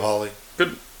for you, Holly.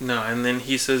 Good. No, and then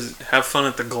he says, have fun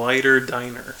at the Glider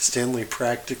Diner. Stanley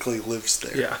practically lives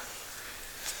there. Yeah.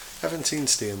 Haven't seen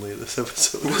Stanley this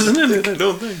episode. Wasn't in it, I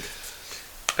don't think.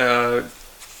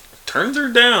 Turns her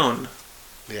down.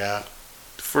 Yeah.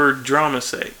 For drama's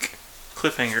sake.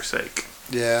 Cliffhanger sake.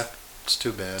 Yeah. It's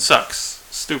too bad. Sucks.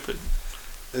 Stupid.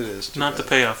 It is too Not bad. the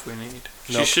payoff we need.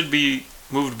 She Nope. should be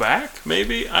moved back,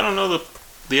 maybe? I don't know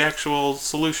the actual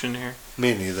solution here.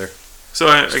 Me neither. So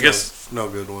I guess No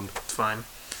good one. it's fine.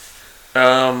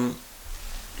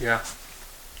 Yeah.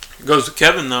 Goes to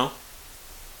Kevin, though.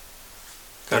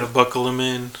 Gotta buckle him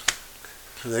in.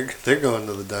 They're going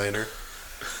to the diner.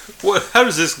 What? How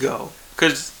does this go?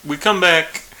 Because we come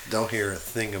back. Don't hear a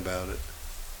thing about it.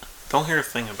 Don't hear a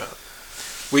thing about it.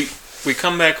 We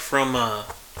come back from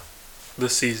the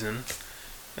season,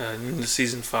 into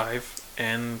season 5,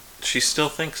 and she still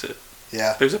thinks it.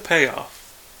 Yeah. There's a payoff.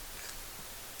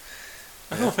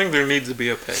 I don't think there needs to be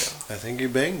a payoff. I think he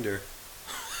banged her.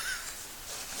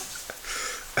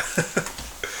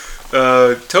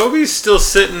 Toby's still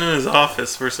sitting in his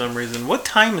office for some reason. What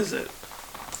time is it?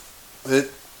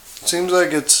 It seems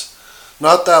like it's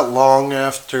not that long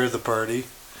after the party.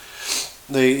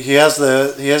 He has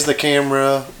the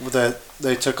camera that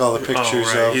they took all the pictures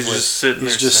right. of. He's just sitting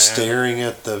there sad. Staring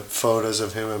at the photos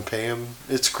of him and Pam.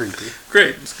 It's creepy.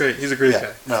 Great. It's great. He's a great Yeah,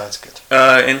 guy. no, it's good.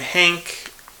 And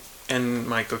Hank and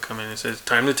Michael come in and says,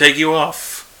 "Time to take you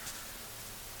off."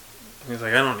 And he's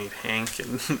like, "I don't need Hank."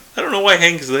 And I don't know why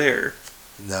Hank's there.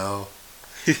 No,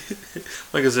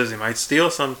 Michael says he might steal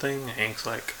something. Hank's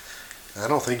like, I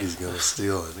don't think he's gonna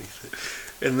steal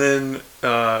anything. and then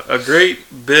a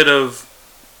great bit of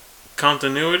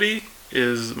continuity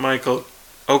is Michael,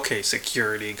 okay,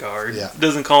 security guard. Yeah.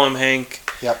 Doesn't call him Hank.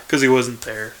 Yep. Because he wasn't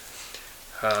there.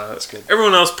 That's good.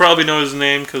 Everyone else probably knows his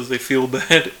name because they feel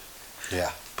bad.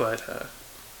 Yeah. But,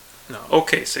 no,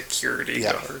 okay, security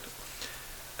Yeah.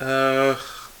 guard.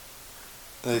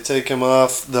 They take him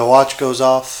off. The watch goes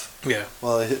off. Yeah.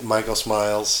 Well, Michael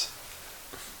smiles.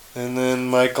 And then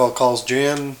Michael calls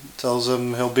Jan, tells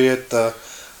him he'll be at the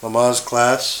Lamaze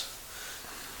class.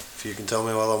 If you can tell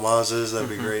me what Lamaze is, that'd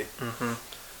be great. Mm-hmm.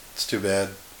 It's too bad.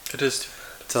 It is.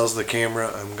 Tells the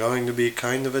camera, I'm going to be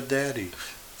kind of a daddy.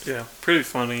 Yeah, pretty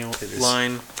funny is.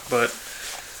 line, but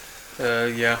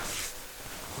yeah.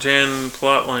 Jan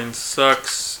plotline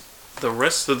sucks. The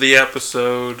rest of the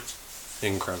episode,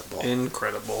 Incredible.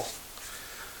 incredible.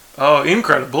 Oh,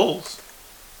 Incredibles.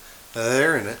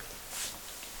 They're in it.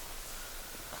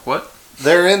 What?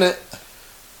 They're in it.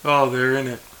 Oh, they're in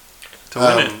it. To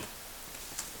win it.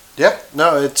 Yep.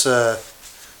 No, it's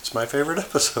my favorite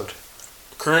episode.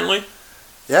 Currently,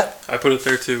 Yeah. I put it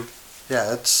there too.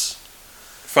 Yeah, it's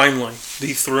Finally,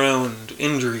 dethroned,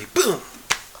 injury, boom.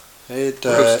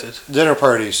 Roasted. Dinner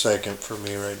party's second for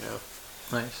me right now.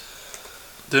 Nice.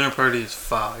 Dinner party is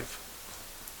 5.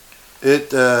 It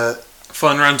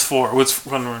Fun run's 4. What's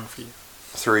fun run for you?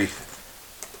 3.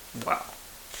 Wow.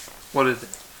 What is it?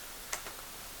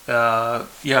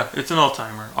 Yeah, it's an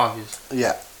all-timer, obviously.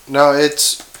 Yeah. No,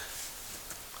 it's.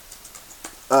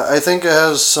 I think it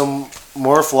has some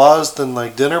more flaws than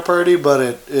like Dinner Party, but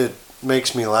it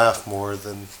makes me laugh more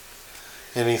than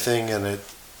anything, and it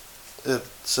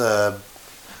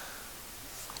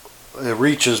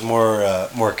reaches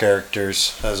more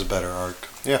characters, has a better arc.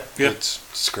 Yeah. Yep.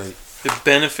 It's great. It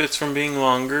benefits from being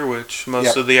longer, which most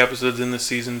Yep. of the episodes in the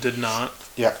season did not.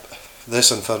 Yeah. This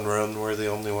and Fun Run were the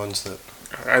only ones that.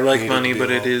 I like Needed Money, to be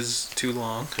but it long. is too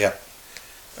long. Yep.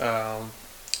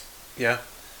 Yeah.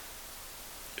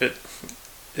 It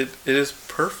is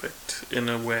perfect in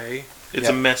a way. It's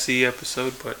a Yep. messy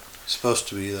episode, but Supposed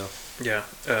to be though. yeah.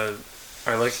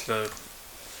 I like the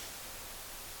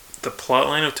plot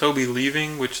line of Toby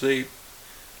leaving, which they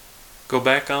go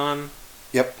back on.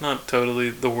 Yep. Not totally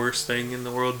the worst thing in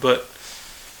the world, but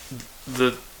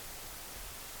the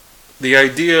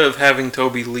idea of having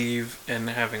Toby leave and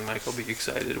having Michael be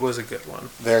excited was a good one.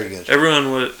 Very good.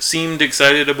 Everyone seemed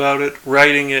excited about it,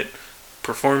 writing it,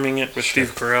 performing it with Sure.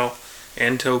 Steve Carell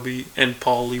and Toby and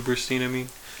Paul Lieberstein. I mean,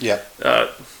 Yep.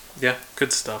 yeah,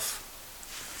 good stuff.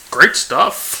 Great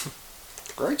stuff.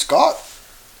 Great Scott.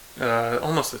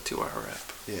 Almost a 2-hour rap.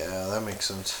 Yeah, that makes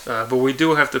sense. But we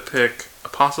do have to pick a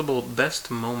possible best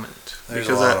moment. There's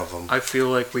because a lot of them. I feel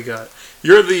like we got.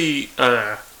 You're the.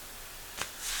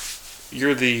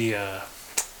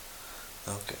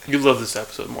 Okay. You love this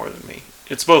episode more than me.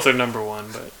 It's both our number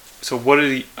one, but so what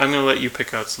did he? I'm gonna let you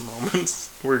pick out some moments.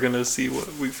 We're gonna see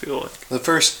what we feel like. The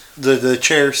the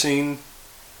chair scene.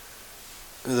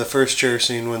 The first chair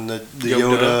scene when the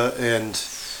Yoda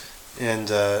and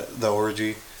the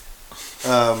orgy.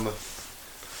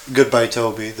 Goodbye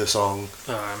Toby, the song.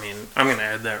 I mean, I'm gonna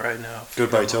add that right now.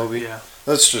 Goodbye Toby? Yeah.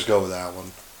 Let's just go with that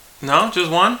one. No,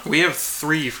 just one. We have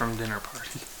 3 from Dinner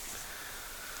Party.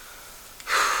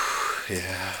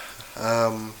 Yeah.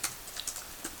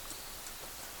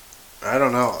 I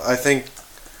don't know. I think.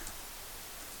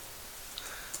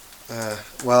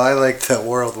 Well, I like the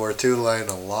World War II line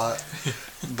a lot,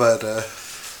 but I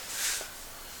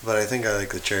think I like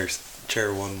the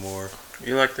chair one more.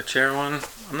 You like the chair one?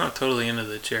 I'm not totally into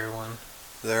the chair one.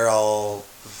 They're all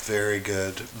very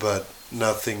good, but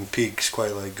nothing peaks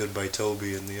quite like Goodbye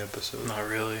Toby in the episode. Not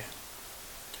really.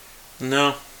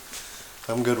 No,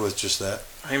 I'm good with just that.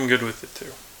 I'm good with it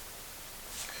too.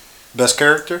 Best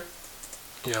character?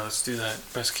 Yeah, let's do that.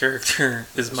 Best character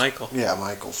is Michael. Yeah,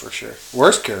 Michael for sure.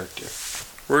 Worst character?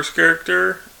 Worst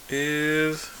character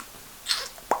is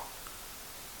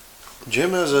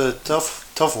Jim has a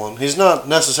tough one. He's not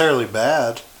necessarily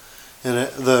bad, and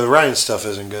the Ryan stuff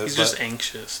isn't good. he's just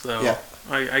anxious though. Yeah.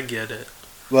 I get it.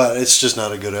 But it's just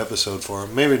not a good episode for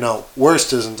him. Maybe not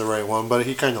worst isn't the right one, but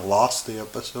he kind of lost the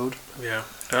episode. Yeah,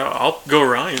 I'll go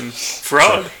Ryan.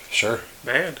 Frog. Sure.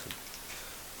 Bad.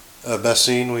 Best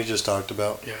scene we just talked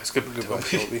about. Yeah, it's good. Goodbye,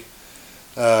 Toby.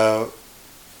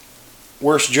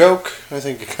 Worst joke? I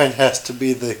think it kind of has to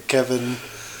be the Kevin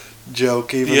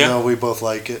joke, even though we both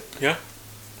like it. Yeah.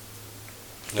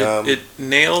 Um, It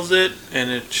nails it, and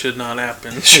it should not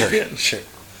happen. Sure, again. sure.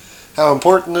 How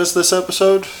important is this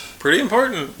episode? Pretty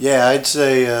important. Yeah, I'd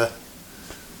say a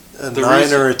The 9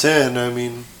 reason- or a 10. I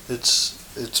mean,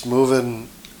 it's moving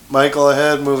Michael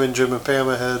ahead, moving Jim and Pam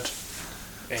ahead.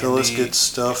 Phyllis Andy- gets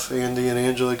stuff. Andy and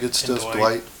Angela get stuff. Dwight.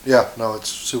 Dwight. Yeah, no, it's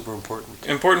super important.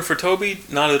 Important for Toby?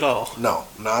 Not at all. No,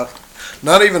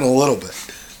 not even a little bit.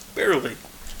 Barely.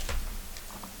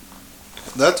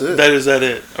 That's it. That is that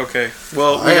it. Okay.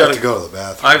 Well, I have to go to the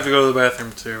bathroom. I have to go to the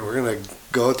bathroom too. We're gonna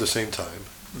go at the same time.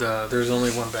 There's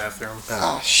only one bathroom.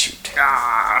 Ah, shoot.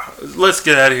 Let's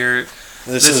get out of here.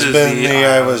 This This has is been the, the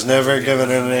I Was Never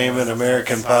Given a Name, an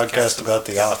American podcast about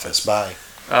The Office. Bye.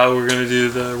 We're gonna do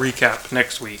the recap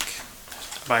next week.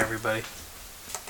 Bye, everybody.